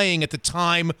was playing at the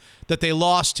time that they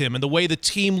lost him and the way the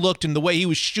team looked and the way he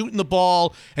was shooting the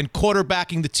ball and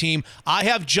quarterbacking the team, I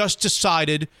have just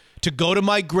decided to go to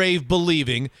my grave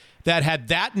believing that had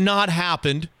that not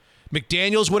happened,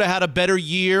 McDaniels would have had a better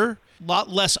year, a lot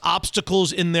less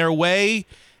obstacles in their way,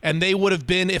 and they would have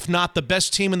been, if not the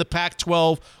best team in the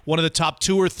Pac-12, one of the top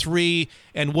 2 or 3,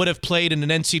 and would have played in an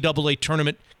NCAA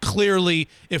tournament, clearly,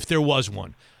 if there was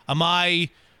one. Am I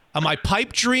Am I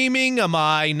pipe dreaming? Am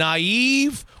I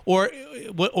naive? Or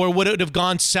would it have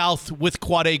gone south with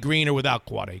Quad A Green or without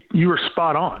Quad A? You were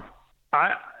spot on.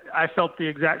 I felt the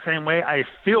exact same way. I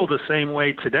feel the same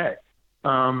way today.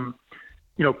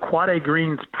 Quad A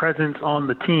Green's presence on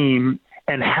the team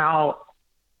and how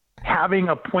having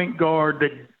a point guard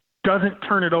that doesn't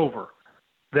turn it over,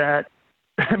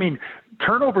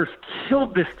 turnovers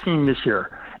killed this team this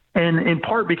year. And in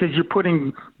part because you're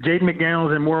putting Jaden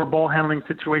McDaniels in more ball handling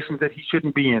situations that he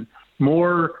shouldn't be in,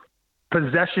 more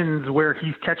possessions where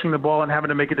he's catching the ball and having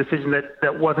to make a decision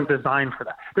that wasn't designed for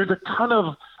that. There's a ton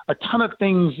of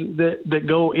things that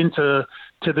go into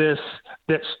this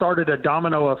that started a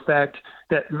domino effect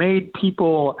that made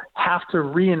people have to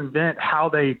reinvent how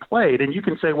they played. And you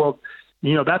can say, well,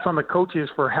 that's on the coaches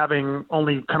for having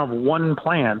only kind of one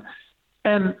plan.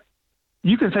 And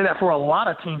you can say that for a lot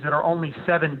of teams that are only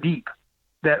 7 deep,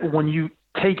 that when you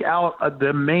take out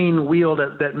the main wheel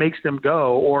that makes them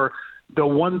go, or the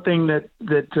one thing that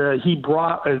he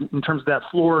brought in terms of that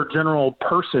floor general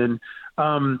person,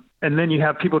 and then you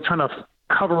have people trying to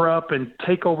cover up and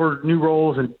take over new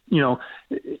roles, and the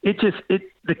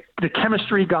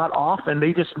chemistry got off, and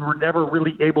they just were never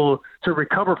really able to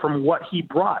recover from what he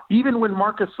brought. Even when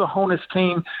Marcus Sahonis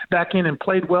came back in and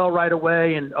played well right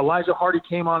away, and Elijah Hardy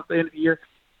came on at the end of the year,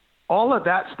 all of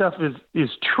that stuff is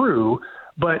true,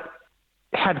 but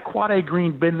had Quad A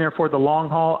Green been there for the long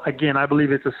haul, again, I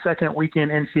believe it's a second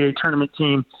weekend NCAA tournament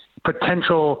team,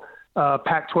 potential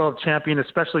Pac-12 champion,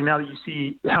 especially now that you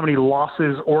see how many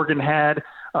losses Oregon had,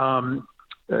 to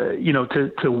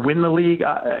win the league.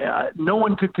 No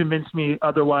one could convince me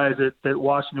otherwise that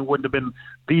Washington wouldn't have been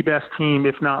the best team,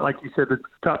 if not, like you said, the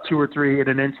top 2 or 3 in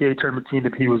an NCAA tournament team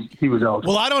if he was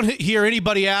eligible. Well, I don't hear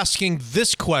anybody asking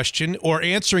this question or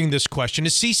answering this question.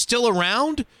 Is he still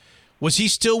around? Was he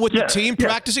still with the team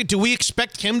practicing? Do we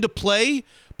expect him to play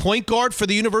point guard for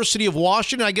the University of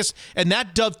Washington? I guess, and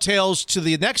that dovetails to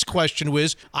the next question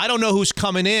was, I don't know who's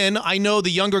coming in. I know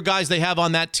the younger guys they have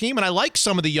on that team, and I like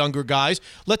some of the younger guys.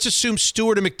 Let's assume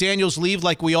Stewart and McDaniels leave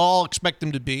like we all expect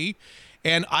them to be.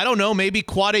 And I don't know, maybe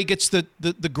Quad A gets the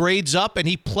grades up and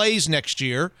he plays next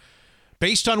year.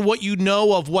 Based on what you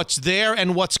know of what's there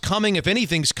and what's coming, if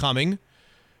anything's coming,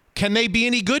 can they be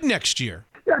any good next year?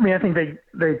 Yeah, I think they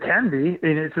can be.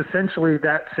 And it's essentially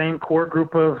that same core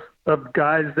group of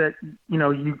guys that,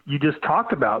 you just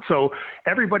talked about. So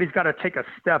everybody's got to take a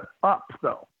step up,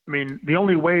 though. The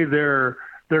only way they're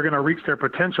going to reach their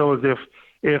potential is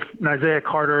if Isaiah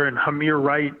Carter and Hamir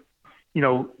Wright,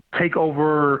 take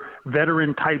over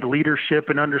veteran-type leadership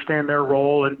and understand their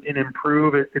role and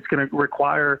improve. It's going to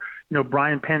require,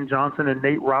 Brian Penn Johnson and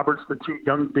Nate Roberts, the 2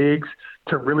 young bigs,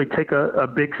 to really take a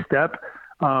big step.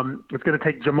 It's going to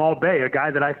take Jamal Bay, a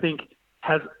guy that I think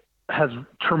has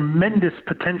tremendous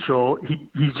potential.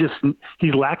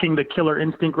 He's lacking the killer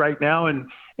instinct right now, and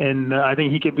I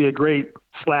think he could be a great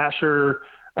slasher,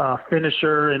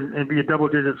 finisher, and be a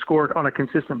double-digit scorer on a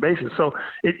consistent basis. So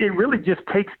it really just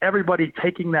takes everybody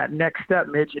taking that next step,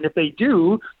 Mitch. And if they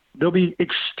do, they'll be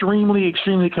extremely,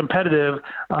 extremely competitive.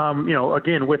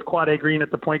 Again, with Quad A Green at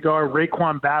the point guard,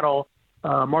 Raekwon Battle,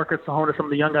 Marcus Sahonis, some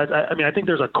of the young guys. I think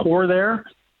there's a core there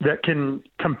that can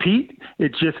compete.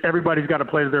 It's just everybody's got to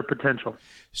play to their potential.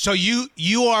 So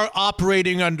you are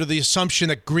operating under the assumption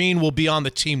that Green will be on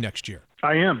the team next year.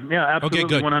 I am. Yeah, absolutely.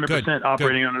 Okay, good, 100% good,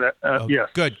 operating under that. Yes.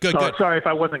 Good. Sorry if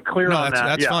I wasn't clear on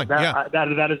that. That's fine.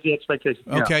 That is the expectation.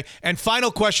 Okay. Yeah. And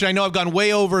final question. I know I've gone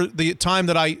way over the time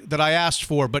that I asked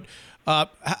for, but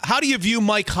how do you view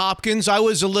Mike Hopkins? I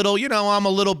was a little, I'm a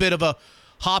little bit of a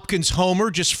Hopkins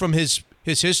homer just from his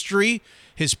history,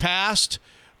 his past.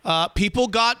 People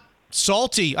got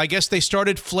salty. I guess they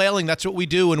started flailing. That's what we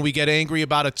do when we get angry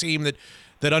about a team that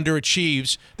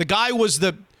underachieves. The guy was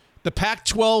the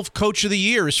Pac-12 Coach of the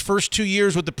Year, his first 2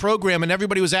 years with the program, and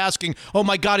everybody was asking, oh,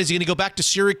 my God, is he going to go back to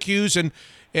Syracuse and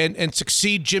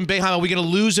succeed Jim Boeheim? Are we going to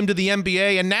lose him to the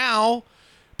NBA? And now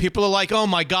people are like, oh,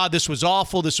 my God, this was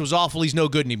awful. He's no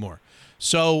good anymore.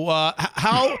 So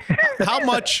how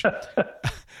much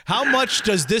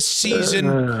does this season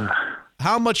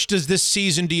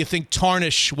do you think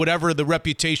tarnish whatever the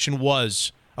reputation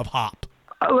was of Hop?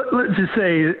 Let's just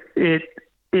say it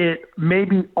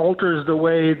maybe alters the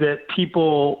way that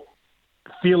people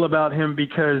feel about him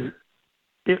because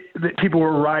that people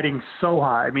were riding so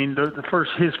high.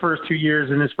 His first 2 years,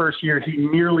 in his first year, he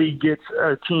nearly gets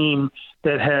a team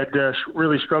that had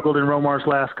really struggled in Romar's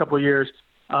last couple of years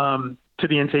to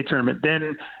the NCAA tournament.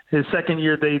 Then his second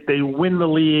year, they win the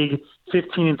league,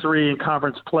 15-3 in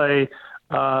conference play.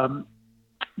 Go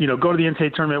to the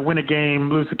NCAA tournament, win a game,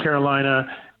 lose to Carolina,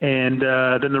 And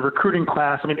then the recruiting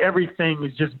class, I mean, everything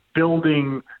is just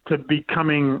building to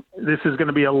becoming, this is going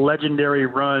to be a legendary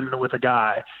run with a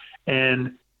guy.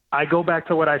 And I go back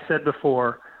to what I said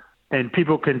before, and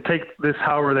people can take this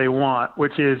however they want,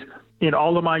 which is, in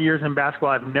all of my years in basketball,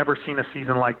 I've never seen a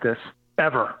season like this,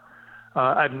 ever.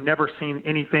 I've never seen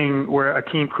anything where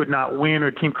a team could not win or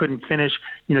a team couldn't finish.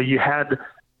 You know, you had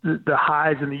the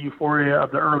highs and the euphoria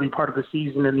of the early part of the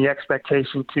season and the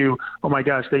expectation to, oh my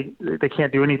gosh, they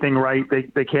can't do anything right.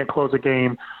 They can't close a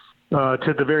game,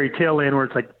 to the very tail end where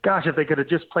it's like, gosh, if they could have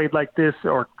just played like this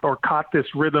or caught this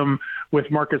rhythm with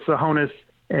Marcus Sahonis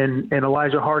and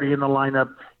Elijah Hardy in the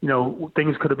lineup, you know,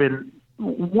 things could have been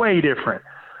way different.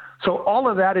 So all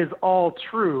of that is all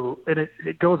true. And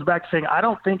it goes back to saying, I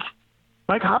don't think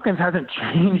Mike Hopkins hasn't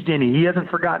changed any. He hasn't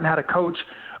forgotten how to coach.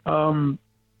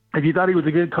 If you thought he was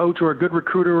a good coach or a good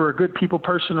recruiter or a good people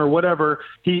person or whatever,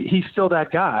 he's still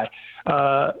that guy.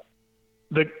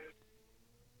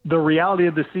 The reality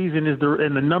of the season is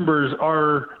and the numbers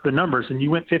are the numbers. And you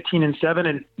went 15-7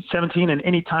 and 17, and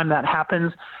anytime that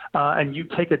happens and you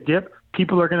take a dip,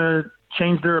 people are going to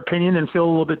change their opinion and feel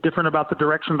a little bit different about the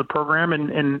direction of the program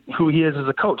and who he is as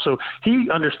a coach. So he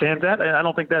understands that. And I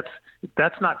don't think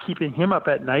that's not keeping him up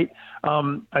at night.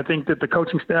 I think that the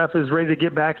coaching staff is ready to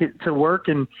get back to work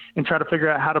and try to figure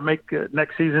out how to make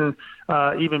next season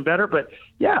even better. But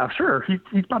yeah, sure.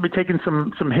 He's probably taken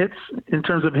some hits in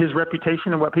terms of his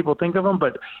reputation and what people think of him.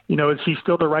 But, you know, is he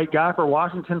still the right guy for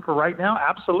Washington for right now?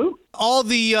 Absolutely. All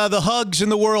the hugs in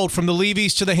the world, from the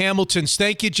Levys to the Hamiltons.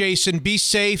 Thank you, Jason. Be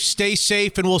safe, stay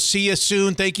safe, and we'll see you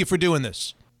soon. Thank you for doing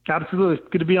this. Absolutely.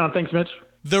 Good to be on. Thanks, Mitch.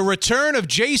 The return of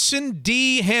Jason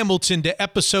D. Hamilton to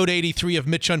episode 83 of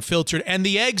Mitch Unfiltered, and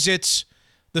the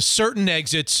certain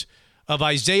exits of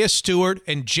Isaiah Stewart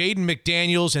and Jaden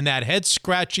McDaniels in that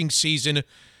head-scratching season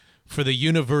for the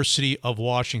University of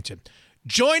Washington.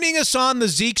 Joining us on the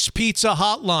Zeke's Pizza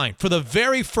hotline for the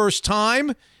very first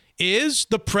time is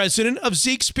the president of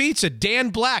Zeke's Pizza, Dan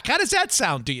Black. How does that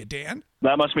sound to you, Dan?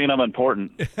 That must mean I'm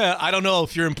important. I don't know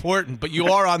if you're important, but you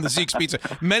are on the Zeke's Pizza.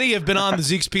 Many have been on the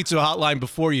Zeke's Pizza hotline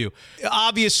before you.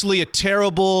 Obviously a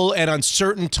terrible and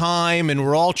uncertain time, and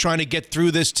we're all trying to get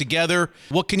through this together.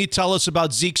 What can you tell us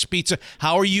about Zeke's Pizza?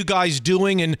 How are you guys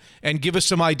doing, and give us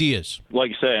some ideas?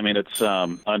 Like you say, I mean, it's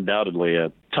undoubtedly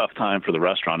a tough time for the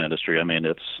restaurant industry. I mean,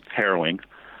 it's harrowing.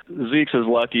 Zeke's is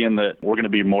lucky in that we're going to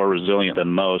be more resilient than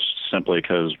most simply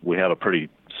because we have a pretty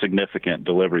significant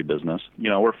delivery business. You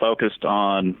know, we're focused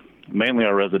on mainly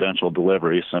our residential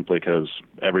delivery simply because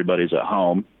everybody's at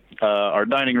home. Our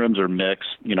dining rooms are mixed.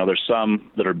 You know, there's some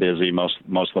that are busy, most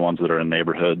of the ones that are in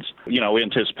neighborhoods. You know, we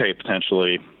anticipate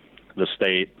potentially the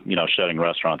state, you know, shutting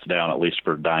restaurants down, at least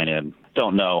for dine-in.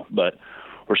 Don't know, but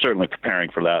we're certainly preparing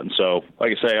for that. And so,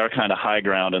 like I say, our kind of high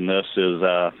ground in this is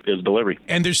delivery.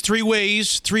 And there's three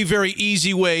very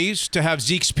easy ways to have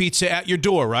Zeke's Pizza at your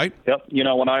door, right? Yep. You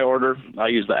know, when I order, I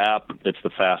use the app. It's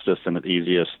the fastest and the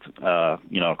easiest.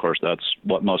 You know, of course, that's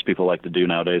what most people like to do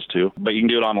nowadays, too. But you can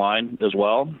do it online as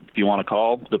well. If you want to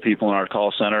call, the people in our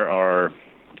call center are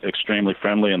extremely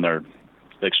friendly, and they're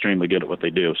extremely good at what they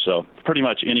do. So pretty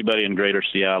much anybody in greater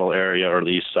Seattle area or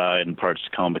the east side and parts of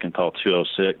Tacoma can call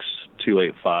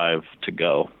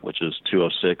 206-285-TO-GO, which is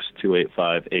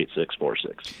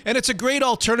 206-285-8646. And it's a great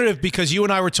alternative because you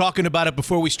and I were talking about it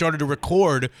before we started to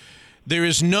record. There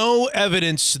is no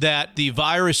evidence that the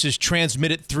virus is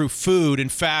transmitted through food. In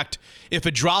fact, if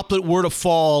a droplet were to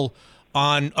fall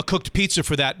on a cooked pizza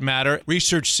for that matter,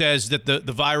 research says that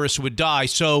the virus would die.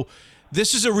 So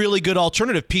this is a really good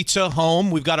alternative. Pizza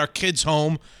home. We've got our kids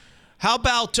home. How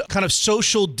about kind of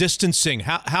social distancing?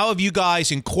 How have you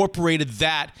guys incorporated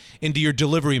that into your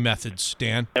delivery methods,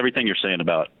 Dan? Everything you're saying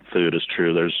about food is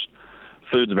true.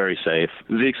 Food's very safe.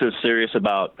 Zeke's is serious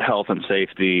about health and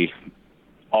safety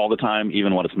all the time,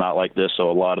 even when it's not like this.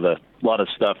 So a lot of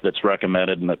stuff that's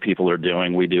recommended and that people are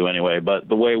doing, we do anyway. But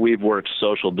the way we've worked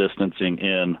social distancing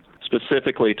in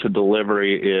specifically to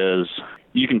delivery is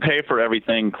you can pay for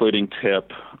everything, including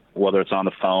tip, whether it's on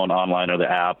the phone, online, or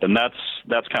the app, and that's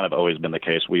kind of always been the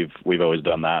case. We've always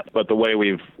done that. But the way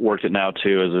we've worked it now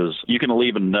too is you can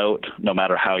leave a note no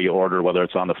matter how you order, whether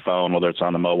it's on the phone, whether it's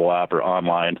on the mobile app, or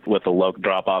online with a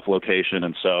drop-off location,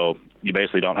 and so you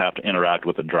basically don't have to interact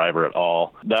with the driver at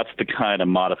all. That's the kind of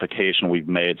modification we've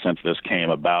made since this came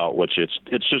about, which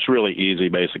it's just really easy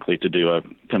basically to do a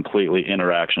completely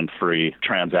interaction-free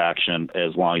transaction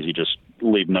as long as you just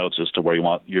leave notes as to where you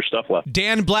want your stuff left.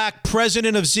 Dan Black,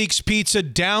 president of Zeke's Pizza.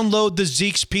 Download the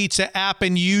Zeke's Pizza app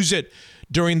and use it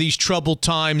during these troubled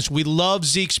times. We love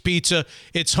Zeke's Pizza.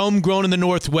 It's homegrown in the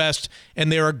Northwest,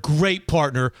 and they're a great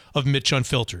partner of Mitch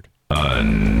Unfiltered.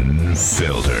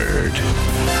 Unfiltered.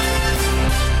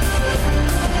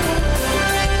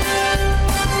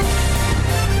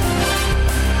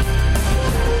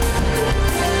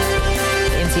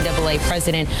 NCAA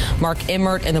President Mark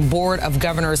Emmert and the Board of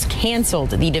Governors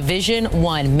canceled the Division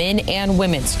I men and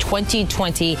women's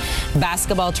 2020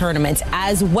 basketball tournaments,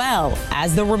 as well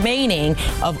as the remaining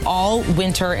of all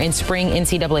winter and spring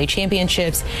NCAA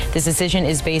championships. This decision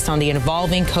is based on the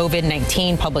evolving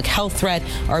COVID-19 public health threat,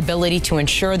 our ability to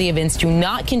ensure the events do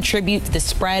not contribute to the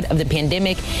spread of the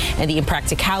pandemic, and the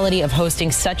impracticality of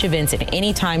hosting such events at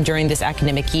any time during this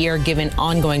academic year, given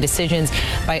ongoing decisions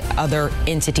by other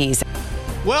entities.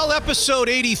 Well, episode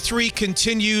 83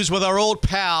 continues with our old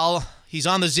pal. He's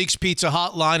on the Zeke's Pizza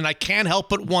hotline, and I can't help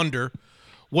but wonder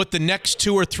what the next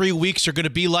 2 or 3 weeks are going to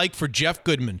be like for Jeff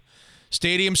Goodman.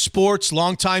 Stadium Sports,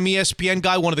 longtime ESPN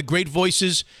guy, one of the great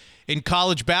voices in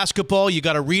college basketball. You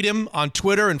got to read him on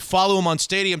Twitter and follow him on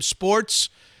Stadium Sports.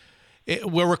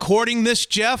 We're recording this,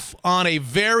 Jeff, on a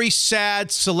very sad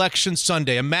Selection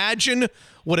Sunday. Imagine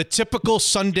what a typical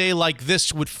Sunday like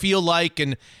this would feel like,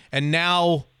 and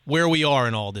now where we are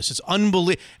in all this. It's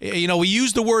unbelievable. You know, we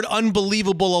use the word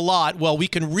unbelievable a lot. Well, we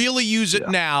can really use it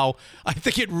now. I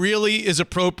think it really is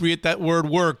appropriate that word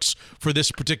works for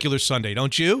this particular Sunday,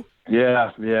 don't you? Yeah.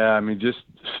 I mean, just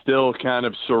still kind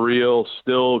of surreal,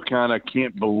 still kind of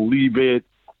can't believe it,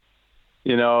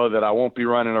 you know, that I won't be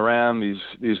running around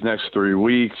these next 3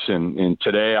 weeks. And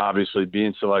today, obviously,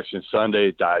 being Selection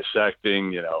Sunday,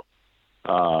 dissecting, you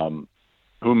know,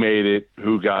 who made it,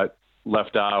 who got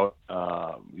left out,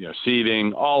 you know,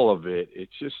 seeding, all of it.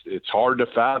 It's hard to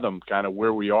fathom kind of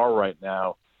where we are right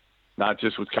now, not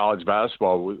just with college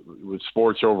basketball, with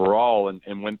sports overall,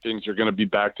 and when things are going to be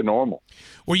back to normal.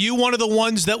 Were you one of the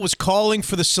ones that was calling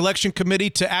for the selection committee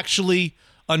to actually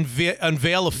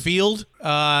unveil a field?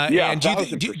 Yeah, and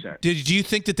 1,000%. Do you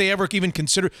think that they ever even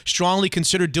strongly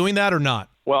considered doing that or not?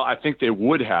 Well, I think they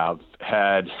would have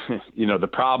had, you know, the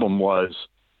problem was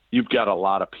you've got a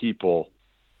lot of people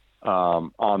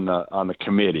on the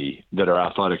committee that are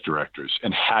athletic directors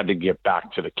and had to get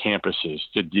back to the campuses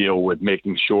to deal with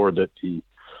making sure that the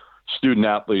student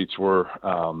athletes were,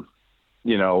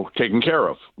 you know, taken care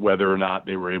of, whether or not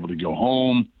they were able to go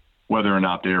home, whether or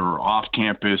not they were off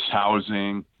campus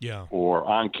housing or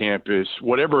on campus,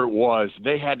 whatever it was,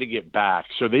 they had to get back.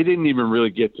 So they didn't even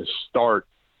really get to start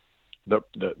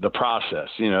the process.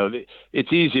 You know,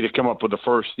 it's easy to come up with the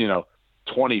first, you know,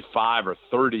 25 or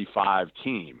 35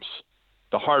 teams.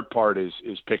 The hard part is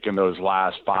picking those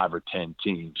last 5 or 10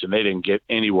 teams, and they didn't get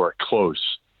anywhere close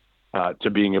to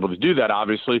being able to do that,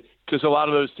 obviously, because a lot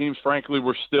of those teams, frankly,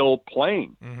 were still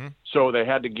playing. Mm-hmm. So they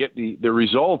had to get the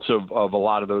results of a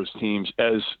lot of those teams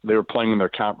as they were playing in their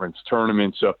conference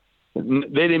tournament. So they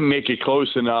didn't make it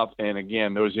close enough, and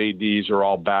again, those ADs are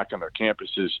all back on their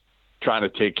campuses trying to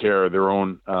take care of their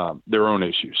own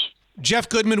issues. Jeff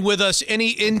Goodman with us.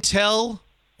 Any intel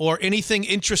or anything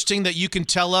interesting that you can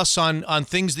tell us on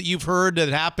things that you've heard that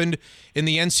happened in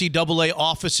the NCAA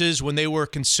offices when they were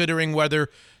considering whether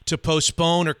to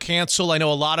postpone or cancel? I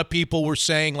know a lot of people were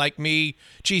saying, like me,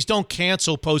 geez, don't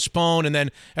cancel, postpone. And then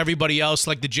everybody else,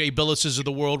 like the Jay Billises of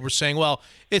the world, were saying, well,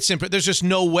 there's just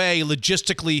no way,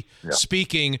 logistically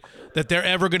speaking, that they're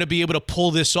ever going to be able to pull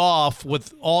this off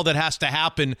with all that has to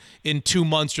happen in 2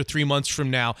 months or 3 months from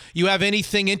now. You have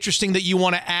anything interesting that you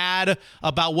want to add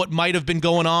about what might have been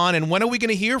going on? And when are we going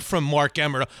to hear from Mark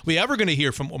Emmert? Are we ever going to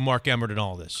hear from Mark Emmert in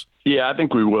all this? Yeah, I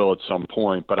think we will at some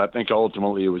point, but I think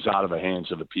ultimately it was out of the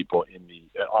hands of the people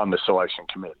on the selection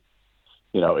committee.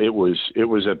 You know, it was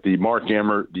at the Mark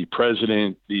Emmert, the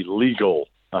president, the legal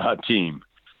team.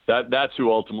 That's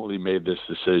who ultimately made this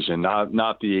decision,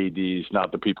 not the ADs,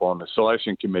 not the people on the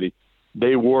selection committee.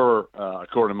 They were,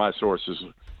 according to my sources,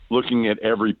 looking at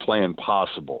every plan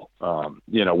possible.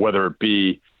 You know, whether it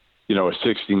be, you know, a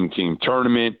 16-team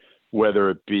tournament, whether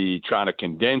it be trying to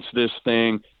condense this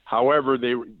thing. However,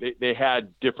 they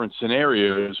had different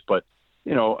scenarios, but,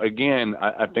 you know, again,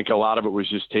 I think a lot of it was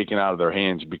just taken out of their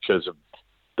hands because of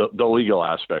the legal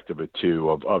aspect of it too,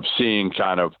 of seeing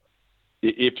kind of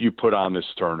if you put on this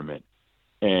tournament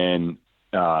and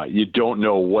you don't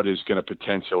know what is going to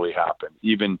potentially happen,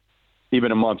 even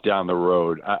a month down the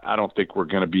road, I don't think we're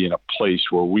going to be in a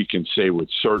place where we can say with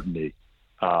certainty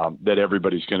that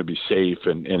everybody's going to be safe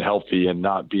and healthy and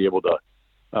not be able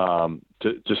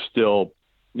to still,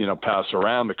 you know, pass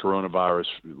around the coronavirus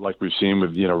like we've seen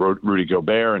with, you know, Rudy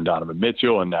Gobert and Donovan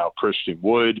Mitchell, and now Christian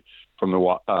Wood from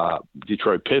the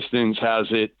Detroit Pistons has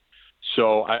it.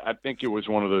 So I think it was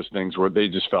one of those things where they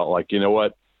just felt like, you know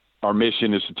what, our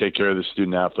mission is to take care of the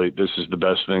student athlete. This is the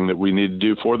best thing that we need to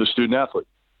do for the student athlete.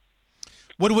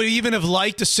 Would we even have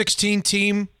liked a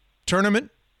 16-team tournament,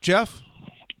 Jeff?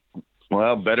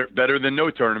 Well, better than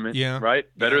no tournament, right?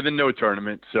 Better than no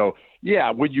tournament. So, yeah,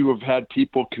 would you have had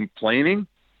people complaining?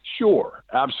 Sure,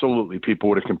 absolutely. People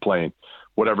would have complained,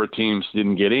 whatever teams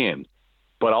didn't get in.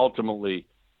 But ultimately,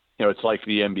 it's like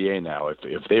the NBA now.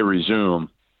 If they resume,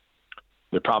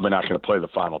 they're probably not going to play the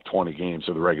final 20 games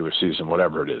of the regular season,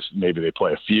 whatever it is. Maybe they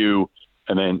play a few,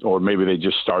 or maybe they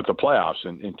just start the playoffs,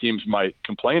 and teams might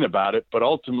complain about it. But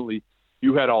ultimately,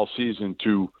 you had all season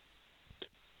to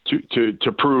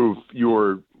prove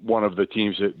you're one of the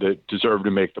teams that deserve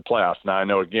to make the playoffs. Now, I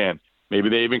know, again, maybe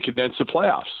they even condense the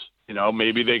playoffs.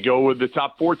 Maybe they go with the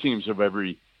top 4 teams of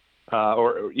every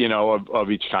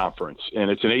of each conference, and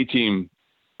it's an 8-team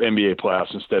NBA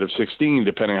playoffs instead of 16,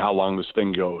 depending on how long this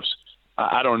thing goes.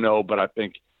 I don't know, but I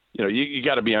think you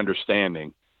got to be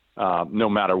understanding. No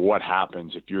matter what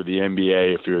happens, if you're the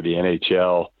NBA, if you're the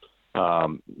NHL,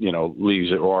 leagues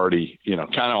that are already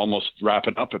kind of almost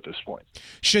wrapping up at this point.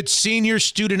 Should senior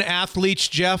student athletes,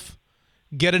 Jeff,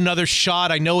 get another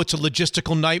shot? I know it's a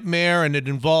logistical nightmare, and it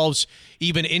involves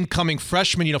even incoming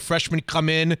freshmen. Freshmen come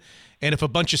in, and if a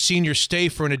bunch of seniors stay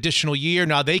for an additional year,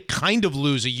 now they kind of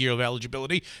lose a year of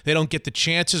eligibility. They don't get the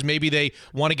chances. Maybe they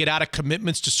want to get out of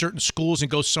commitments to certain schools and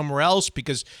go somewhere else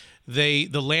because the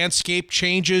landscape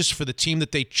changes for the team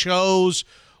that they chose.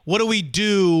 What do we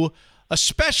do,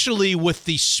 especially with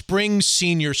the spring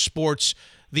senior sports,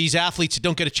 these athletes that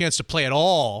don't get a chance to play at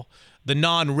all, the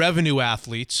non-revenue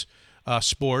athletes,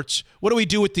 sports? What do we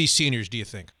do with these seniors, do you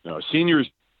think? No, seniors,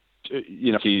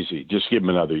 it's easy. Just give them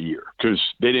another year because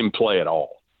they didn't play at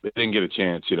all. They didn't get a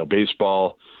chance.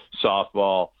 Baseball,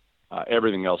 softball,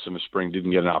 everything else in the spring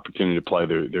didn't get an opportunity to play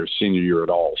their senior year at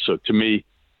all. So to me,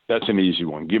 that's an easy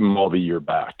one. Give them all the year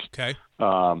back. Okay.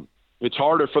 It's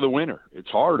harder for the winter. It's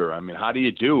harder. I mean, how do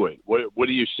you do it? What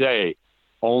do you say?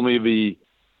 Only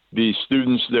the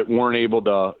students that weren't able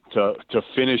to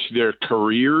finish their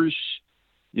careers,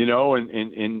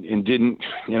 and didn't,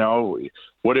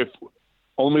 what if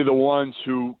only the ones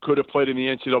who could have played in the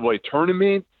NCAA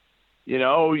tournament,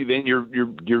 then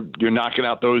you're knocking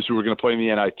out those who were going to play in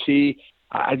the NIT.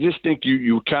 I just think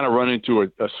you kind of run into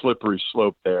a slippery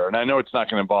slope there. And I know it's not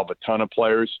going to involve a ton of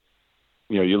players.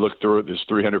 You look through it, there's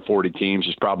 340 teams.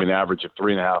 There's probably an average of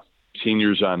 3.5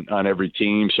 seniors on every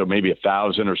team. So maybe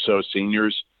 1,000 or so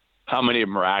seniors. How many of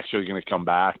them are actually going to come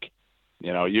back?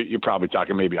 You're probably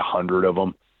talking maybe 100 of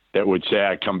them that would say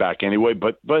I'd come back anyway.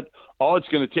 But all it's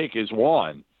going to take is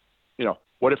one.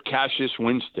 What if Cassius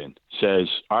Winston says,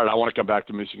 all right, I want to come back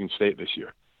to Michigan State this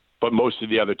year, but most of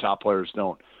the other top players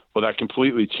don't? Well, that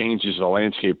completely changes the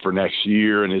landscape for next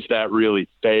year. And is that really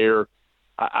fair?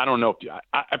 I don't know.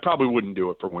 I probably wouldn't do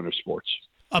it for winter sports.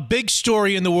 A big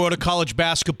story in the world of college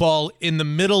basketball in the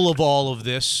middle of all of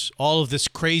this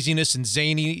craziness and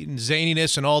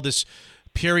zaniness and all this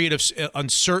period of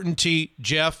uncertainty,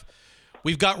 Jeff.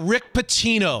 We've got Rick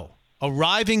Pitino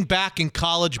arriving back in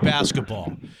college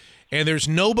basketball. And there's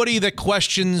nobody that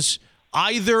questions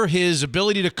either his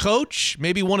ability to coach,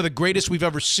 maybe one of the greatest we've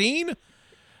ever seen,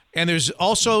 and there's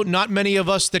also not many of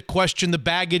us that question the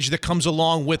baggage that comes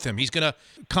along with him. He's going to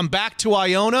come back to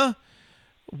Iona.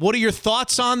 What are your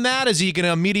thoughts on that? Is he going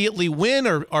to immediately win,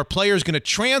 or are players going to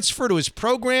transfer to his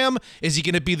program? Is he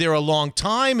going to be there a long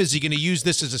time? Is he going to use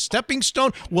this as a stepping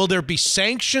stone? Will there be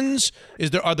sanctions?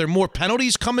 Are there more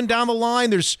penalties coming down the line?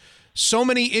 There's so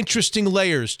many interesting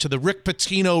layers to the Rick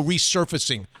Pitino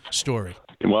resurfacing story.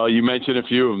 Well, you mentioned a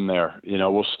few of them there.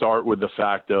 We'll start with the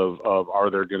fact of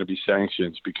are there going to be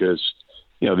sanctions? Because,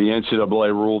 the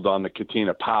NCAA ruled on the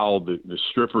Katina Powell, the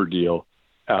stripper deal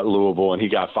at Louisville, and he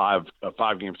got a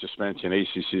 5-game suspension,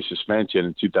 ACC suspension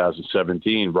in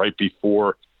 2017, right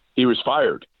before he was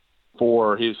fired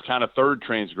for his kind of third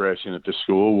transgression at the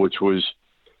school, which was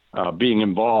being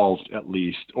involved at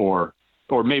least, or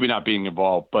maybe not being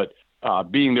involved, but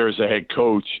being there as a head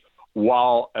coach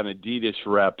while an Adidas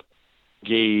rep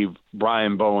gave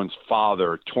Brian Bowen's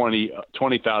father $20,000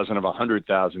 of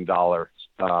 $100,000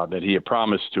 that he had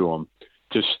promised to him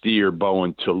to steer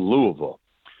Bowen to Louisville.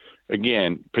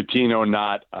 Again, Pitino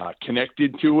not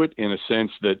connected to it in a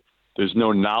sense that there's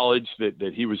no knowledge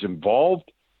that he was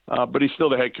involved, but he's still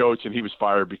the head coach, and he was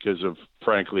fired because of,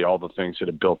 frankly, all the things that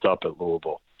had built up at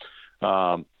Louisville.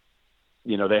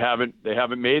 They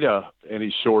haven't made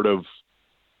any sort of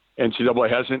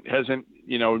NCAA hasn't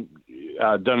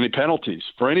done any penalties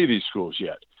for any of these schools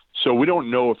yet. So we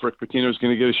don't know if Rick Pitino is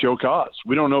going to get a show cause.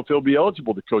 We don't know if he'll be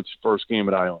eligible to coach the first game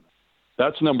at Iona.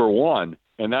 That's number one,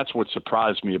 and that's what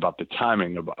surprised me about the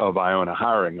timing of Iona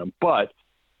hiring him. But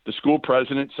the school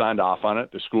president signed off on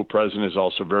it. The school president is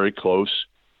also very close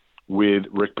with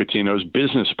Rick Pitino's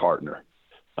business partner.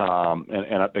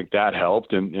 and I think that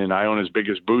helped. And Iona's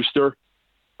biggest booster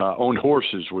owned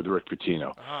horses with Rick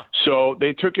Pitino. So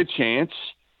they took a chance.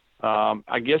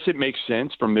 I guess it makes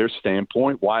sense from their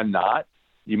standpoint. Why not?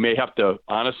 You may have to,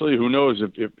 honestly, who knows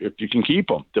if you can keep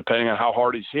him, depending on how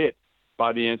hard he's hit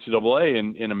by the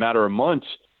NCAA in a matter of months.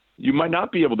 You might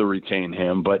not be able to retain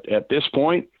him, but at this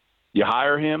point, you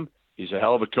hire him. He's a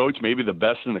hell of a coach, maybe the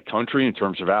best in the country in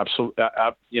terms of actual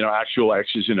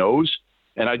X's and O's.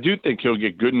 And I do think he'll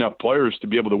get good enough players to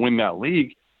be able to win that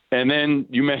league. And then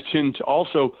you mentioned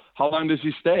also, how long does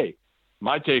he stay?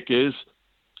 My take is,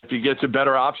 if he gets a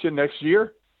better option next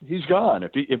year, he's gone.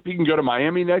 If he can go to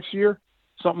Miami next year,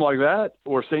 something like that,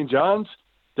 or St. John's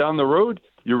down the road,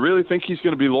 you really think he's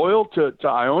going to be loyal to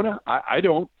Iona? I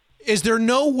don't. Is there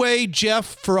no way, Jeff,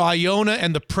 for Iona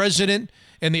and the president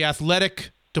and the athletic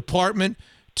department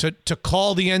to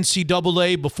call the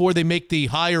NCAA before they make the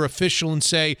hire official and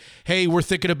say, hey, we're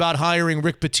thinking about hiring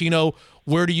Rick Pitino.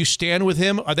 Where do you stand with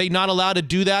him? Are they not allowed to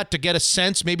do that to get a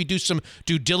sense, maybe do some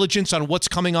due diligence on what's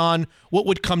coming on, what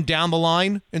would come down the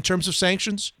line in terms of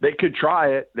sanctions? They could try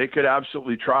it. They could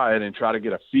absolutely try it and try to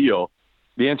get a feel.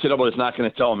 The NCAA is not going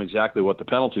to tell them exactly what the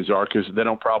penalties are because they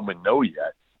don't probably know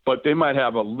yet. But they might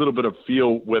have a little bit of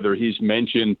feel whether he's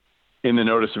mentioned in the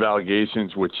notice of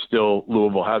allegations, which still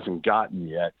Louisville hasn't gotten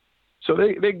yet. So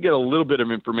they get a little bit of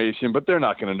information, but they're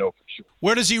not going to know for sure.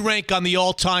 Where does he rank on the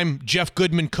all-time Jeff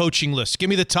Goodman coaching list? Give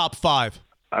me the top 5.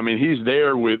 I mean, he's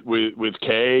there with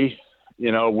Kay,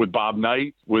 with Bob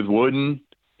Knight, with Wooden.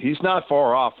 He's not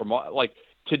far off from, like,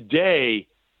 today,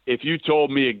 if you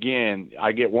told me again,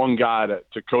 I get one guy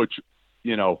to coach,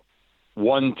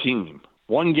 one team,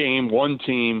 one game, one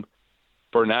team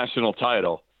for a national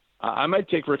title, I might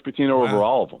take Rick Pitino over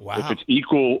all of them if it's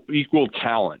equal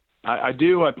talent. I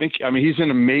do. I think. I mean, he's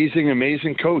an amazing,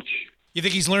 amazing coach. You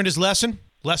think he's learned his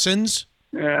lessons?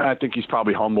 Yeah, I think he's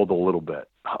probably humbled a little bit.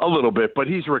 But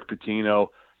he's Rick Pitino.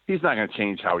 He's not going to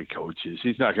change how he coaches.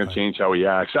 He's not going to change how he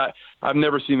acts. I've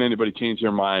never seen anybody change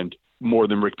their mind more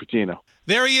than Rick Pitino.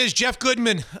 There he is, Jeff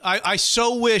Goodman. I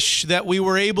so wish that we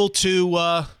were able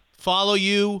to follow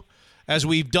you as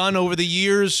we've done over the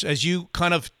years, as you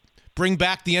kind of bring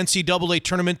back the NCAA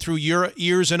tournament through your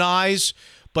ears and eyes.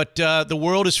 But the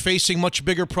world is facing much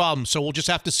bigger problems, so we'll just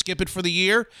have to skip it for the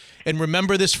year and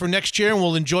remember this for next year, and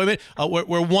we'll enjoy it.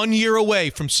 We're 1 year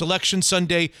away from Selection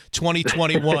Sunday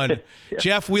 2021. Yeah.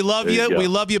 Jeff, we love you. We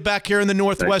love you back here in the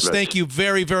Northwest. Thank you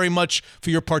very, very much for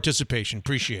your participation.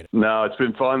 Appreciate it. No, it's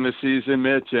been fun this season,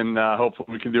 Mitch, and hopefully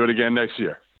we can do it again next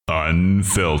year.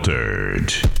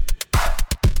 Unfiltered.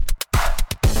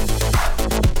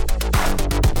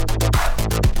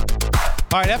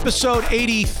 All right, episode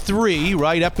 83,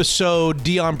 right? Episode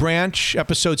Deion Branch,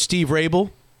 episode Steve Rabel.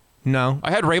 No.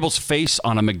 I had Rabel's face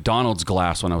on a McDonald's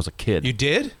glass when I was a kid. You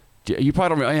did? You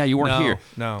probably don't. Yeah, you weren't here.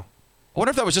 No. I wonder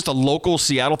if that was just a local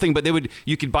Seattle thing, but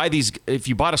you could buy these, if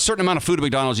you bought a certain amount of food at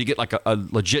McDonald's, you get like a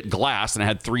legit glass, and it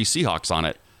had 3 Seahawks on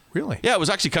it. Really? Yeah, it was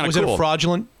actually kind of cool. cool. Was it a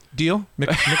fraudulent deal?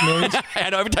 McMillions? I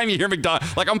know, every time you hear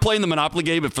McDonald's, like I'm playing the Monopoly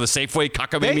game, but for the Safeway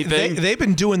cockamamie thing. They've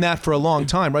been doing that for a long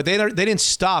time, right? They didn't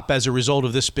stop as a result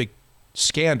of this big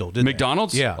scandal, did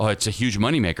McDonald's? Yeah. Oh, it's a huge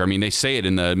moneymaker. I mean, they say it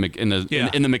in the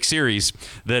McSeries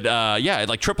that it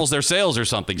like triples their sales or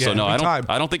something. Yeah, so no,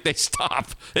 I don't think they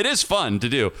stop. It is fun to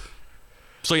do.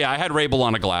 So yeah, I had Rabel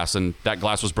on a glass, and that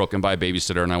glass was broken by a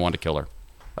babysitter, and I wanted to kill her.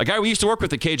 A guy we used to work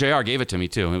with at KJR gave it to me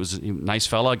too. It was a nice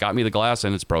fella, got me the glass,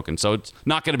 and it's broken. So it's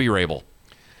not going to be Rabel.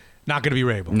 Not going to be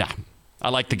Rabel. Nah. I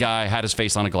like the guy, had his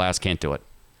face on a glass, can't do it.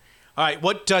 All right,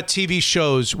 what TV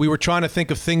shows? We were trying to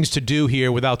think of things to do here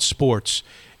without sports,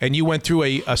 and you went through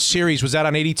a series. Was that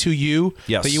on 82U?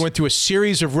 Yes. That you went through a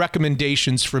series of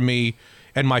recommendations for me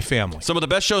and my family. Some of the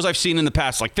best shows I've seen in the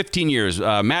past, like 15 years.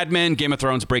 Mad Men, Game of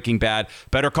Thrones, Breaking Bad,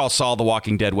 Better Call Saul, The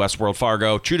Walking Dead, Westworld,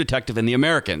 Fargo, True Detective, and The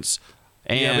Americans.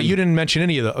 And yeah, but you didn't mention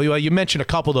any of those. Well, you mentioned a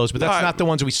couple of those, but that's not the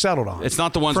ones we settled on. It's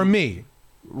not the ones. For me.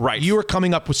 Right. You were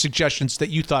coming up with suggestions that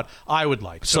you thought I would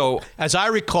like. So as I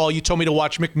recall, you told me to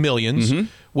watch McMillions,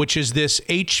 which is this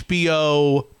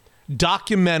HBO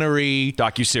documentary.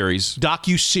 Docuseries.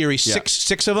 Yeah.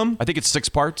 Six of them? I think it's 6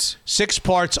 parts. 6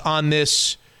 parts on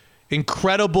this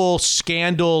incredible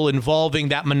scandal involving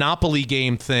that Monopoly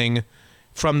game thing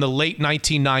from the late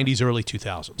 1990s, early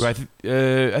 2000s. I think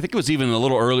it was even a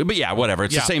little early, but yeah, whatever.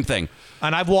 It's the same thing.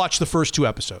 And I've watched the first 2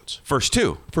 episodes. First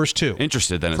two?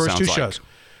 Interested then, it sounds like. First 2 shows.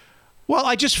 Well,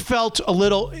 I just felt a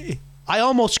little... I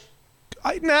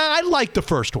liked the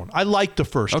first one. I liked the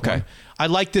first one. I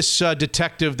like this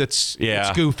detective that's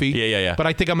goofy. Yeah. But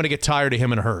I think I'm going to get tired of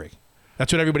him in a hurry.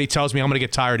 That's what everybody tells me. I'm going to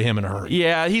get tired of him in a hurry.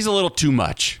 Yeah, he's a little too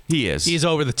much. He is. He's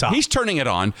over the top. He's turning it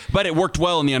on, but it worked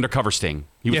well in the undercover sting.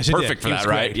 He was perfect for that,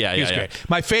 right? Yeah, he was great.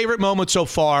 My favorite moment so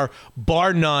far,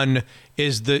 bar none,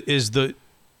 is the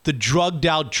drugged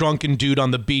out drunken dude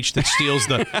on the beach that steals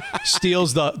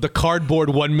the cardboard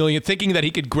 1 million, thinking that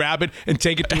he could grab it and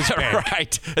take it to his bank.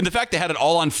 Right. And the fact they had it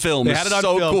all on film is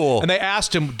so cool. And they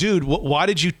asked him, dude, why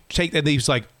did you take that? And he's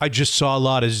like, I just saw a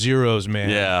lot of zeros, man.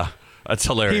 Yeah. That's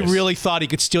hilarious. He really thought he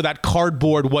could steal that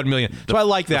cardboard 1 million. So I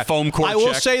like that. The foam core I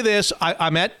will check. say this.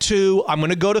 I'm at 2. I'm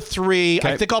going to go to 3.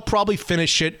 Okay. I think I'll probably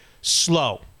finish it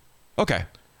slow. Okay.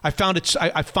 I find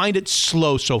it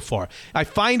slow so far. I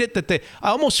find it that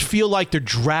I almost feel like they're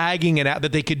dragging it out,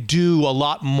 that they could do a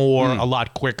lot more, a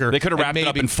lot quicker. They could have wrapped it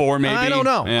up in 4, maybe. I don't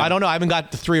know. Yeah. I haven't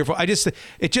got the 3 or 4.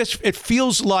 It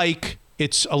feels like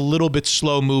it's a little bit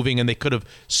slow moving, and they could have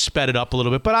sped it up a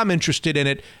little bit. But I'm interested in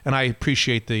it, and I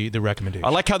appreciate the recommendation. I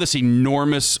like how this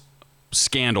enormous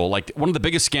scandal, like one of the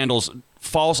biggest scandals,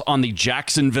 falls on the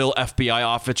Jacksonville FBI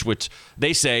office, which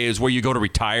they say is where you go to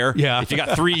retire. Yeah. If you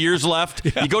got 3 years left,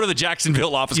 you go to the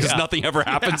Jacksonville office because nothing ever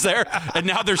happens there. And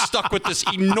now they're stuck with this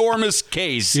enormous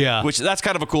case, which that's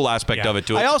kind of a cool aspect of it,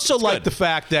 too. I also like the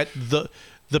fact that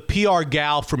the PR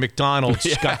gal from McDonald's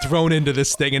got thrown into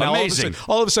this thing, and now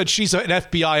all of a sudden she's an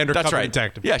FBI undercover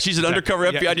detective. Yeah, she's an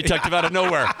undercover FBI detective out of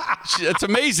nowhere. It's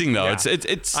amazing, though.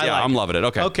 Yeah. I'm loving it.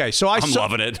 Okay, so I'm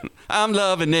loving it. I'm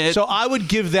loving it. So I would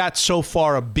give that so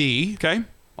far a B. Okay,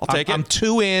 I'll take it. I'm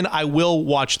 2 in. I will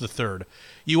watch the 3rd.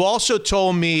 You also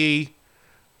told me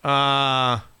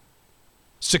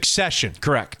Succession.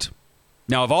 Correct.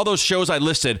 Now, of all those shows I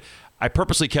listed, I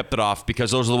purposely kept it off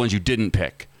because those are the ones you didn't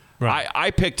pick. Right. I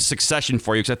picked Succession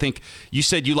for you because I think you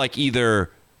said you like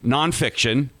either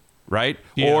nonfiction, right,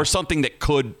 or something that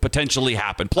could potentially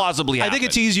happen, plausibly happen. I think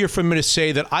it's easier for me to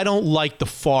say that I don't like the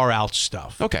far out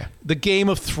stuff. Okay. The Game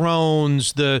of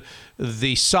Thrones, the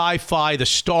sci-fi, the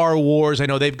Star Wars. I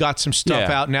know they've got some stuff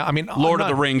out now. I mean, Lord of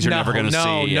the Rings you're never going to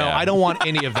see. No, I don't want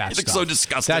any of that It stuff. looks so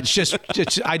disgusting. That's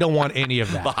just I don't want any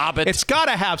of that. The Hobbit. It's got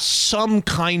to have some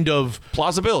kind of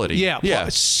plausibility. Yeah.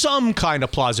 Some kind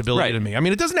of plausibility to me. I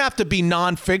mean, it doesn't have to be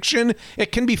nonfiction.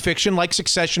 It can be fiction, like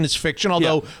Succession is fiction,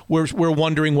 although we're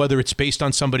wondering whether it's based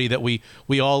on somebody that we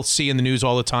all see in the news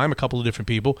all the time, a couple of different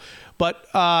people. But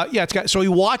it's got. So we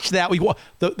watched that.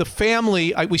 The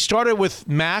family. We started with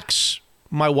Max,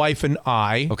 my wife, and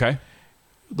I. Okay.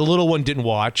 The little one didn't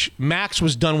watch. Max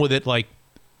was done with it like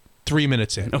 3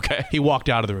 minutes in. Okay. He walked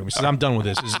out of the room. He says, "I'm done with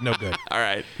this. This is no good." All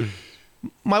right.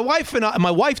 My wife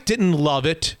didn't love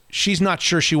it. She's not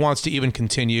sure she wants to even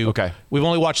continue. Okay. We've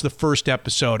only watched the first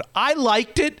episode. I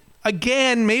liked it.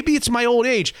 Again, maybe it's my old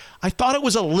age. I thought it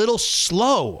was a little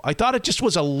slow. I thought it just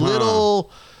was a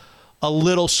little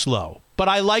slow. But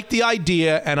I like the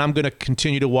idea, and I'm going to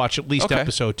continue to watch at least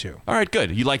episode 2. All right,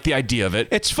 good. You like the idea of it.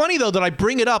 It's funny, though, that I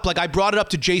bring it up. Like, I brought it up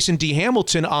to Jason D.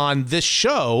 Hamilton on this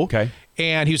show. Okay.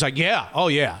 And he was like, yeah,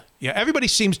 everybody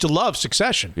seems to love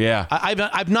Succession. Yeah.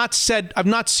 I've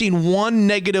not seen one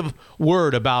negative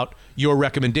word about your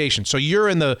recommendation. So you're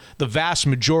in the vast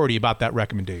majority about that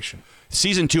recommendation.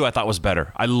 Season 2 I thought was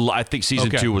better. I think season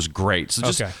 2 was great. So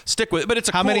just stick with it. But it's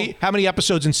how many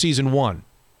episodes in season 1?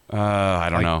 I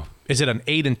don't know. Is it an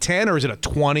 8 and 10 or is it a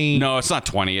 20? No, it's not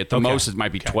 20. At the most, it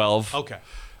might be 12. Okay.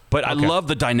 But I love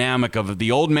the dynamic of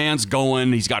the old man's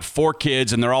going. He's got 4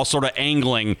 kids, and they're all sort of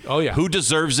angling. Oh, yeah. Who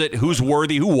deserves it? Who's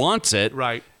worthy? Who wants it?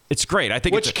 Right. It's great. I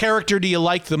think. Which character do you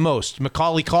like the most?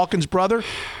 Macaulay Culkin's brother?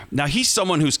 Now, he's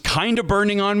someone who's kind of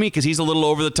burning on me because he's a little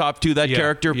over the top, too, that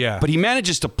character. Yeah. But he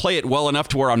manages to play it well enough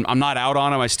to where I'm not out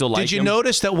on him. I still like him. Did you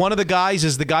notice that one of the guys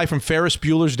is the guy from Ferris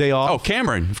Bueller's Day Off? Oh,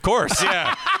 Cameron, of course.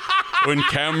 Yeah. When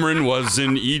Cameron was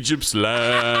in Egypt's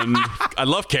land. I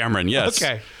love Cameron, yes.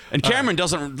 Okay. And Cameron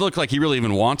doesn't look like he really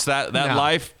even wants that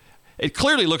life. It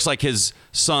clearly looks like his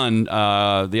son,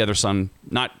 the other son,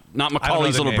 not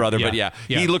Macaulay's little brother, but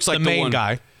he looks like the main one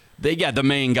guy. The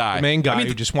main guy. The main guy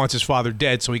who just wants his father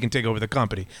dead so he can take over the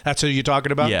company. That's who you're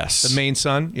talking about? Yes. The main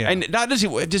son? Yeah. And now, does he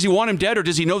want him dead, or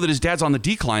does he know that his dad's on the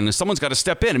decline and someone's got to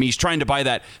step in? I mean, he's trying to buy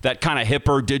that kind of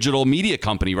hipper digital media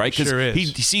company, right? Because he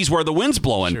sees where the wind's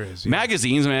blowing. Sure is, yeah.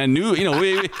 Magazines, man,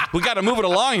 we got to move it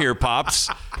along here, Pops.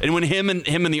 And when him and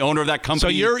the owner of that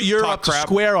company So you're up to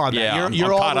square on that. Yeah,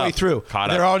 you're all the way through.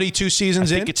 Caught up. There are already 2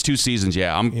 seasons I think it's 2 seasons,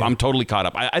 yeah. I'm totally caught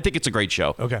up. I think it's a great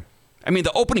show. Okay. I mean,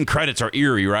 the opening credits are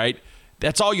eerie, right?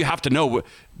 That's all you have to know.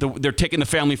 They're taking the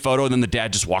family photo, and then the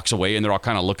dad just walks away, and they're all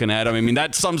kind of looking at him. I mean,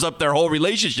 that sums up their whole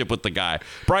relationship with the guy.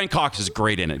 Brian Cox is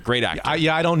great in it. Great actor.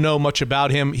 I don't know much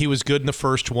about him. He was good in the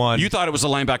first one. You thought it was a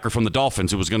linebacker from the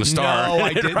Dolphins who was going to star. No,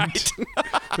 I didn't. Right?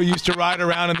 We used to ride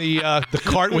around in the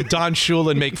cart with Don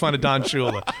Shula and make fun of Don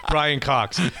Shula. Brian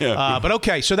Cox. Yeah. But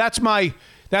okay, so that's my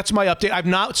update. I've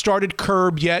not started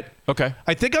Curb yet. Okay.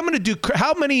 I think I'm going to do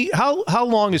how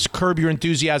long is Curb Your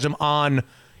Enthusiasm on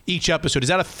each episode? Is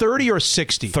that a 30 or a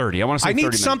 60? 30. I want to say 30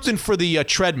 minutes. I need something for the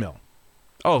treadmill.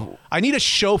 Oh. I need a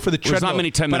show for the treadmill. There's not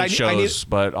many 10-minute shows,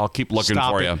 but I'll keep looking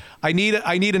for you. I need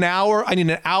an hour. I need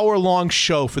an hour-long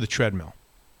show for the treadmill.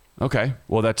 Okay.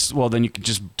 Well, then you can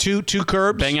just two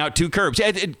Curbs. Bang out 2 Curbs.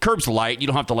 Yeah, Curb's light. You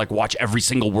don't have to watch every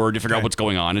single word to figure out what's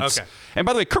going on. Okay. And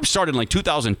by the way, Curb started in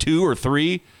 2002 or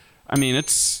 3. I mean,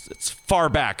 it's far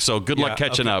back. So good luck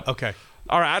catching up. Okay.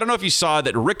 All right. I don't know if you saw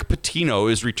that Rick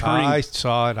Pitino is returning. I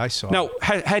saw it. Now,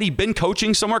 had he been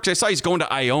coaching somewhere? Because I saw he's going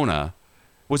to Iona.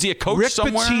 Was he a coach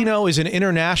somewhere? Rick Pitino is an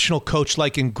international coach,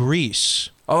 like in Greece.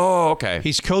 Oh, okay.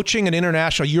 He's coaching an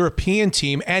international European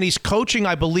team, and he's coaching,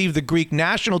 I believe, the Greek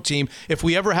national team. If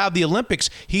we ever have the Olympics,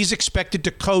 he's expected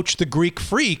to coach the Greek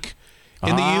Freak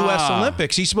in the U.S.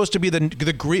 Olympics. He's supposed to be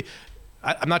the Greek.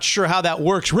 I'm not sure how that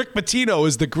works. Rick Pitino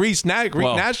is the Greek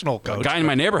national coach. A guy in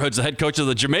my neighborhood's the head coach of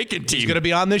the Jamaican team. He's going to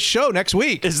be on this show next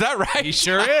week. Is that right? He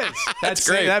sure is. That's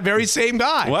great. That very same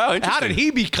guy. Wow, interesting. How did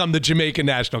he become the Jamaican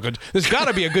national coach? There's got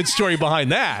to be a good story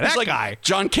behind that. He's like guy.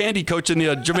 John Candy coaching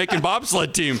the Jamaican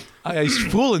bobsled team. He's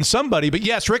fooling somebody. But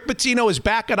yes, Rick Pitino is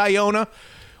back at Iona.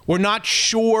 We're not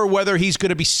sure whether he's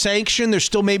going to be sanctioned. There's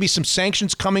still maybe some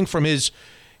sanctions coming from his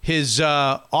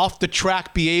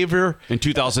off-the-track behavior in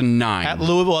 2009 at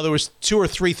Louisville. Well, there was 2 or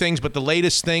 3 things, but the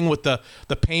latest thing with the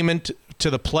payment to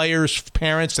the players'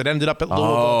 parents that ended up at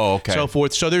Louisville, so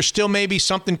forth. So there's still maybe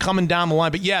something coming down the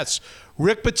line. But yes,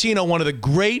 Rick Pitino, one of the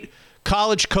great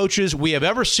college coaches we have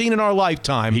ever seen in our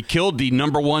lifetime. He killed the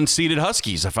number 1 seeded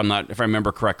Huskies, if I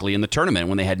remember correctly, in the tournament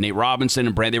when they had Nate Robinson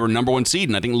and Brand. They were number 1 seed,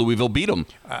 and I think Louisville beat them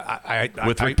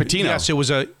with Rick Pitino. Yes, it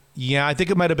was I think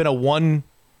it might have been a 1.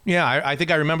 Yeah, I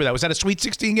think I remember that. Was that a Sweet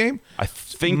 16 game? I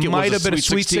think it might have been a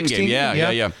Sweet 16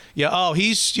 game. Yeah. Oh,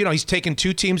 he's taken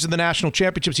 2 teams to the national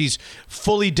championships. He's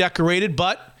fully decorated,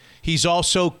 but he's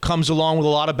also comes along with a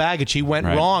lot of baggage. He went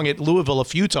wrong at Louisville a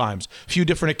few times, few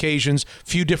different occasions,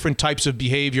 few different types of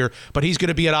behavior. But he's going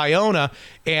to be at Iona,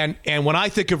 and when I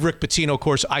think of Rick Pitino, of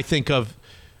course, I think of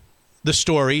the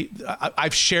story.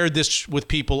 I've shared this with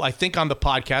people. I think on the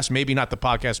podcast, maybe not the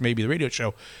podcast, maybe the radio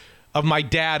show, of my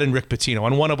dad and Rick Pitino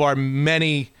on one of our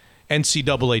many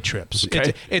NCAA trips.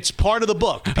 Okay. It's part of the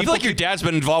book. I feel like your dad's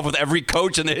been involved with every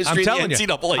coach in the history of the NCAA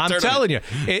tournament. I'm telling you,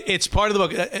 it's part of the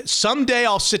book. Someday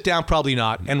I'll sit down, probably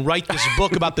not, and write this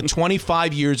book about the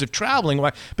 25 years of traveling,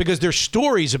 because there's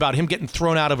stories about him getting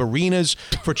thrown out of arenas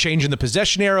for changing the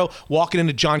possession arrow, walking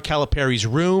into John Calipari's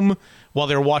room while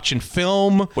they're watching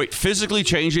film. Wait, physically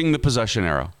changing the possession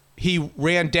arrow? He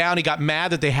ran down. He got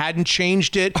mad that they hadn't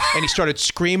changed it, and he started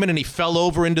screaming, and he fell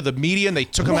over into the media, and they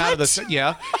took him out of the...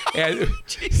 Yeah. And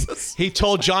Jesus. He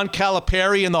told John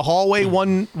Calipari in the hallway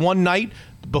one night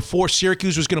before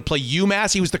Syracuse was going to play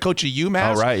UMass. He was the coach of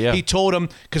UMass. Oh, right, yeah. He told him,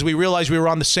 because we realized we were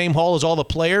on the same hall as all the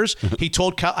players, he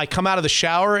told I come out of the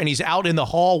shower, and he's out in the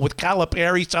hall with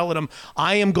Calipari telling him,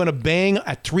 I am going to bang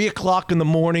at 3 o'clock in the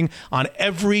morning on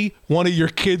every one of your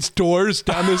kids' doors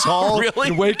down this hall. Really?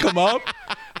 And wake them up.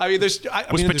 I mean, was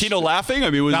Pitino laughing?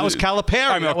 That was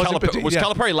Calipari. Was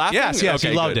Calipari laughing? Yes, okay,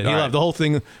 he loved good. it. He loved the whole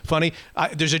thing. Funny.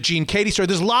 There's a Gene Katie story.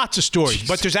 There's lots of stories,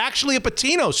 but there's actually a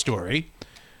Pitino story.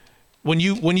 When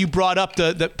you brought up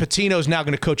that Pitino's now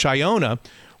going to coach Iona,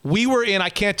 we were in, I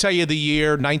can't tell you the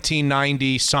year,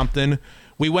 1990 something.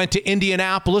 We went to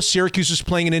Indianapolis. Syracuse was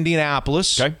playing in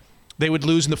Indianapolis. Okay. They would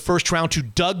lose in the first round to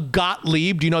Doug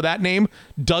Gottlieb. Do you know that name?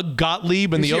 Doug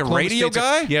Gottlieb and the Oklahoma radio State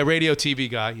guy? Yeah, radio TV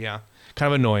guy. Yeah.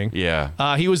 Kind of annoying.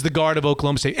 Yeah. He was the guard of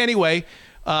Oklahoma State. Anyway,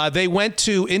 they went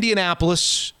to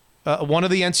Indianapolis, one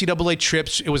of the NCAA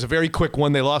trips. It was a very quick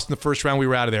one. They lost in the first round. We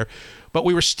were out of there. But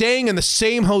we were staying in the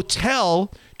same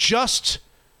hotel, just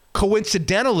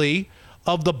coincidentally,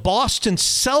 of the Boston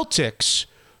Celtics,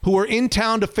 who were in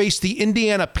town to face the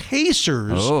Indiana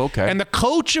Pacers. Oh, okay. And the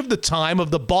coach of the time of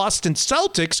the Boston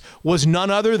Celtics was none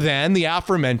other than the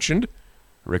aforementioned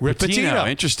Rick Pitino.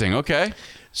 Interesting. Okay.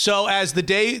 So as the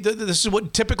day, this is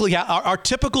what typically our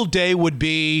typical day would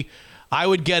be. I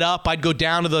would get up. I'd go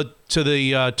down to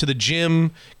the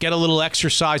gym, get a little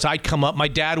exercise. I'd come up. My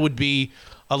dad would be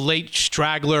a late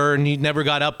straggler, and he never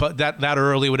got up that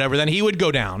early, whatever. Then he would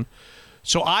go down.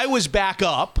 So I was back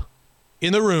up,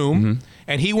 in the room,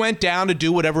 and he went down to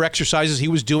do whatever exercises he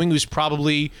was doing. He was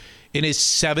probably in his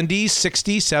 70s,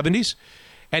 60s, 70s.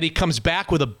 And he comes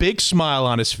back with a big smile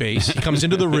on his face. He comes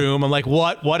into the room. I'm like,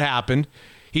 what? What happened?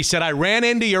 He said, I ran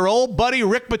into your old buddy,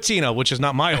 Rick Pitino, which is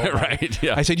not my old buddy. Right,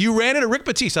 yeah. I said, you ran into Rick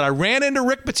Pitino. He said, I ran into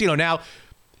Rick Pitino. Now,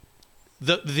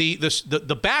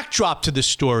 the backdrop to this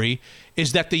story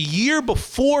is that the year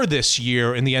before this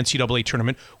year in the NCAA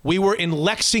tournament, we were in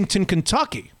Lexington,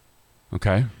 Kentucky.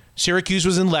 Okay. Syracuse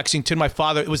was in Lexington.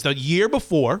 It was the year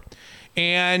before.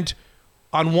 And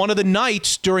on one of the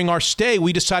nights during our stay,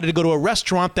 we decided to go to a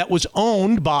restaurant that was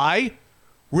owned by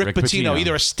Rick Pitino,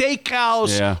 either a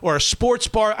steakhouse or a sports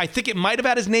bar. I think it might have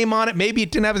had his name on it. Maybe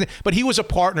it didn't have his name, but he was a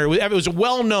partner. It was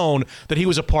well known that he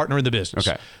was a partner in the business.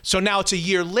 Okay. So now it's a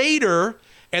year later,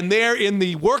 and they're in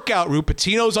the workout room.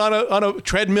 Pitino's on a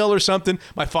treadmill or something.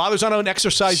 My father's on an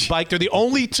exercise bike. They're the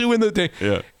only two in the thing.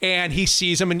 Yeah. And he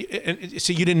sees him, and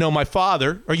so you didn't know my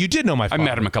father, or you did know my father. I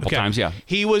met him a couple times, yeah.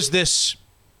 He was this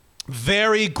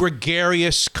very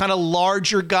gregarious, kind of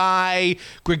larger guy,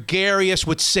 gregarious,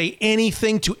 would say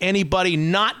anything to anybody,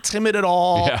 not timid at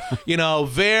all. Yeah.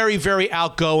 Very, very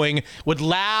outgoing, would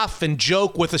laugh and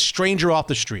joke with a stranger off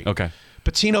the street. Okay.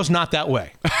 Pitino's not that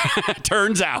way.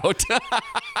 Turns out.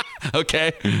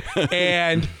 Okay.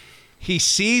 And he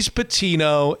sees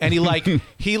Pitino, and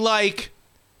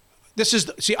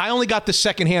I only got the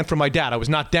second hand from my dad. I was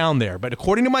not down there. But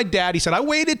according to my dad, he said, I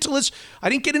waited till I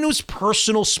didn't get into his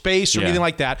personal space or anything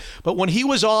like that. But when he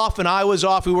was off and I was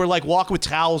off, we were like walking with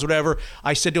towels or whatever.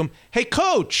 I said to him, hey,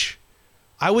 Coach,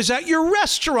 I was at your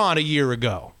restaurant a year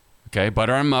ago. Okay,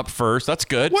 butter him up first. That's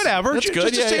good. Whatever. That's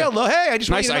good. Just to say hello. Hey, I just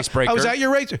nice icebreaker. I was at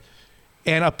your restaurant.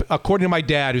 And according to my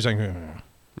dad, he was like,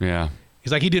 yeah.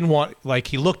 He's like, he didn't want,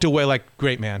 he looked away like,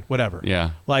 great man, whatever.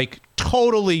 Yeah.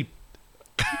 Totally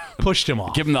pushed him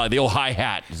off. Give him the old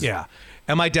hi-hat. Yeah.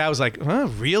 And my dad was like,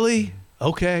 really?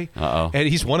 Okay. Uh-oh. And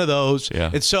he's one of those.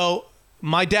 Yeah. And so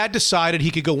my dad decided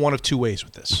he could go one of two ways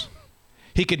with this.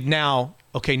 He could now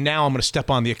I'm going to step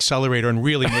on the accelerator and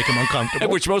really make him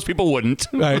uncomfortable. Which most people wouldn't.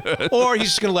 Right. Or he's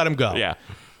just going to let him go. Yeah.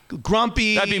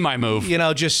 Grumpy. That'd be my move.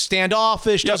 Just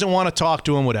standoffish, doesn't want to talk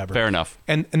to him, whatever. Fair enough.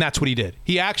 And that's what he did.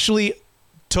 He actually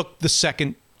took the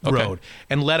second road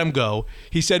and let him go.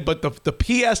 He said, but the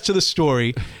PS to the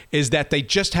story is that they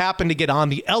just happened to get on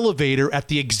the elevator at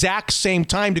the exact same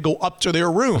time to go up to their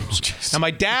rooms. Now,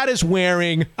 my dad is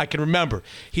wearing, I can remember,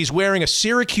 he's wearing a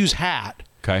Syracuse hat.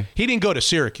 Okay. He didn't go to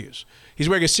Syracuse. He's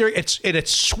wearing a Syracuse,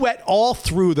 it's sweat all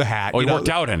through the hat. Oh, he worked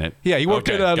out in it. Yeah, he worked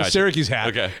out a Syracuse hat.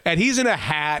 Okay. And he's in a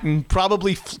hat and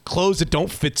probably clothes that don't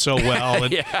fit so well.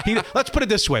 And let's put it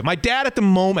this way. My dad at that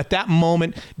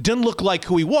moment, didn't look like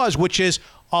who he was, which is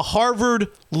a Harvard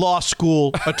law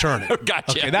school attorney.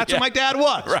 Gotcha. Okay, that's what my dad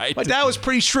was. Right. My dad was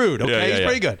pretty shrewd, okay? Yeah, He's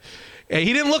pretty good. And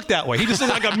he didn't look that way. He just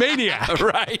looked like a maniac.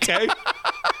 Right. Okay?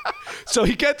 So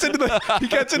he gets into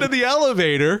the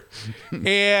elevator,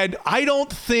 and I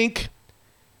don't think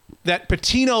that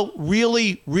Pitino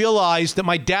really realized that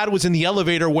my dad was in the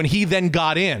elevator when he then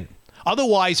got in.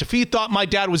 Otherwise, if he thought my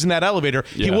dad was in that elevator,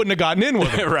 he wouldn't have gotten in with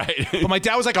him. Right. But my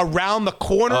dad was around the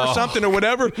corner or something or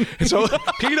whatever. And so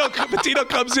Pitino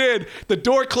comes in, the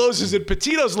door closes, and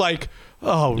Pitino's like,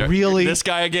 oh, really? This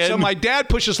guy again? So my dad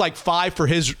pushes 5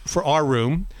 for our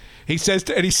room. He says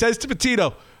to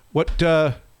Pitino, what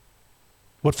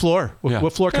floor?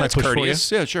 What floor can I push courteous.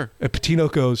 for you? Yeah, sure. And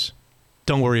Pitino goes,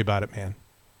 don't worry about it, man.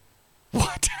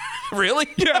 What? Really?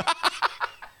 Yeah.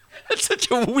 That's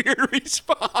such a weird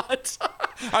response.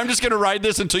 I'm just going to ride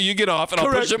this until you get off, and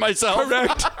I'll push it myself.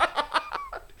 Correct.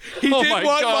 He didn't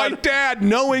want my dad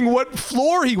knowing what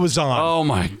floor he was on. Oh,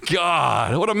 my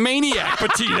God. What a maniac,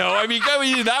 Pitino. I mean, are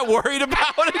you that worried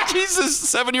about it? Jesus,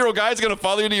 7-year-old guy's going to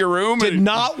follow you to your room? Did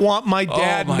not want my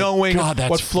dad knowing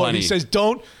what floor. Funny. He says,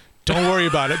 don't worry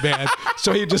about it, man.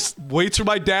 So he just waits for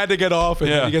my dad to get off,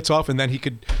 and then he gets off, and then he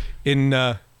could,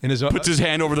 puts his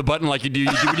hand over the button like you do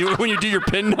when you do your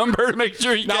PIN number to make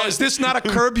sure you Now, is this not a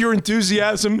Curb Your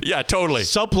Enthusiasm? Yeah, totally.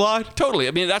 Subplot? Totally.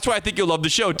 I mean, that's why I think you'll love the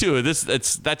show, too.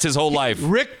 That's his whole life.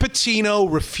 Rick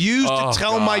Pitino refused to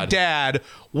tell my dad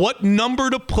what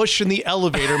number to push in the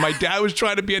elevator. My dad was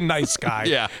trying to be a nice guy.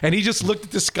 Yeah. And he just looked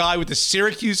at this guy with the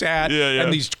Syracuse hat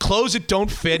and these clothes that don't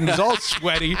fit, and he's all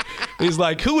sweaty. He's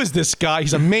like, who is this guy?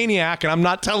 He's a maniac, and I'm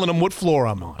not telling him what floor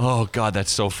I'm on. Oh, God,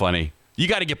 that's so funny. You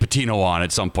got to get Pitino on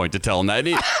at some point to tell him that.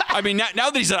 I mean, now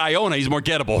that he's at Iona, he's more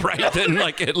gettable, right? Than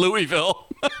at Louisville.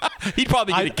 He'd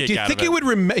probably get a kick out of it. Do you think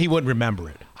he wouldn't remember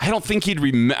it? I don't think he'd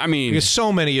remember. I mean, because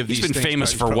so many of these he's been things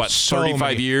famous for what,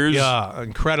 35 years? Yeah,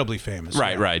 incredibly famous.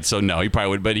 Right. So no, he probably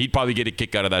would, but he'd probably get a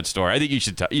kick out of that story. I think you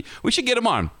should we should get him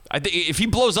on. I think if he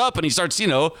blows up and he starts,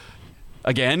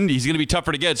 Again, he's going to be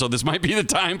tougher to get, so this might be the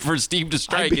time for Steve to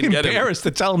strike and get him. I'm embarrassed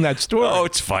to tell him that story. Oh,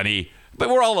 it's funny. But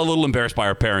we're all a little embarrassed by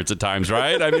our parents at times,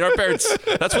 right? I mean, our parents,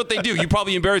 that's what they do. You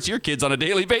probably embarrass your kids on a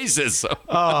daily basis. So.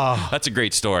 That's a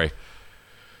great story.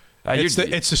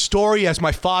 It's the story as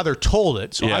my father told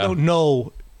it, so I don't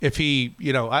know if he,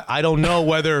 I don't know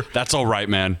whether... That's all right,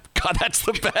 man. God, that's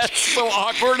the best. So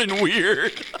awkward and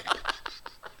weird.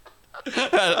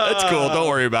 That's cool. Don't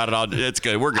worry about it. It's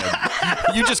good. We're good.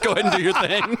 You just go ahead and do your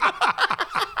thing.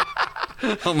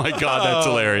 Oh, my God. That's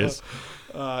hilarious.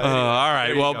 Anyway, all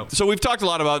right. Well, so we've talked a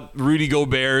lot about Rudy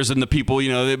Gobert's and the people,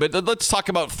 but let's talk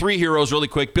about three heroes really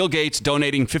quick. Bill Gates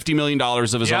donating $50 million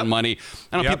of his own money.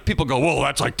 I know people go, whoa,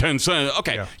 that's like 10 cents.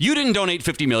 Okay. You didn't donate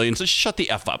 $50 million, so shut the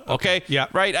F up. Okay. Yeah.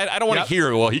 Right. I don't want to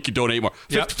hear, well, he could donate more.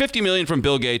 $50 million from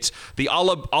Bill Gates, the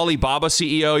Alibaba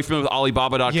CEO. You familiar with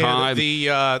Alibaba.com?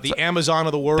 Yeah, the Amazon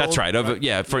of the world. That's right.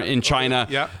 In China.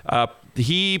 Yeah.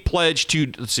 He pledged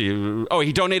to,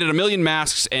 he donated 1 million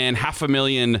masks and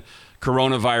 500,000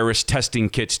 coronavirus testing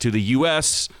kits to the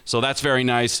U.S., so that's very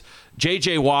nice.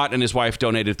 J.J. Watt and his wife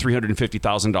donated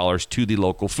 $350,000 to the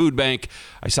local food bank.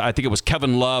 I think it was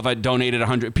Kevin Love. I donated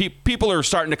 100. People are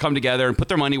starting to come together and put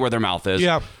their money where their mouth is.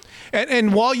 Yeah.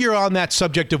 And while you're on that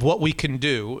subject of what we can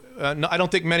do, I don't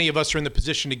think many of us are in the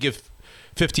position to give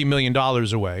 $50 million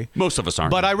away. Most of us aren't.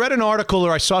 But I read an article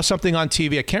or I saw something on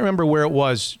TV. I can't remember where it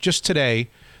was, just today,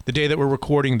 the day that we're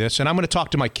recording this, and I'm going to talk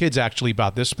to my kids actually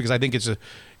about this because I think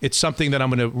it's something that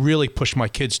I'm going to really push my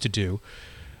kids to do.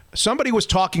 Somebody was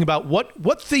talking about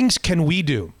what things can we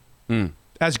do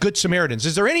as Good Samaritans?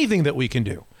 Is there anything that we can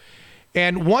do?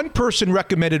 And one person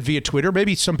recommended via Twitter,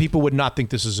 maybe some people would not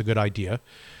think this is a good idea,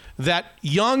 that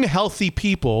young, healthy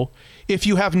people, if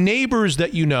you have neighbors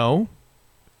that you know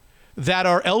that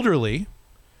are elderly,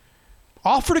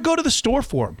 offer to go to the store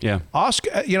for them. Yeah. Ask,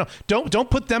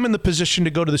 don't put them in the position to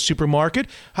go to the supermarket.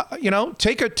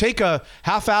 Take a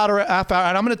half hour.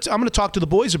 And I'm going to talk to the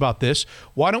boys about this.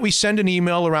 Why don't we send an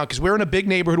email around? Because we're in a big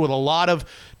neighborhood with a lot of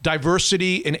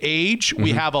diversity in age.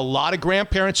 We have a lot of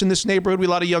grandparents in this neighborhood. We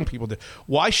have a lot of young people there.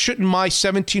 Why shouldn't my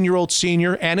 17-year-old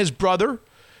senior and his brother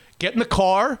get in the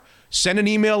car, send an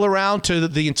email around to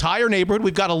the entire neighborhood?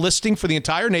 We've got a listing for the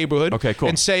entire neighborhood. Okay, cool.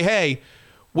 And say, hey,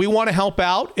 we want to help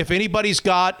out. If anybody's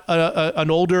got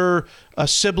an older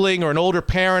sibling or an older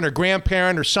parent or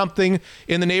grandparent or something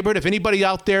in the neighborhood, if anybody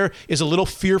out there is a little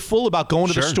fearful about going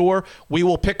to the store, we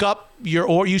will pick up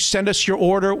you send us your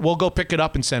order. We'll go pick it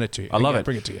up and send it to you. I love it.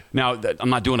 Bring it to you. Now,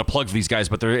 I'm not doing a plug for these guys,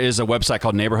 but there is a website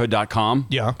called neighborhood.com.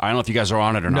 Yeah. I don't know if you guys are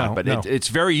on it or not, but it's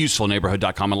very useful,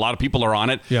 neighborhood.com. A lot of people are on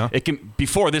it. Yeah.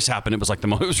 Before this happened, it was like it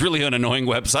was really an annoying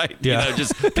website. Yeah.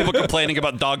 Just people complaining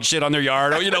about dog shit on their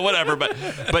yard or, whatever.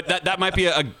 But that might be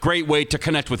a great way to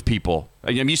connect with people.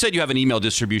 I mean, you said you have an email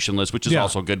distribution list, which is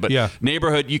also good. But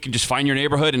neighborhood, you can just find your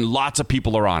neighborhood, and lots of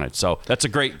people are on it. So that's a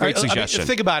great suggestion.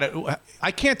 Think about it. I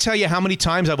can't tell you how many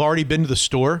times I've already been to the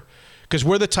store because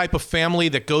we're the type of family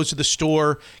that goes to the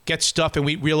store, gets stuff, and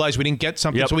we realize we didn't get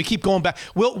something, so we keep going back.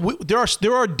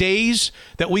 There are days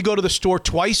that we go to the store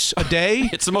twice a day.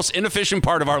 It's the most inefficient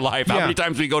part of our life. How many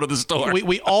times we go to the store?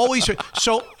 We always.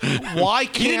 So why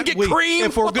can't you didn't get cream?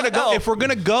 If we're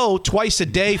gonna go twice a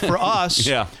day for us?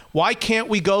 Why can't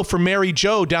we go for Mary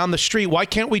Jo down the street? Why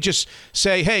can't we just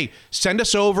say, hey, send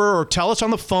us over or tell us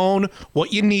on the phone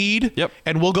what you need,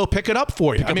 and we'll go pick it up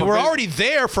for you? I mean, we're already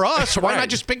there for us. Why not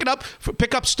just pick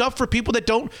up stuff for people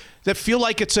that feel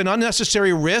like it's an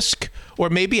unnecessary risk or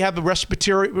maybe have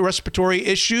respiratory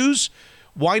issues?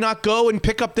 Why not go and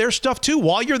pick up their stuff too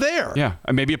while you're there? Yeah,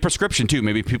 and maybe a prescription too.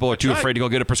 Maybe people are too afraid to go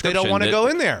get a prescription. They don't want to go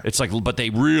in there. It's like, but they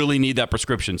really need that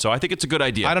prescription. So I think it's a good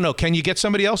idea. I don't know. Can you get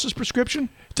somebody else's prescription?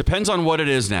 Depends on what it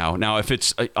is now. Now, if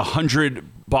it's 100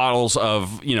 bottles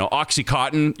of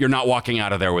OxyContin, you're not walking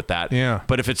out of there with that. Yeah.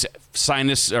 But if it's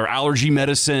sinus or allergy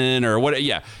medicine or what,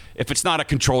 if it's not a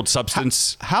controlled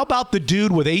substance. How about the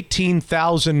dude with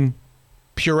 18,000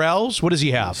 Purells? What does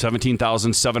he have?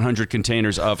 17,700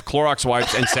 containers of Clorox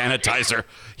wipes and sanitizer.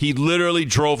 He literally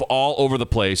drove all over the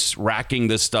place, racking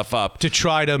this stuff up. To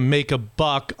try to make a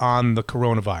buck on the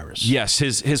coronavirus. Yes,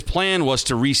 his plan was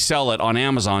to resell it on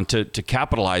Amazon to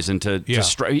capitalize and to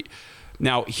strike.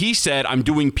 Now, he said, I'm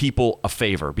doing people a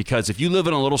favor because if you live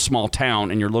in a little small town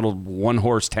and your little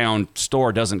one-horse town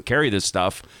store doesn't carry this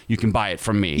stuff, you can buy it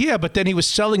from me. Yeah, but then he was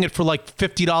selling it for like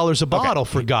 $50 a bottle,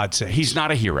 for God's sake. He's not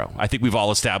a hero. I think we've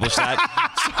all established that.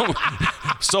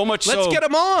 so much so. Let's get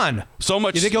him on. So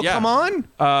much. You think he'll come on?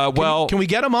 Can we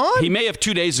get him on? He may have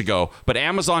 2 days ago, but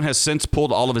Amazon has since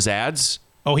pulled all of his ads.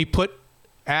 Oh, he put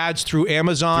ads through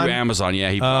Amazon. Through Amazon,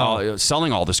 yeah. He's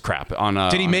selling all this crap on.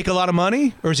 Did he make a lot of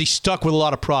money, or is he stuck with a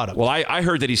lot of product? Well, I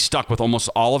heard that he's stuck with almost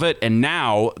all of it, and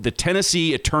now the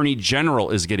Tennessee Attorney General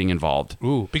is getting involved.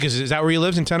 Ooh, because is that where he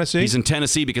lives, in Tennessee? He's in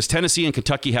Tennessee because Tennessee and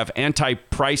Kentucky have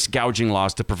anti-price gouging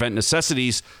laws to prevent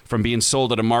necessities from being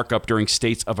sold at a markup during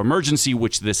states of emergency,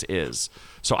 which this is.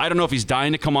 So I don't know if he's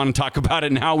dying to come on and talk about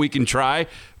it and how we can try,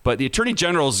 but the Attorney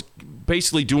General's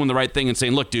basically doing the right thing and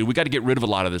saying, look, dude, we got to get rid of a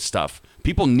lot of this stuff.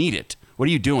 People need it. What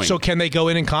are you doing? So can they go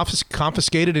in and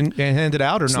confiscate it and hand it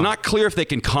out, or not? It's not clear if they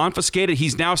can confiscate it.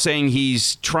 He's now saying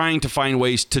he's trying to find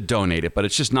ways to donate it, but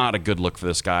it's just not a good look for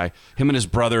this guy. Him and his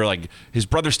brother, his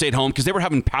brother stayed home because they were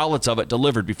having pallets of it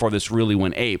delivered before this really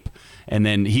went ape. And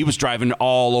then he was driving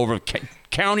all over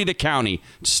county to county,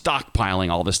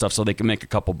 stockpiling all this stuff so they can make a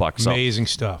couple bucks. Amazing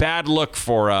stuff. Bad look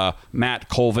for Matt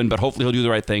Colvin, but hopefully he'll do the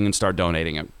right thing and start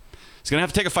donating it. He's going to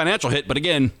have to take a financial hit, but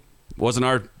again, wasn't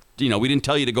our... we didn't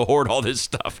tell you to go hoard all this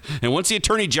stuff. And once the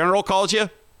Attorney General calls you,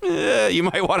 you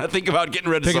might want to think about getting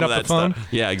rid of some of that stuff.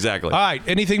 Yeah, exactly. All right.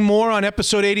 Anything more on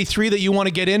episode 83 that you want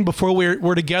to get in before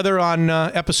we're together on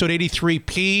episode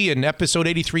 83P and episode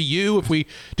 83U, if we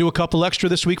do a couple extra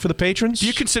this week for the patrons? Do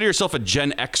you consider yourself a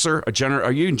Gen Xer?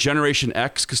 Are you in Generation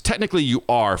X? Because technically you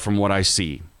are, from what I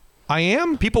see. I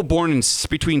am? People born in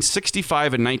between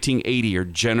 65 and 1980 are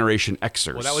Generation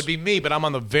Xers. Well, that would be me, but I'm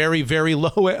on the very, very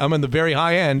low end. I'm on the very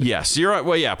high end. Yes.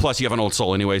 Well, yeah, plus you have an old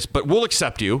soul anyways. But we'll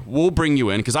accept you. We'll bring you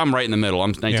in because I'm right in the middle. I'm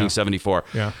 1974.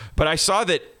 Yeah. But I saw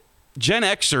that Gen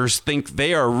Xers think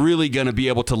they are really going to be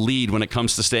able to lead when it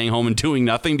comes to staying home and doing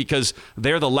nothing because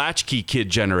they're the latchkey kid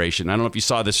generation. I don't know if you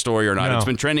saw this story or not. No. It's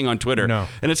been trending on Twitter. No.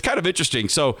 And it's kind of interesting.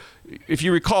 So if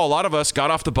you recall, a lot of us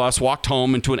got off the bus, walked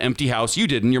home into an empty house. You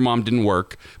didn't. Your mom didn't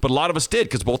work. But a lot of us did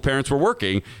because both parents were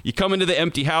working. You come into the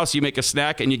empty house, you make a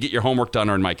snack, and you get your homework done,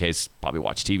 or in my case, probably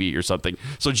watch TV or something.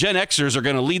 So Gen Xers are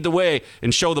going to lead the way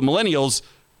and show the millennials,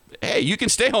 hey, you can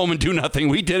stay home and do nothing.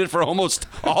 We did it for almost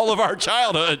all of our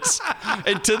childhoods.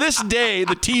 And to this day,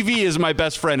 the TV is my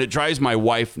best friend. It drives my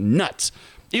wife nuts.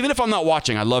 Even if I'm not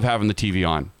watching, I love having the TV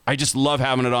on. I just love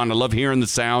having it on. I love hearing the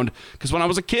sound. Because when I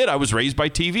was a kid, I was raised by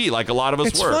TV like a lot of us were.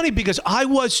 It's funny because I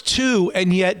was too,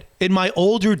 and yet in my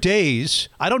older days,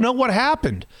 I don't know what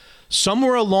happened.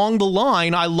 Somewhere along the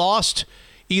line, I lost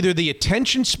either the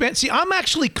attention span. See, I'm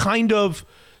actually kind of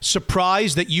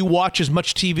surprised that you watch as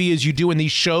much TV as you do in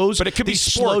these shows. But it could be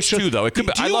sports too, though. It could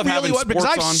be. I love having sports because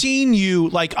I've seen you.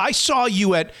 Like I saw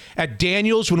you at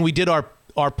Daniel's when we did our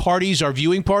parties, our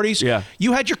viewing parties. Yeah.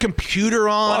 You had your computer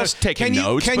on. Well, I was taking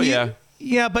notes, but yeah.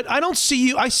 Yeah, but I don't see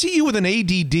you. I see you with an ADD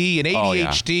and ADHD. Oh,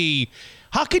 yeah.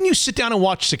 How can you sit down and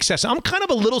watch Success? I'm kind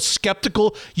of a little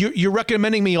skeptical. You're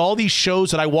recommending me all these shows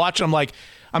that I watch. And I'm like,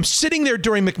 I'm sitting there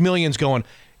during McMillions going,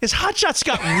 is Hotshot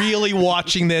Scott really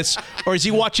watching this? Or is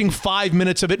he watching 5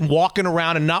 minutes of it and walking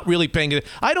around and not really paying it?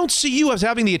 I don't see you as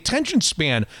having the attention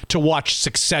span to watch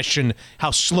Succession, how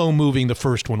slow-moving the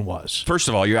first one was. First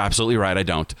of all, you're absolutely right. I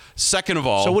don't. Second of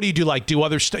all... So what do you do? Like, do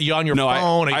other stuff? You on your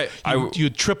phone?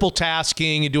 You triple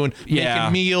tasking? You're doing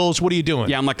making meals? What are you doing?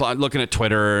 Yeah, I'm like looking at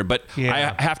Twitter. But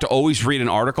I have to always read an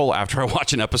article after I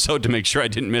watch an episode to make sure I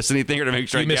didn't miss anything or to make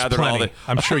sure I gathered all the...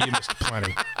 I'm sure you missed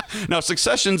plenty. Now,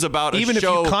 Succession's about Even a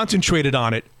show... if you concentrated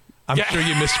on it, I'm sure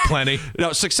you missed plenty.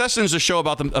 No, Succession is a show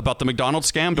about the McDonald's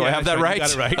scam. Do I have that right? You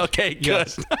got it right. Okay, good.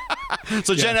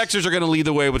 So Gen Xers are going to lead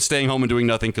the way with staying home and doing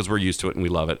nothing because we're used to it and we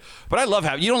love it. But I love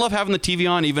having. You don't love having the TV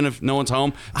on even if no one's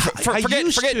home.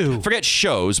 Forget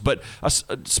shows, but a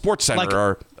Sports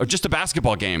Center or just a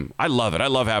basketball game. I love it. I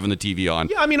love having the TV on.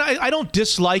 Yeah, I mean, I don't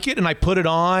dislike it, and I put it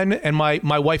on, and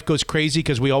my wife goes crazy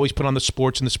because we always put on the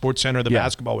sports in the Sports Center, the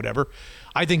basketball, whatever.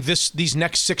 I think these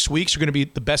next 6 weeks are going to be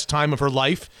the best time of her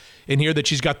life. In here that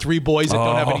she's got 3 boys that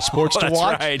don't have any sports to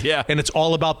watch. Right, yeah. And it's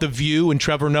all about The View and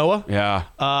Trevor Noah. Yeah.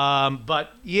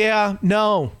 But yeah,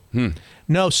 no.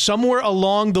 No, somewhere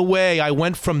along the way, I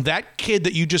went from that kid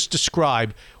that you just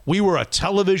described. We were a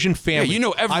television family. Yeah, you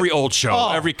know every old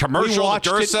show, every commercial,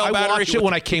 Duracell battery. I watched it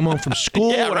when I came home from school,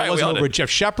 when I wasn't over at Jeff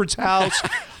Shepard's house.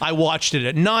 I watched it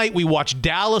at night. We watched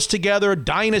Dallas together,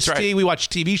 Dynasty. Right. We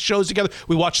watched TV shows together.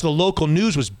 We watched the local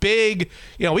news was big.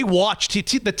 You know, we watched the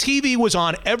TV was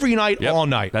on every night, all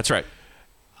night. That's right.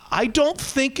 I don't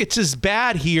think it's as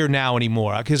bad here now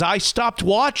anymore because I stopped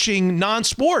watching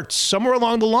non-sports somewhere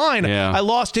along the line. Yeah. I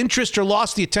lost interest or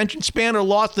lost the attention span or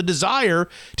lost the desire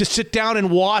to sit down and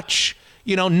watch,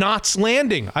 Knots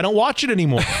Landing. I don't watch it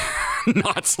anymore.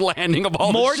 Knots Landing of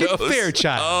all Morgan the shows.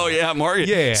 Fairchild. Oh, yeah, Morgan.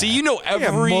 Yeah. See, you know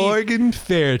Morgan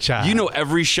Fairchild. You know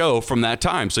every show from that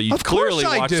time, so you clearly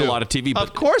watched a lot of TV. But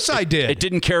of course I did. It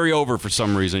didn't carry over for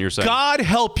some reason, you're saying. God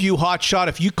help you, Hotshot,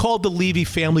 if you called the Levy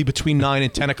family between 9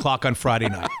 and 10 o'clock on Friday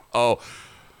night. Oh,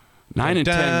 9 and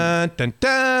 10. Dun, dun,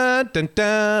 dun, dun,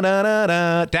 dun, dun,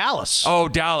 dun. Dallas. Oh,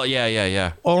 Dallas.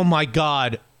 Yeah. Oh, my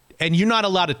God. And you're not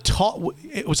allowed to talk.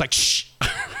 It was like, shh.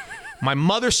 My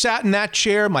mother sat in that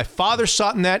chair. My father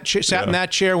sat in that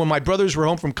chair. When my brothers were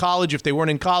home from college, if they weren't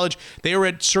in college, they were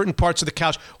at certain parts of the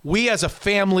couch. We, as a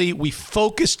family, we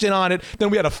focused in on it.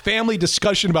 Then we had a family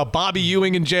discussion about Bobby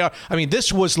Ewing and JR. I mean,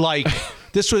 this was like,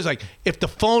 if the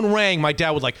phone rang, my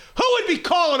dad would like, who would be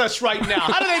calling us right now?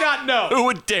 How do they not know? Who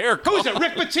would dare call? Who is it,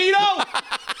 Rick Pitino?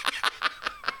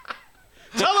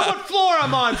 Tell them what floor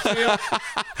I'm on, Phil.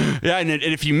 Yeah, and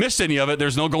if you missed any of it,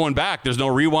 there's no going back. There's no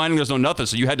rewinding. There's no nothing.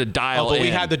 So you had to dial in. But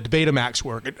we had the Betamax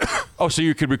working. Oh, so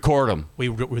you could record them. We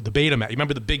were the Betamax. You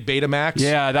remember the big Betamax?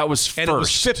 Yeah, that was and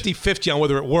first. And it was 50-50 on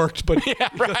whether it worked. But yeah,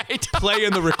 right. Play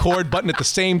and the record button at the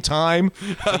same time.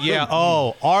 But yeah,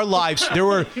 our lives.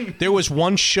 There was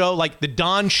one show, like the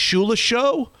Don Shula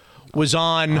show. Was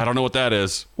on. I don't know what that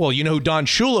is. Well, you know who Don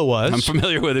Shula was. I'm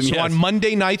familiar with him, So yes. on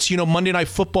Monday nights, Monday Night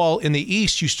Football in the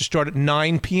East used to start at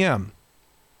 9 p.m.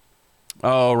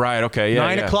 Oh, right. Okay. Yeah.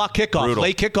 9 o'clock kickoff. Brutal.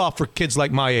 Late kickoff for kids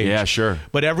like my age. Yeah, sure.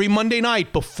 But every Monday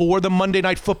night before the Monday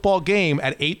Night Football game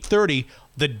at 8:30,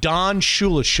 the Don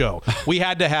Shula show. We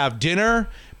had to have dinner.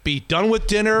 Be done with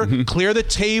dinner, clear the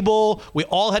table. We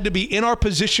all had to be in our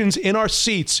positions, in our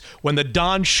seats when the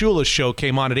Don Shula show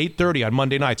came on at 8:30 on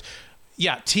Monday nights.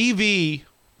 Yeah, TV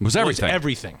was everything.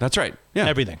 Everything. That's right. Yeah.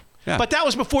 Everything. Yeah. But that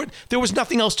was before there was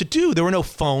nothing else to do. There were no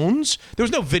phones. There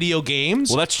was no video games.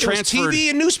 Well, that's transferred. It was TV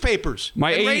and newspapers and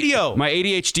radio. My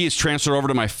ADHD is transferred over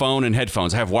to my phone and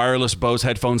headphones. I have wireless Bose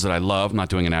headphones that I love. I'm not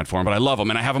doing an ad for them, but I love them.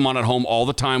 And I have them on at home all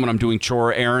the time when I'm doing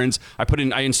chore errands.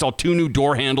 I installed 2 new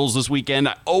door handles this weekend.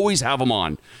 I always have them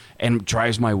on. And it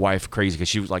drives my wife crazy because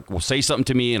she was like, well, say something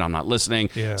to me and I'm not listening.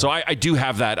 Yeah. So I do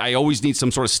have that. I always need some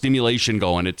sort of stimulation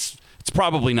going. It's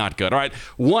probably not good. All right.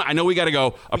 I know we got to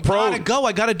go.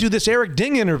 I got to do this Eric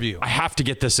Ding interview. I have to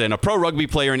get this in. A pro rugby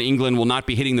player in England will not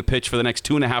be hitting the pitch for the next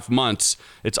 2.5 months.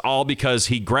 It's all because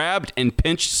he grabbed and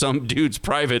pinched some dude's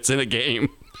privates in a game.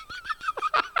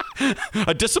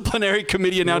 A disciplinary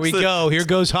committee announced Here we go. Here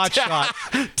goes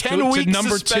Hotshot. 10 weeks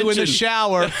number suspension. 2 in the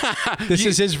shower. This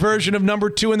is his version of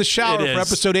number 2 in the shower for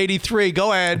episode 83.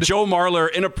 Go ahead. Joe Marler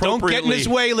inappropriately. Don't get in his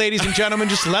way, ladies and gentlemen.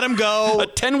 Just let him go. A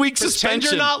 10-week suspension.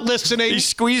 Pretend you're not listening. He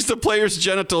squeezed the player's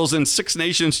genitals in Six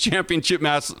Nations Championship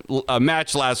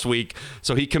match last week.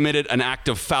 So he committed an act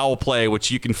of foul play, which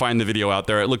you can find the video out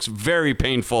there. It looks very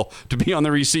painful to be on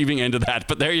the receiving end of that.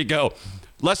 But there you go.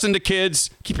 Lesson to kids,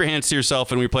 keep your hands to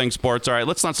yourself when we're playing sports. All right,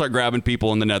 let's not start grabbing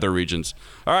people in the nether regions.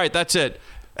 All right, that's it.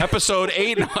 Episode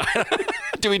 8.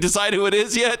 Do we decide who it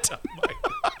is yet?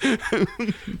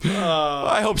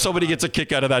 I hope somebody gets a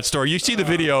kick out of that story. You see the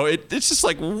video. It's just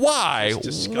like, why?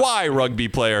 Why, rugby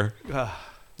player? All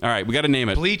right, we got to name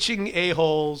it. Bleaching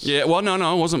a-holes. Yeah, well,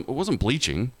 no, it wasn't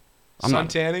bleaching.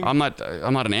 Suntanning? I'm not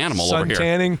an animal over here.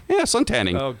 Suntanning? Yeah,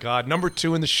 suntanning. Oh, God. Number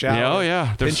 2 in the shower. Yeah, oh,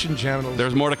 yeah. Pinching genitals.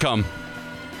 There's more to come.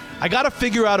 I got to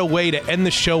figure out a way to end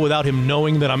the show without him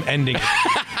knowing that I'm ending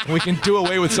it. We can do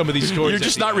away with some of these stories. You're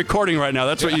just not recording right now.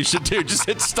 That's what you should do. Just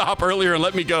hit stop earlier and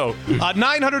let me go.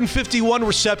 951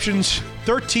 receptions,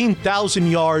 13,000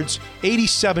 yards,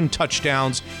 87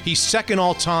 touchdowns. He's second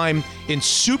all-time in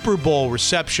Super Bowl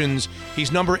receptions.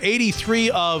 He's number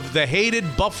 83 of the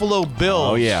hated Buffalo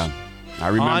Bills. Oh, yeah. I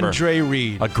remember. Andre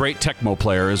Reed. A great Tecmo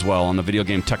player as well on the video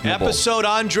game Tecmo Bowl. Episode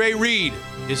Andre Reed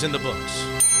is in the books.